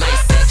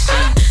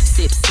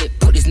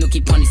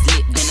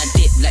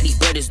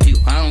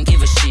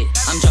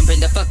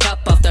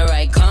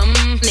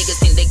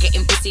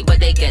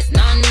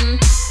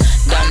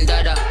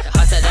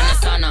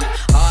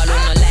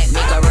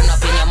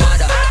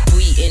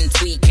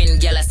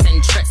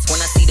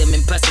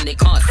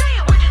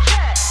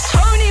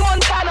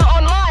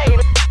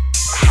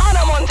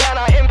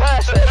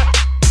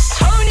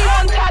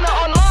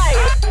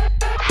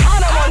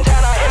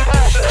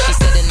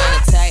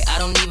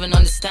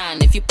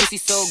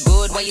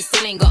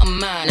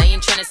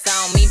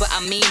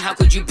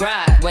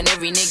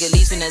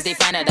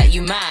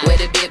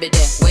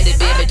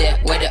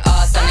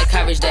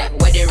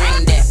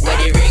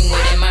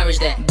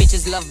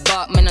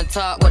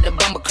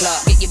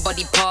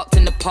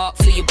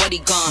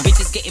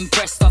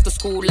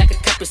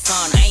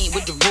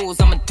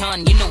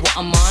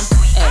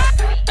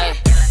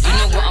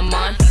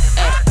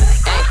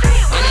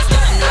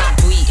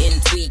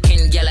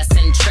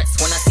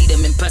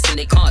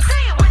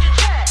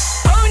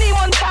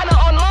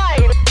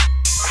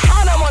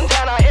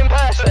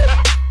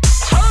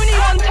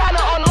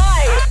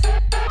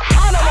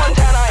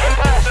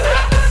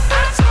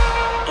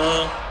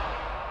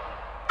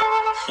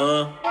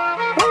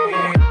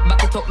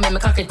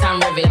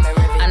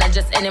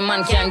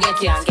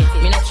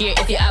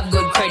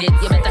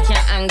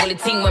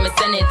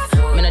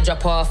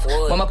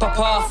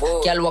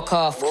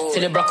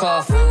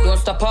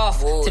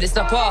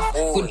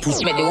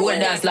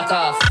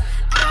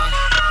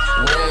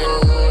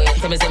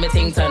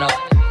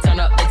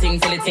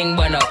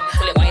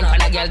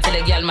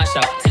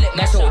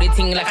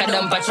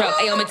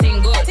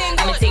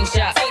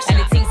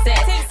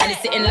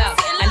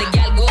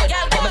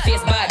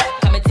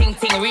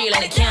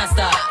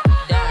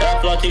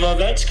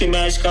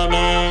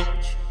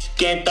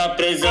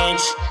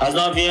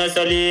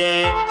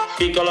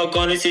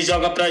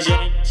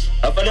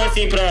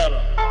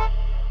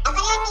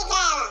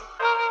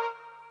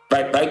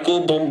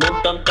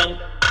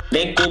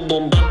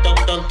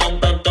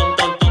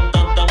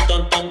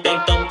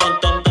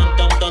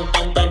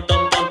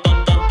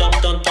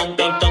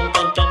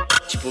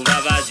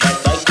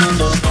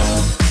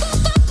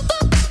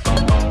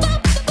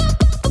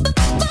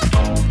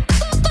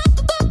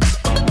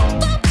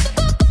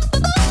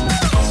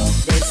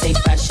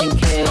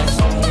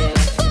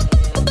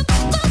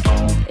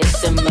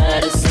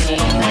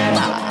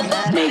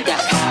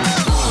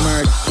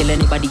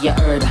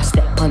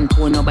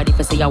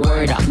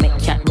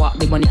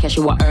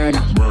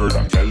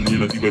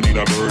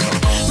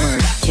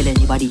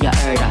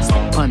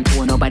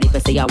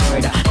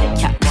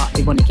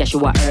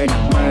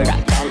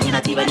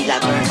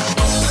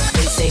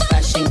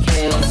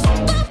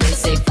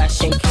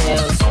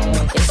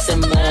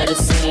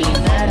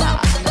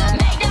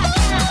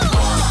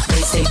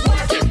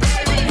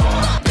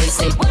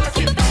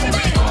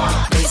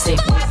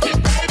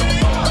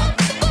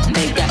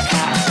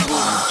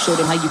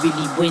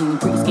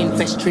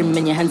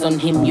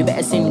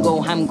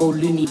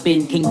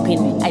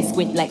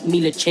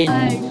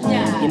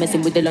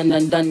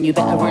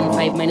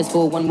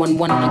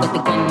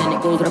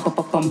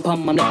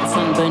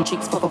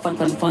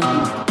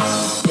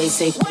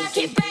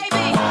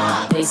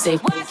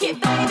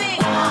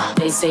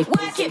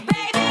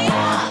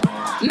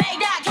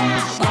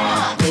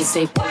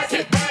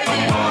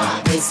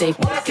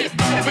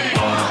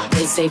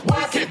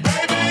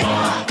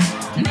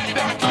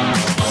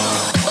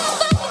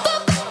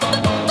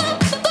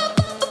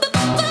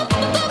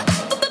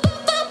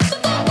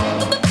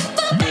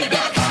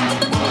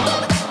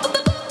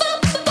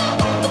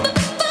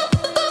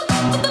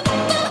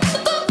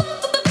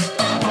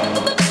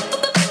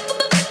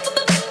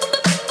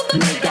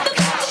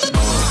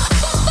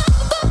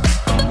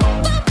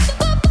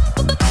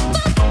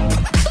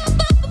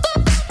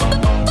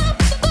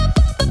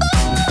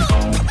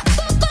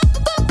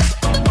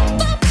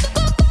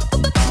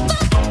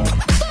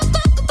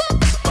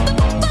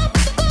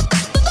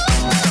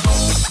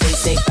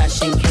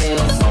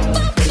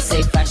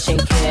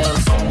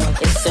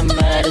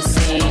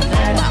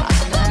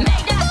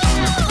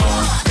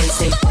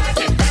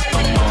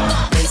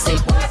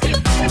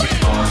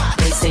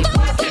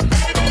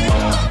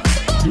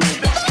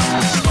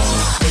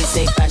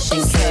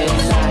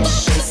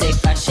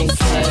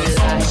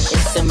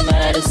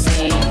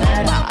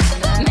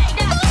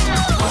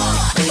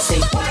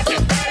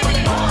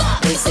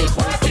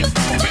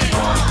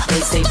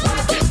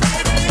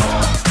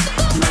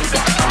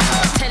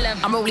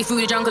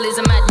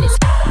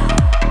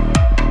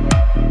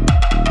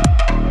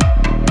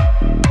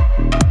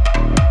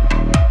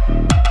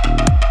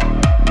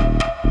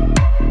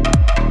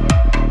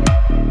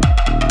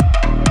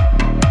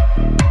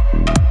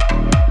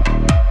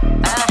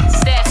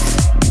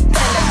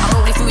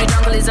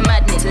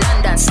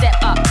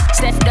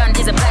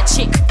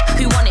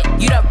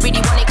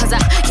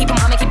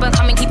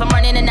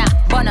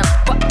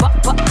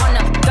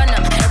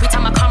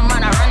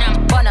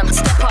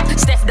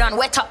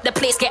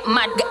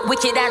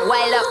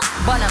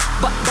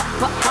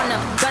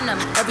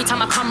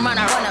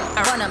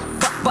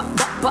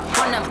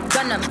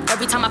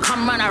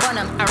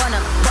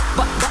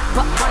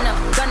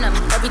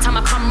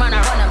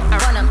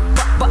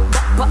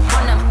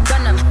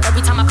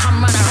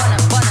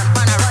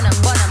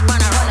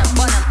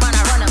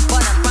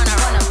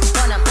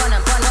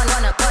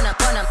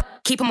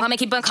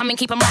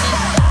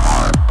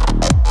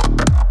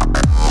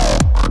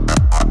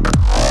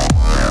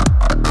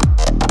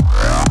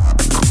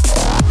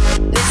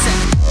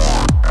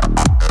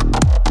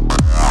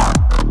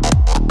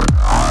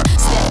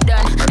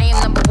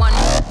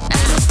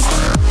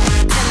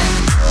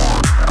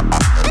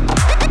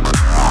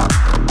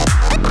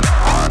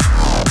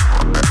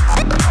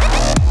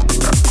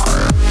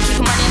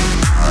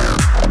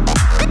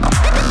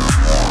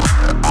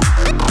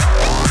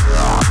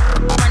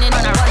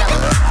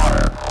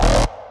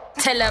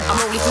Tell them I'm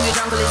rolling through your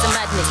jungle is a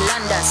madness.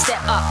 London,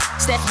 step up.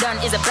 Steph Dunn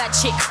is a bad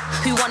chick.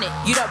 Who want it?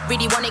 You don't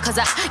really want it, cause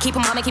I keep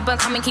them coming, keep them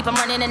coming, keep them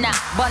running and out.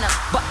 Bun them,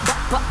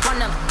 run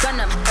them, gun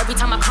them. Every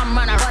time I come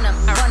run, I run them,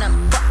 I run them.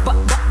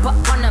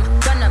 Run them,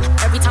 gun them.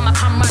 Every time I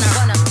come run, I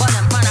run them, run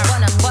them, run them,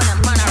 run them, run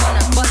them, run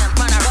them, run them,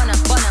 run them, run them,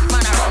 run them, run them,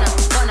 run them,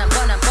 run them,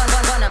 run them, run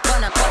them, run them,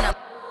 run them, run them.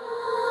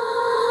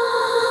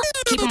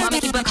 Keep them coming,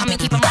 keep them coming,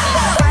 keep them running.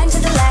 Wind to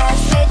the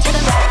left, straight to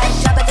the right,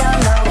 drop it down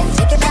low and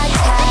take it back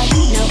high.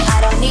 No, I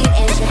don't need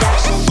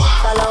introduction.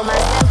 Follow my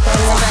simple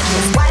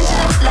instructions. Wind to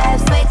the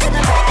left, straight to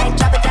the right,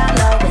 drop it down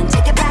low and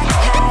take it back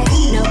high.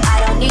 No, I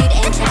don't need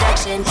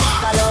introduction.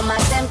 Follow my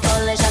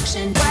simple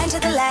instruction. Wind to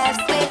the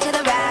left, straight to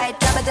the right,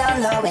 drop it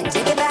down low and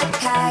take it back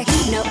high.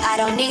 No, I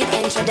don't need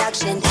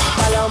introduction.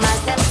 Follow my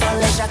simple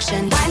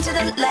instruction. Wind to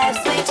the left,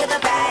 straight to the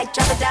right,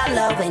 drop it down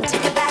low and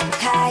take it back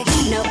high.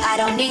 No, I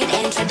don't need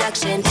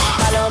introduction.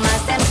 Follow my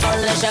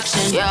simple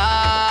instruction.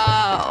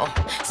 Yo,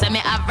 send me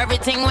have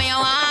everything when you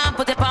want,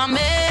 put it on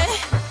me.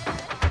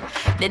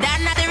 The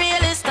dad not the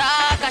realest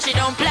talk, cause she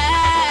don't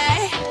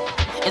play.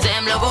 It's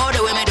him love all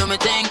the way me do me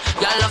thing.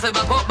 Y'all love it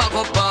back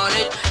up on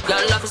it.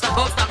 Y'all love it stack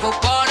up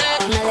on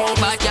it.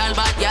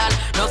 Bad y'all,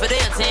 no for do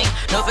your thing,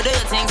 no for do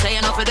your thing. Say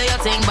no for do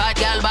your thing, bad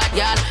y'all,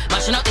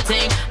 mashing up the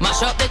thing,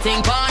 mash up the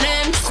thing, pawn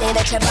him. Say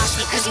that you're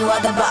bossy cause you are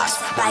the boss.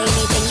 Buy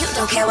anything, you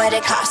don't care what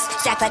it costs.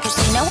 Stack like a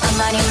casino, I'm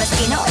money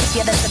Moschino. If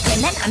you're the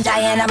supreme, then I'm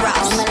Diana Ross.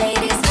 All my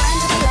ladies, wind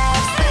to the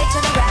left, straight to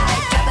the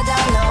right, drop it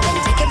down low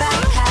and take it back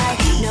high.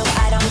 No,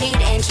 I don't need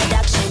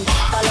introduction.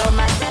 Follow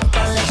my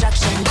simple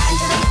instruction. Wind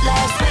to the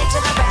left, straight to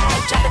the right,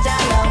 drop it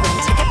down low and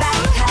take it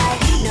back high.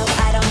 No,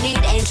 I don't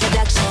need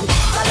introduction.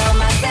 Follow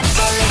my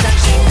simple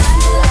instruction. Wind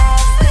to the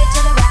left, straight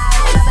to the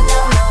right, drop it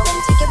down low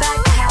and take it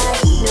back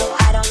high. No,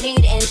 I don't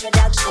need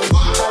introduction.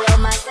 Follow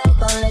my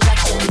simple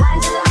instruction.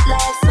 Wind to the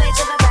left, straight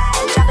to the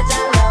right, drop it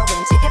down low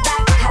and take it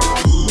back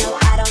high. No,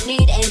 I don't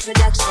need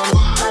introduction.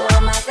 Follow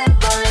my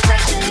simple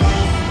instruction.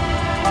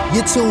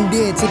 You're tuned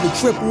in to the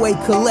Triple A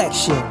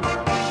Collection.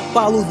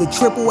 Follow the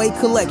Triple A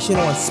Collection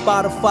on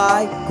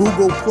Spotify,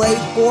 Google Play,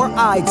 or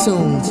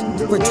iTunes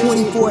for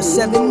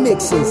 24/7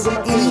 mixes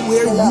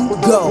anywhere you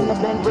go.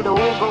 With the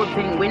whole gold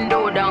thing,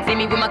 window down, see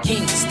me with my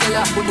king,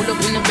 Stella. Pull up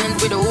in the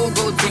Benz with the whole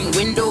gold thing,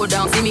 window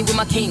down, see me with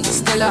my king,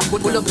 Stella.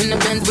 Pull up in the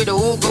Benz with the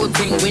whole gold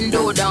thing,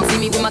 window down, see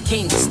me with my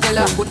king,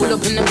 Stella. Pull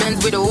up in the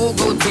Benz with the whole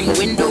gold thing,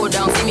 window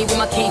down, see me with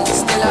my king,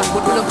 Stella.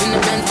 Pull up in the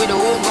Benz with the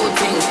whole gold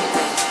thing.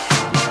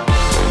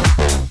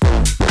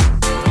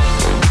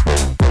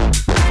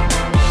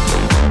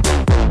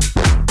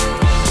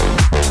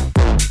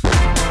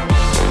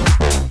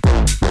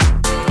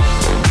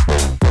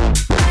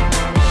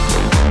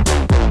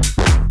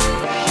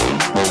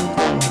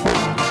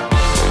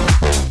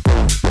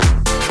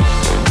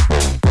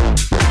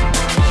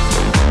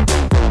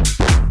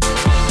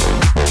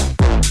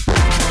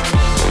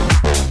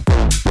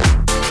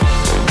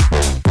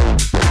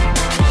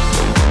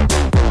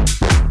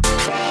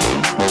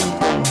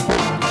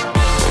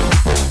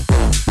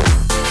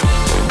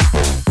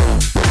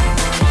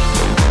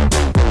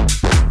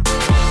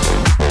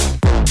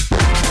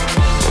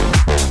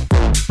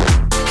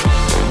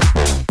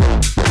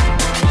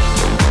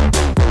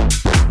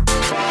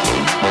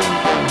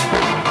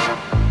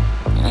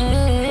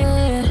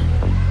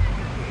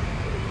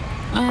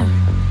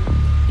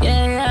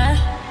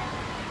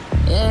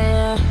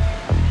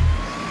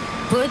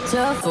 Put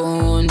your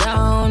phone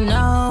down,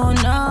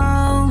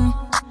 no.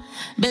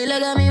 Babe,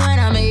 look at me when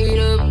I made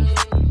up.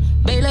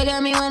 Babe, look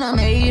at me when I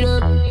made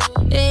up.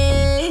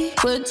 Hey,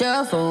 put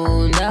your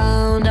phone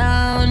down.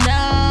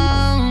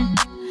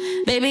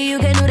 Baby, you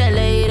can do that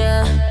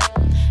later.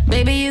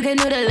 Baby, you can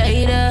do that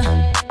later.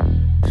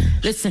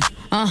 Listen,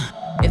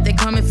 if they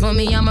coming for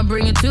me, I'ma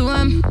bring it to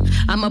them.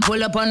 I'ma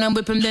pull up on them,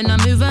 whip them, then I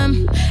move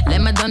them.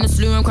 Let my Donna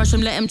slew them, crush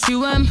them, let them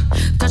chew them.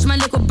 Touch my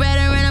little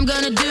brother and I'm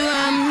gonna do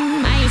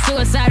them. I ain't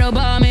suicidal,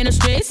 but I'm in the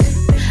streets.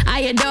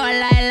 I adore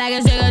life like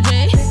a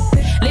cigarette.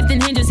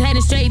 Lifting hinges,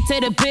 heading straight to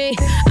the pit.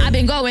 I've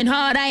been going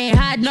hard, I ain't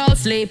had no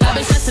sleep. I've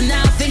been stressing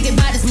out, thinking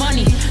about this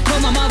money.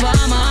 Told my mother,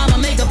 I'ma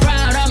make her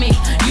proud of me.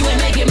 You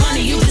ain't making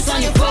money, you just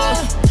on your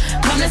phone.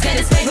 Come, let's get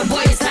this paper,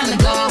 boy, it's time to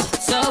go.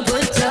 So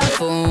put your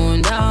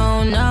phone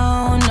down,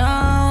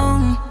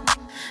 no.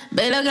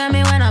 Babe, look at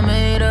me when I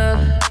made up.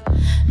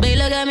 Babe,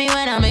 look at me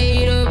when I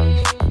made up.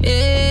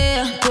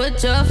 Yeah,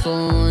 put your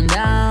phone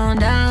down.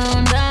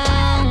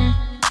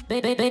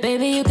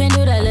 Baby, you can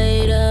do that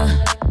later.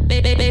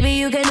 Baby,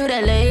 you can do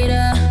that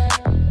later.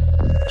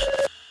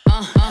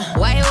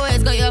 Why you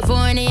always got your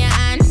phone in your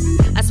hand?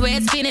 I swear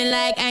it's feeling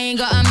like I ain't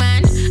got a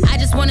man. I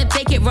just wanna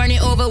take it, run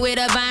it over with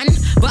a van.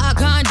 But I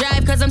can't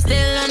drive cause I'm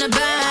still on the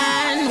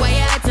ban. Why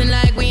you acting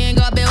like we ain't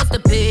got bills to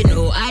pay?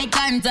 No eye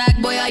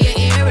contact, boy, are you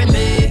hearing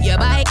me? You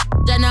buy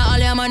and now all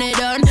your money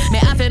done. Me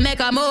have to make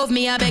a move,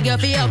 me I beg you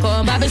for your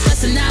come. I been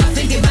stressing out,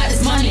 thinking about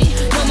this money.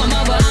 Told my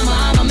mother,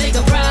 I'ma make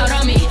her proud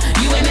of me.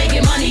 You ain't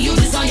making money, you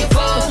just on your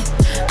phone.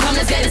 Come,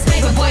 let's get this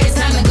paper, boy, it's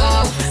time to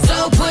go.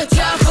 So put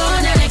your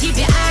phone down and keep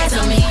your eyes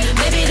on me.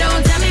 Baby,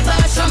 don't tell me,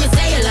 but show me,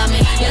 say you love me.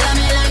 You love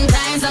me long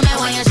time, so me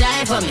want you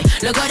shine for me.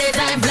 Look how the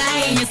time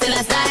flying.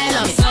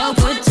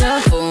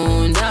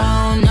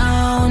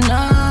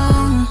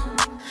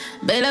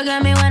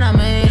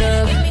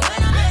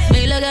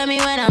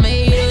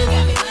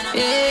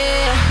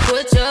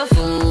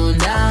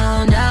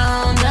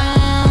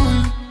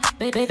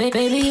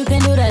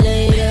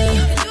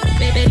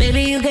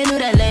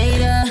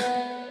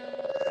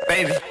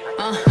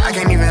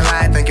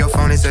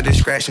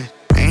 scratching.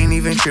 Ain't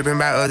even tripping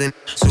by other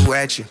who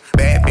at you.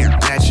 Bad bitch,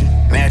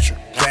 natural,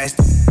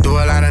 plastic. Do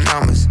a lot of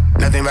numbers,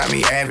 nothing about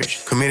me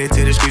average. Committed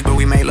to the streets, but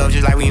we make love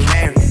just like we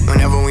married.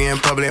 Whenever we in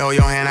public, hold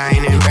your hand, I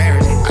ain't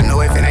embarrassed. I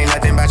know if it ain't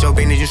nothing about your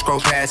business, you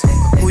scroll past it.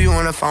 Who you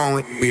on the phone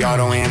with? We all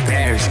the way in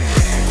Paris.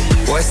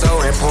 What's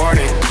so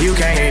important? You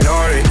can't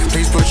ignore it.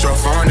 Please put your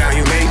phone down,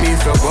 you make me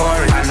feel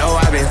boring. I know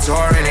I've been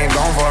touring and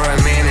gone for a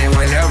minute.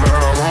 Whenever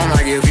I'm home,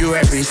 I give you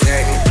every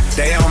second.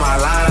 They on my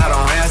line, I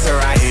don't answer,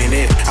 I end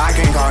it. I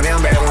can call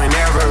them back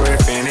whenever we're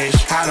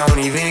finished. I don't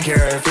even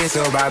care if it's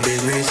about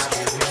business.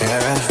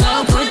 Yeah.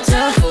 So put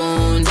your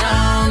phone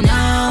down,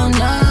 down,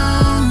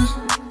 down.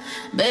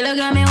 Baby, look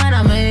at me when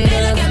I'm here.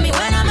 Baby, look at me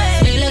when I'm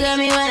here. Baby, look at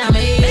me when I'm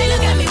here. Baby,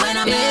 look at me when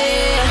I'm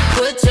here.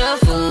 Put your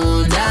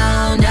phone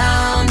down,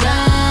 down,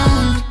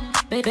 down.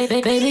 Baby,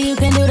 you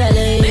can do that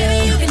later.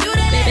 Baby, you can do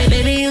that later.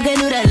 Baby, you can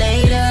do that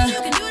later.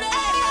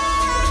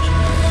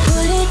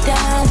 Put it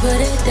down, put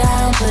it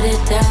down, put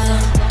it down.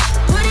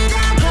 Put it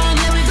down, come,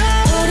 let me go.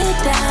 Put it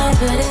down,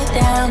 put it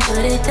down,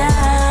 put it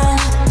down.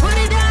 Put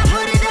it down,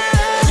 put it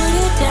down. Put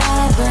it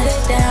down, put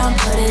it down,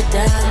 put it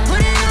down.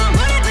 Put it